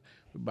good.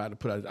 We're about to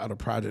put out a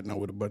project now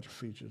with a bunch of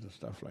features and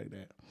stuff like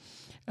that.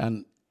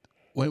 And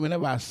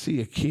whenever I see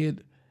a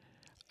kid,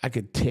 I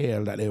could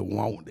tell that they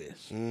want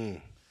this.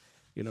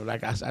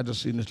 Like I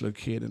just seen this little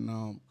kid in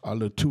a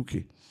little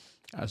Tukey.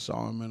 I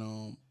saw him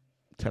in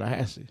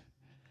Tallahassee,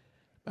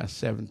 about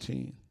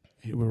 17.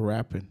 He was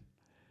rapping.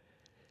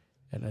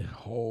 And the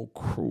whole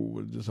crew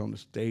was just on the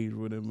stage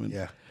with him.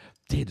 And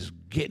they just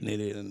getting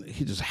it, and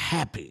he just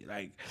happy.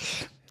 Like,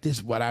 this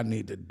is what I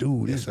need to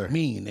do. This is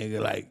me, nigga.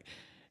 Like,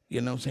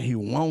 you know what I'm saying? He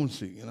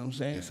wants it, you know what I'm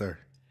saying? Yes, sir.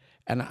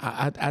 And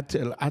I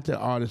tell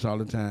artists all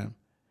the time,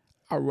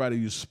 I'd rather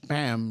you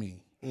spam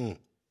me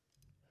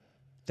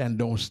than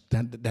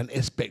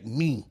expect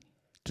me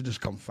to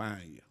just come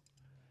find you.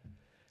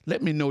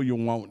 Let me know you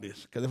want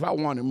this. Because if I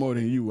want it more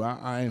than you,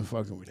 I ain't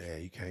fucking with you. Yeah,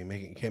 you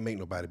can't make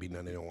nobody be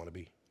nothing they don't want to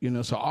be.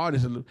 So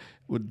artists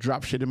would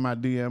drop shit in my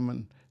DM,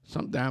 and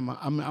sometimes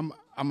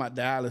I'm at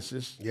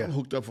dialysis. Yeah. I'm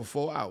hooked up for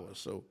 4 hours,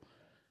 so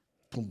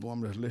boom, boom,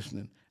 I'm just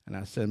listening, and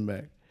I send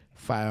back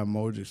fire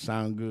emojis,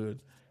 sound good.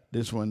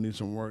 This one needs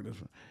some work. This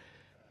one,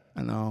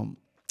 and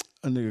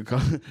a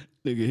nigga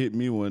hit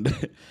me one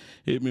day,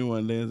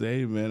 and say,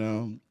 hey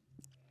man,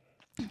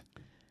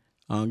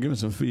 give me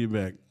some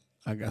feedback.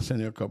 I got sent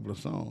you a couple of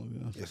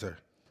songs. Yes, sir.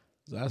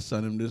 So I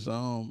sent him this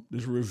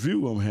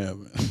review I'm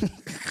having.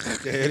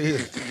 There it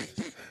is.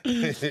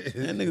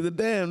 That nigga said,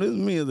 damn, this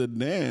me is a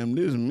damn,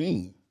 this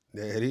me.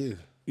 There it is.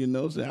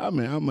 So I'm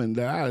in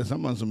dialysis,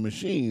 I'm on some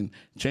machine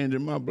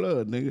changing my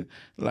blood, nigga.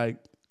 Like,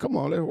 come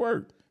on, let's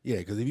work. Yeah,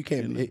 because if you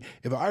can't,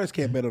 if an artist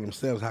can't bet on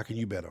themselves, how can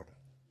you bet on them?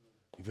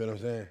 You feel what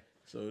I'm saying?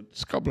 So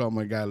a couple of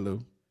them got a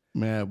little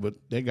mad, but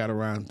they got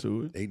around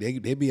to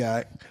it. They be all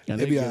right.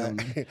 They be all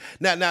right.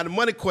 Now the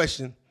money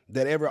question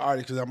that every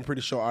artist, because I'm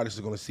pretty sure artists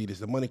are going to see this,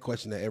 the money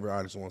question that every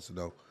artist wants to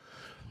know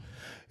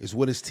is,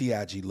 what is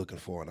TIG looking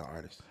for in an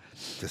artist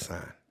to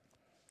sign?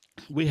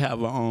 We have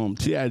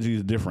TIG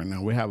is different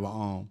now. We have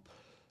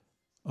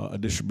a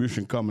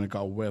distribution company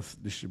called Wealth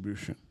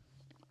Distribution,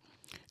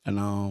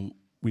 and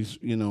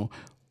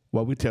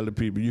what we tell the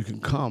people, you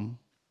can come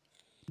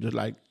just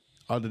like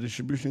other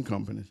distribution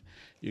companies.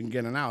 You can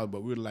get an hour,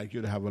 but we'd like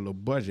you to have a little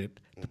budget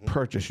to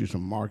purchase you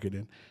some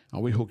marketing,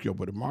 and we hook you up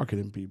with the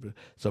marketing people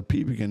so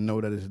people can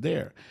know that it's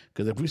there.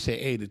 Because if we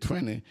say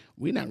 80-20,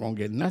 we're not going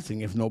to get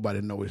nothing if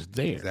nobody knows it's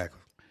there. Exactly.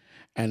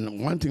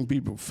 And one thing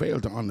people fail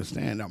to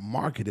understand, that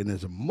marketing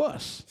is a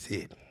must. That's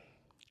it.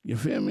 You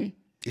feel me?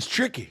 It's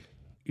tricky.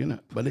 You know,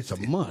 but it's a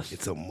must.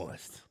 It's a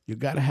must. You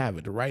got to have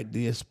it. The right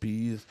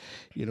DSPs,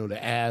 you know,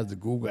 the ads, the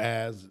Google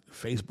ads,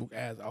 Facebook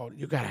ads, all.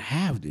 You got to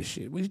have this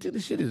shit. When you think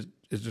this shit is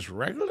just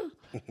regular?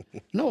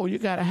 No, you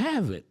got to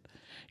have it.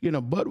 You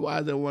know,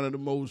 Budweiser, one of the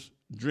most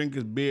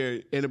drinkers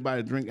beer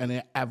anybody drink, and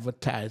they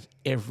advertise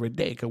every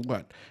day. Because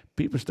what?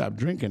 People stop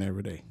drinking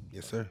every day.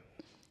 Yes, sir.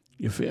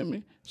 You feel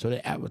me? So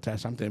they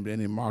advertise something, but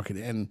they market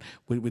it. And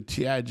with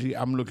TIG,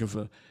 I'm looking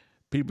for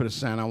people to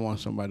sign. I want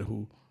somebody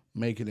who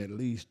making at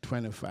least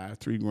 25,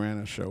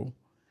 $3,000 a show,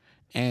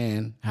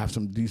 and have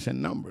some decent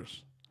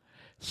numbers.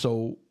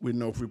 So we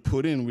know if we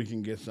put in, we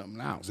can get something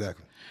out.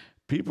 Exactly.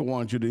 People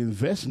want you to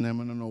invest in them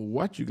and don't know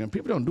what you can.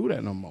 People don't do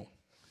that no more.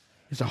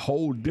 It's a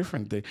whole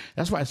different thing.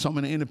 That's why so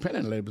many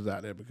independent labels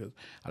out there, because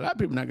a lot of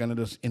people not gonna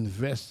just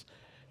invest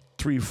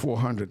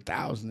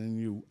 $300,000-$400,000 in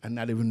you and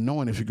not even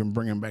knowing if you can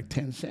bring them back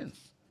 10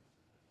 cents.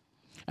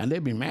 And they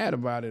be mad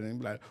about it and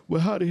be like, well,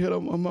 how the hell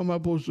am I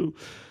supposed to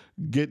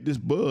get this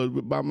buzz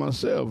by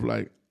myself?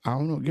 Like, I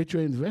don't know, get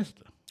your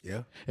investor.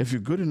 Yeah. If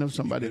you're good enough,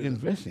 somebody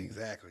invest in you.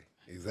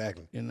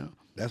 Exactly. You know?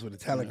 That's where the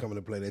talent come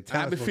into play. That I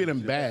talent. be feeling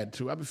bad,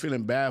 too. I be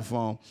feeling bad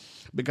for them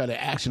because they're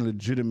asking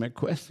legitimate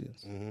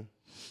questions.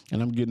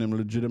 And I'm getting them a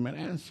legitimate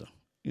answer.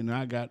 You know,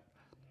 I got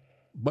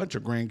a bunch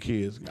of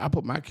grandkids. I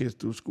put my kids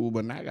through school,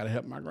 but now I got to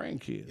help my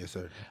grandkids. Yes,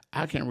 sir.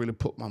 I can't really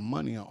put my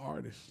money on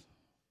artists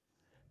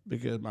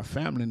because my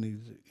family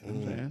needs it. You know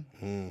what I'm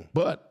saying?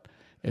 But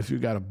if you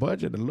got a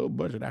budget, a little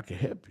budget, I can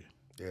help you.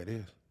 Yeah, it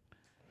is.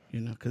 You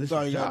know, because it's That's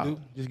all a you job.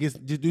 gotta do.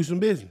 Just do some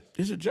business.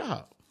 It's a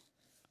job.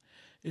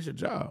 It's a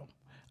job.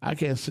 I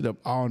can't sit up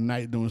all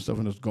night doing stuff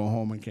and just go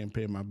home and can't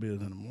pay my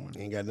bills in the morning.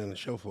 You ain't got nothing to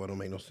show for it. Don't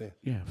make no sense.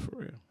 Yeah, for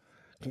real.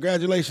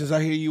 Congratulations.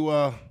 I hear you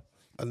a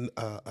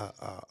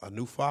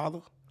new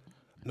father.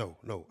 No,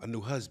 a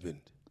new husband.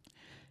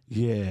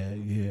 Yeah.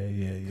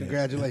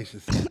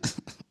 Congratulations.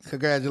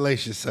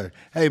 Congratulations, sir.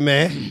 Hey,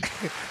 man.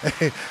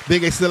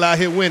 Bigga still out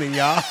here winning,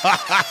 y'all.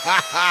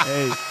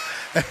 Hey.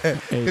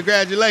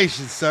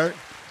 Congratulations, sir.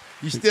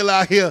 You still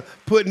out here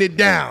putting it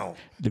down.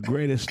 The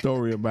greatest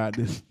story about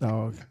this,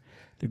 dog,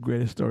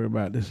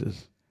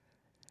 is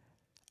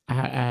I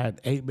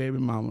had 8 baby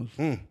mamas.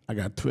 I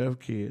got 12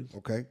 kids.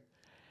 Okay.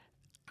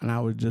 And I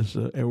was just,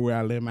 everywhere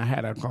I lay my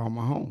hat, I called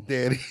my home.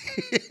 Daddy.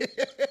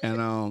 And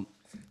I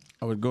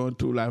was going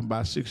through life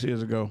about 6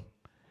 years ago.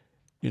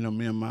 You know,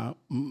 me and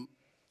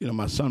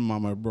my son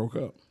mama broke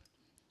up.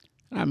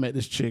 And I met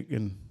this chick,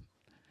 and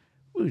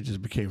we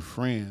just became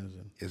friends.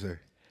 And Yes, sir.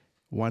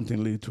 one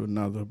thing lead to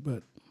another.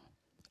 But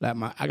like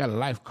I got a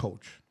life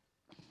coach.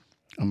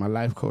 And my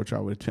life coach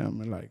always tell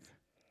me, like,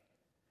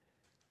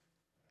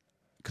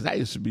 because I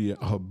used to be a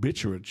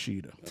habitual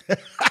cheater.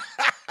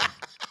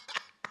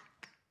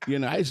 You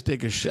know, I used to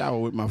take a shower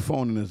with my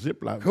phone in a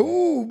Ziploc.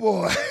 Cool,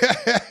 boy.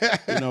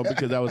 You know,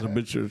 because I was a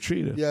habitual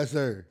cheater. Yes,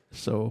 sir.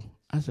 So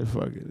I said,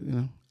 fuck it. You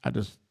know,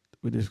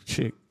 with this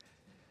chick,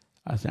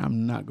 I said,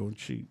 I'm not going to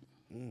cheat.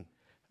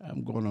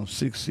 I'm going on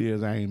 6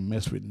 years. I ain't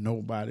mess with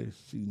nobody,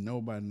 see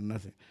nobody,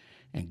 nothing.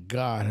 And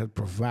God has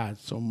provided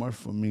so much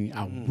for me.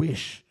 I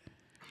wish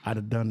I'd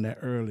have done that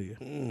earlier.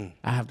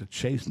 I have to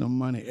chase no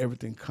money.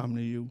 Everything come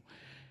to you.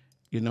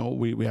 You know,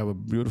 we have a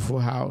beautiful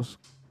house,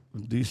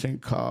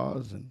 decent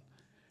cars, and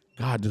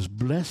God just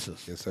bless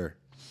us. Yes, sir.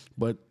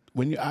 But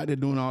when you're out there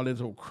doing all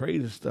this old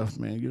crazy stuff,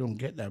 man, you don't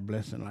get that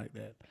blessing like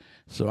that.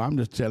 So I'm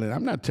not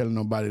telling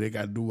nobody they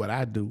got to do what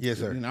I do. Yes,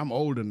 sir. You know, I'm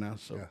older now,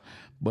 so. Yeah.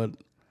 But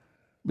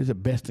it's the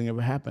best thing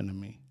ever happened to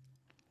me.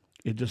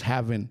 It's just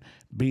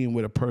being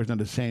with a person of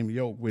the same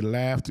yoke. We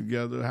laugh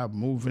together, have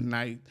movie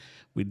night.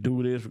 We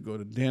do this, we go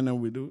to dinner,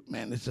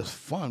 man, it's just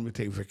fun. We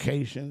take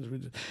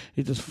vacations.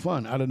 It's just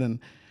fun, other than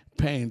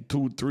paying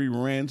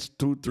 2-3 rents,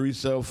 2-3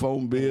 cell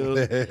phone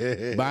bills,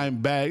 buying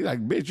bags.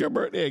 Like, bitch, your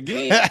birthday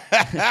again?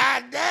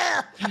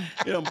 Damn.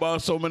 You done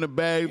bought so many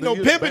bags. You know,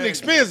 pimping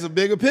expensive,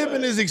 Bigga.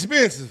 Pimping is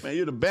expensive. Man,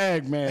 you're the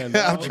bag man.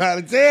 I'm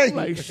trying to tell you.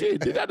 Like,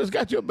 shit, I just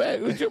got your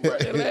bag. It was your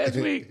birthday last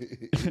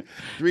week.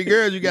 3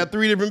 girls, you got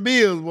 3 different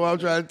bills, boy. I'm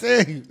trying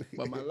to tell you.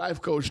 But my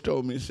life coach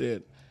told me, he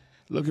said,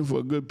 looking for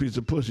a good piece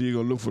of pussy, you're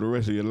going to look for the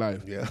rest of your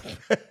life. Yeah.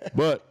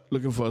 But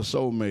looking for a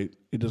soulmate,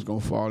 it's just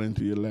going to fall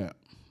into your lap.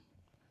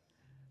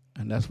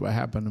 And that's what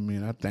happened to me,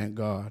 and I thank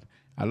God.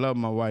 I love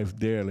my wife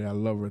dearly. I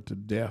love her to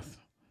death.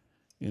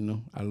 You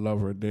know, I love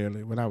her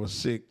dearly. When I was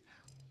sick,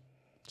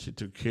 she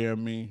took care of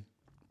me.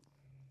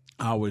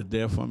 Always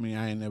there for me.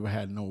 I ain't never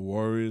had no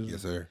worries.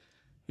 Yes, sir.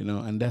 You know,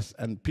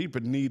 and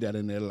people need that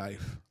in their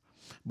life.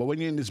 But when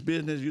you're in this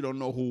business, you don't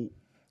know who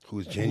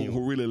Who's genuine.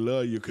 Who really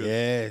love you.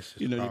 Yes.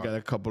 You know, you got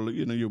a couple of,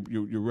 you know,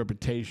 your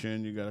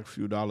reputation, you got a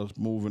few dollars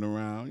moving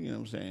around, you know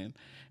what I'm saying?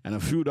 And a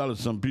few dollars,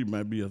 some people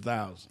might be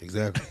 1,000.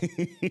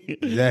 Exactly.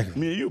 Exactly.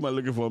 Me and you might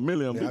looking for $1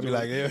 million. Yeah, I be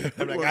like, yeah.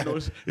 I'm like,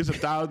 it's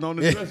 1,000 on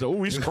the dresser. Oh,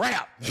 we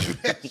scrap.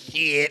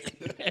 Shit.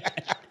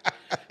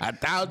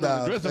 1,000 on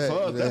the dresser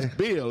for us. That's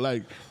bill.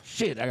 Like,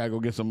 shit, I gotta go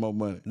get some more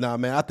money. Nah,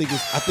 man, I think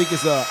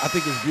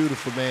it's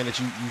beautiful, man, that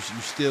you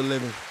still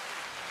living.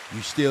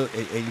 You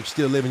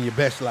still living your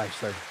best life,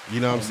 sir. You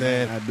know what I'm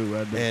saying? I do.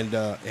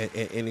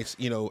 And it's,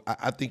 you know,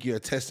 I think you're a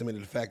testament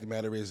to the fact of the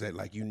matter is that,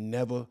 like, you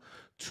never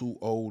too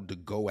old to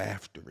go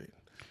after it.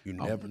 You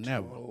never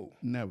too old.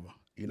 Never.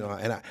 You know,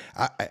 and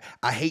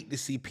I hate to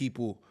see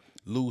people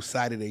lose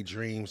sight of their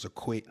dreams or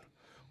quit,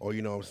 or,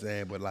 you know what I'm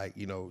saying? But, like,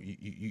 you know,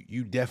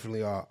 you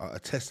definitely are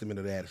a testament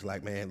to that. It's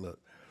like, man, look,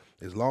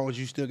 as long as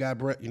you still got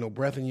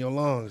breath in your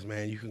lungs,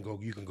 man, you can go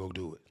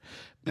do it.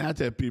 Man, I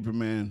tell people,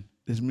 man,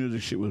 this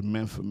music shit was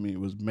meant for me. It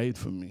was made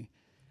for me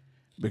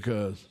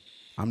because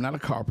I'm not a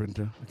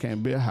carpenter. I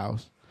can't build a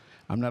house.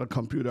 I'm not a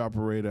computer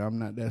operator. I'm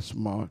not that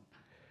smart.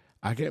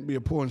 I can't be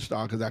a porn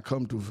star because I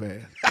come too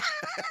fast.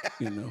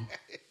 You know,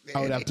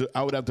 I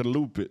would have to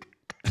loop it.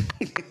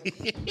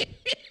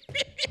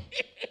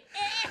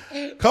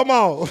 Come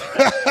on.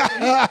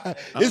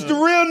 It's the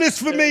realness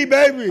for me,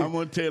 baby. I'm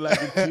going to tell you like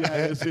the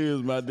TIS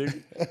is, my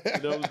nigga.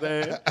 You know what I'm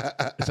saying?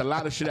 It's a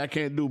lot of shit I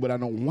can't do, but I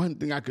know one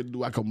thing I could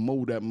do. I could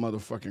mold that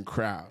motherfucking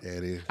crowd. Yeah,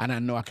 it is. And I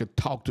know I could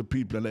talk to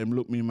people and let them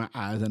look me in my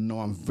eyes and know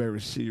I'm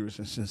very serious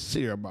and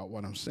sincere about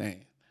what I'm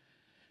saying.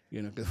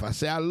 You know, because if I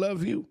say I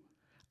love you,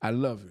 I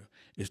love you.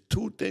 It's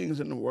two things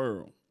in the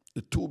world.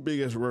 The two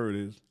biggest words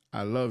is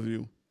I love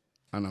you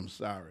and I'm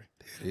sorry.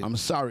 I'm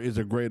sorry is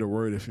a greater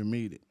word if you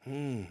mean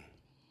it.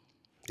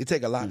 It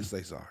take a lot to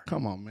say sorry.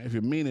 Come on, man. If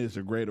you mean it, it's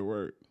a greater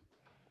word.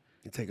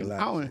 It take a lot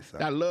to say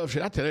sorry. That love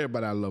shit, I tell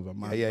everybody I love them.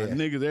 My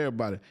niggas,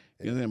 everybody.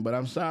 You know what I'm saying? But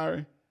I'm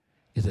sorry,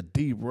 it's a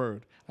deep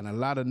word. And a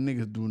lot of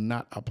niggas do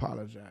not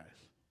apologize.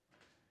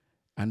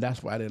 And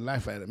that's why they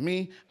laugh at it.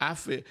 Me, I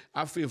feel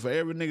for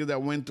every nigga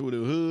that went through the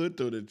hood,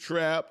 through the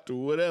trap, through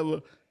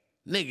whatever.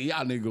 Nigga,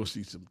 y'all need to go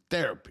see some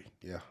therapy.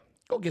 Yeah.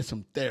 Go get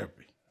some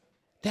therapy.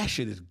 That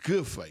shit is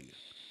good for you.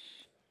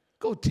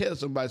 Go tell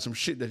somebody some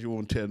shit that you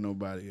won't tell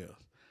nobody else.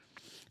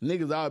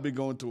 Niggas all be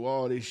going through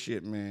all this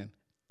shit, man.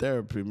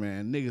 Therapy,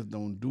 man. Niggas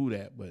don't do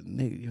that, but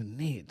nigga, you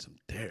need some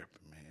therapy,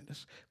 man.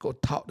 Just go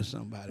talk to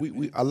somebody.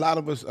 We a lot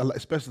of us,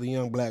 especially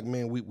young black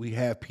men, we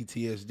have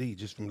PTSD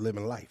just from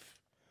living life.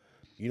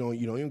 You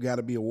don't got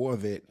to be a war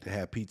vet to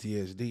have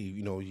PTSD.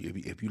 You know,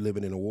 if you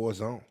living in a war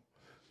zone,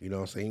 you know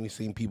what I'm saying? You've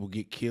seen people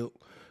get killed.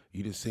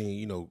 You just seen,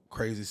 you know,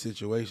 crazy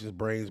situations,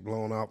 brains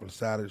blown off on the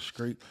side of the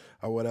street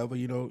or whatever.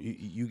 You know,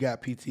 you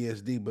got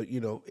PTSD, but,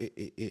 you know,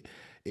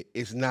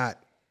 it's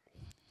not.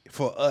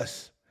 For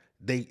us,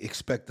 they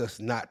expect us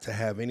not to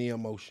have any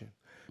emotion.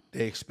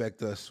 They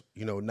expect us,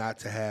 you know, not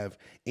to have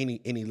any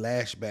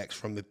lashbacks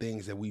from the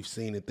things that we've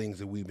seen and things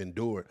that we've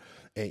endured.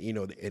 And, you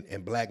know,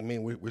 and black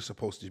men, we're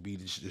supposed to be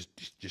just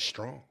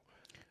strong.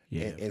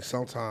 Yeah. And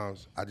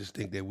sometimes I just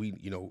think that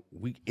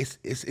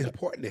it's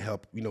important to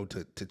help, you know,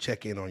 to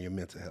check in on your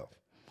mental health.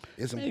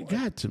 It's important. You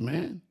got to,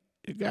 man.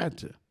 You got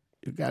to.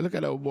 Look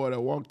at that old boy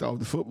that walked off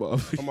the football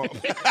field. Come on.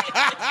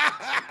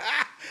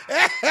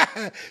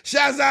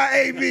 Shouts out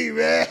AB,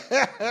 man.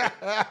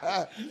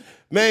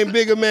 Man,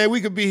 Bigga, man,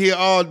 we could be here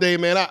all day,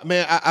 man.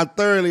 I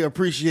thoroughly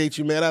appreciate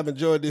you, man. I've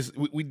enjoyed this.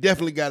 We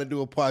definitely got to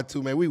do a part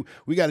 2, man.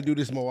 We got to do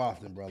this more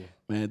often, brother.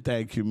 Man,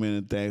 thank you, man.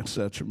 And thanks,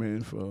 such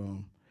man, for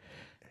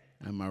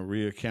and my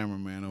real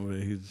cameraman over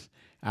there.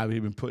 I've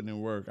been putting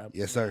in work.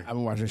 Yes, sir. I've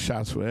been watching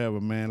shots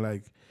forever, man.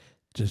 Like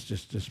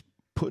just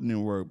putting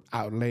in work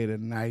out late at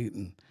night,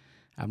 and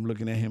I'm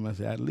looking at him. I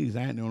said, at least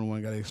I ain't the only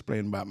one got to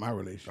explain about my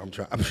relationship. I'm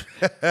trying.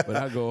 But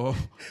I go,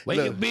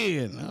 where you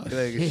been?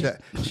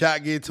 Oh,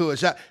 shot get to it.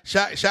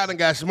 Shot done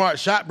got smart.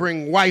 Shot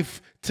bring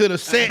wife to the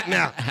set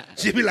now.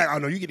 She be like, oh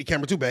no, you get the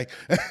camera too, babe.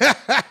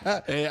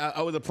 Hey,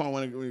 I was at a point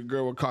when a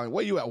girl was calling,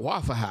 where you at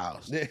Waffle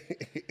House?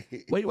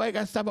 Why you got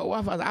to stop at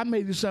Waffle House? I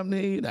made you something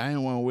to eat. I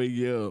didn't want to wake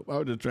you up. I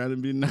was just trying to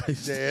be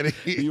nice. Daddy.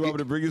 You want me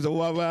to bring you some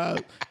Waffle House?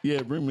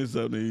 Yeah, bring me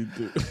something to eat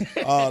too.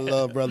 Oh,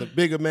 love, brother.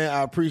 Bigga, man,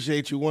 I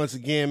appreciate you once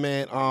again,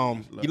 man.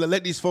 You know,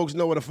 let these folks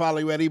know where to follow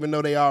you at, even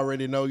though they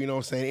already know, you know what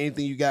I'm saying?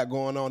 Anything you got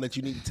going on that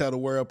you need to tell the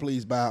world,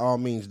 please, by all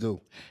means,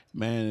 do.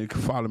 Man, you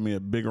can follow me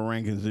at Bigga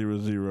Rankin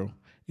 00.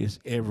 It's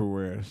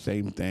everywhere.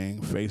 Same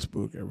thing.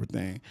 Facebook,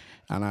 everything.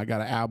 And I got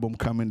an album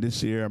coming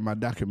this year, my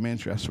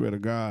documentary, I swear to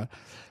God.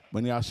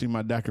 When y'all see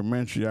my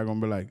documentary, y'all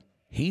gonna be like,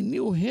 he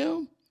knew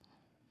him?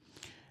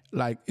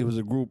 Like, it was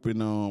a group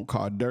in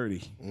called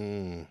Dirty.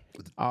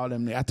 All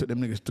them, I took them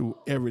niggas through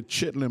every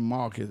Chitlin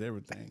market,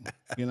 everything.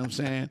 You know what I'm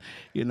saying?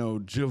 You know,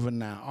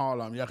 Juvenile,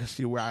 all of them. Y'all can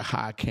see how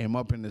I came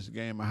up in this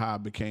game and how I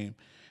became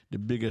the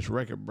biggest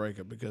record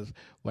breaker. Because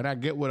when I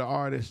get with an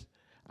artist,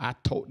 I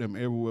told them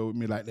everywhere with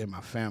me like they're my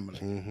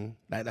family.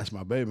 Like that's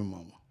my baby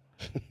mama.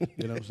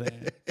 You know what I'm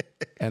saying?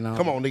 And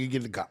come on, nigga,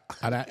 get the car.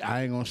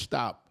 I ain't gonna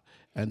stop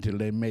until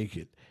they make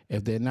it.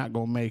 If they're not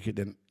gonna make it,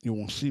 then you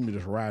won't see me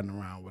just riding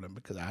around with them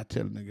because I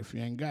tell a nigga, if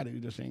you ain't got it, you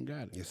just ain't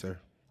got it. Yes, sir.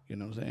 You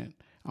know what I'm saying?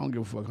 I don't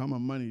give a fuck how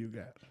much money you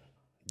got.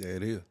 There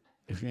it is.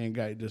 If you ain't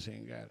got it, you just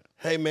ain't got it.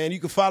 Hey, man, you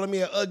can follow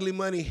me at Ugly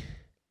Money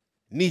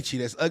Nietzsche.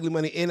 That's Ugly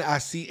Money,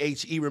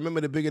 Niche. Remember,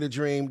 the bigger the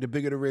dream, the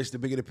bigger the risk, the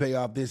bigger the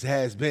payoff. This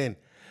has been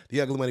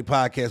the Ugly Money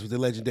Podcast with the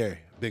legendary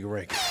Bigga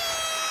Rankin.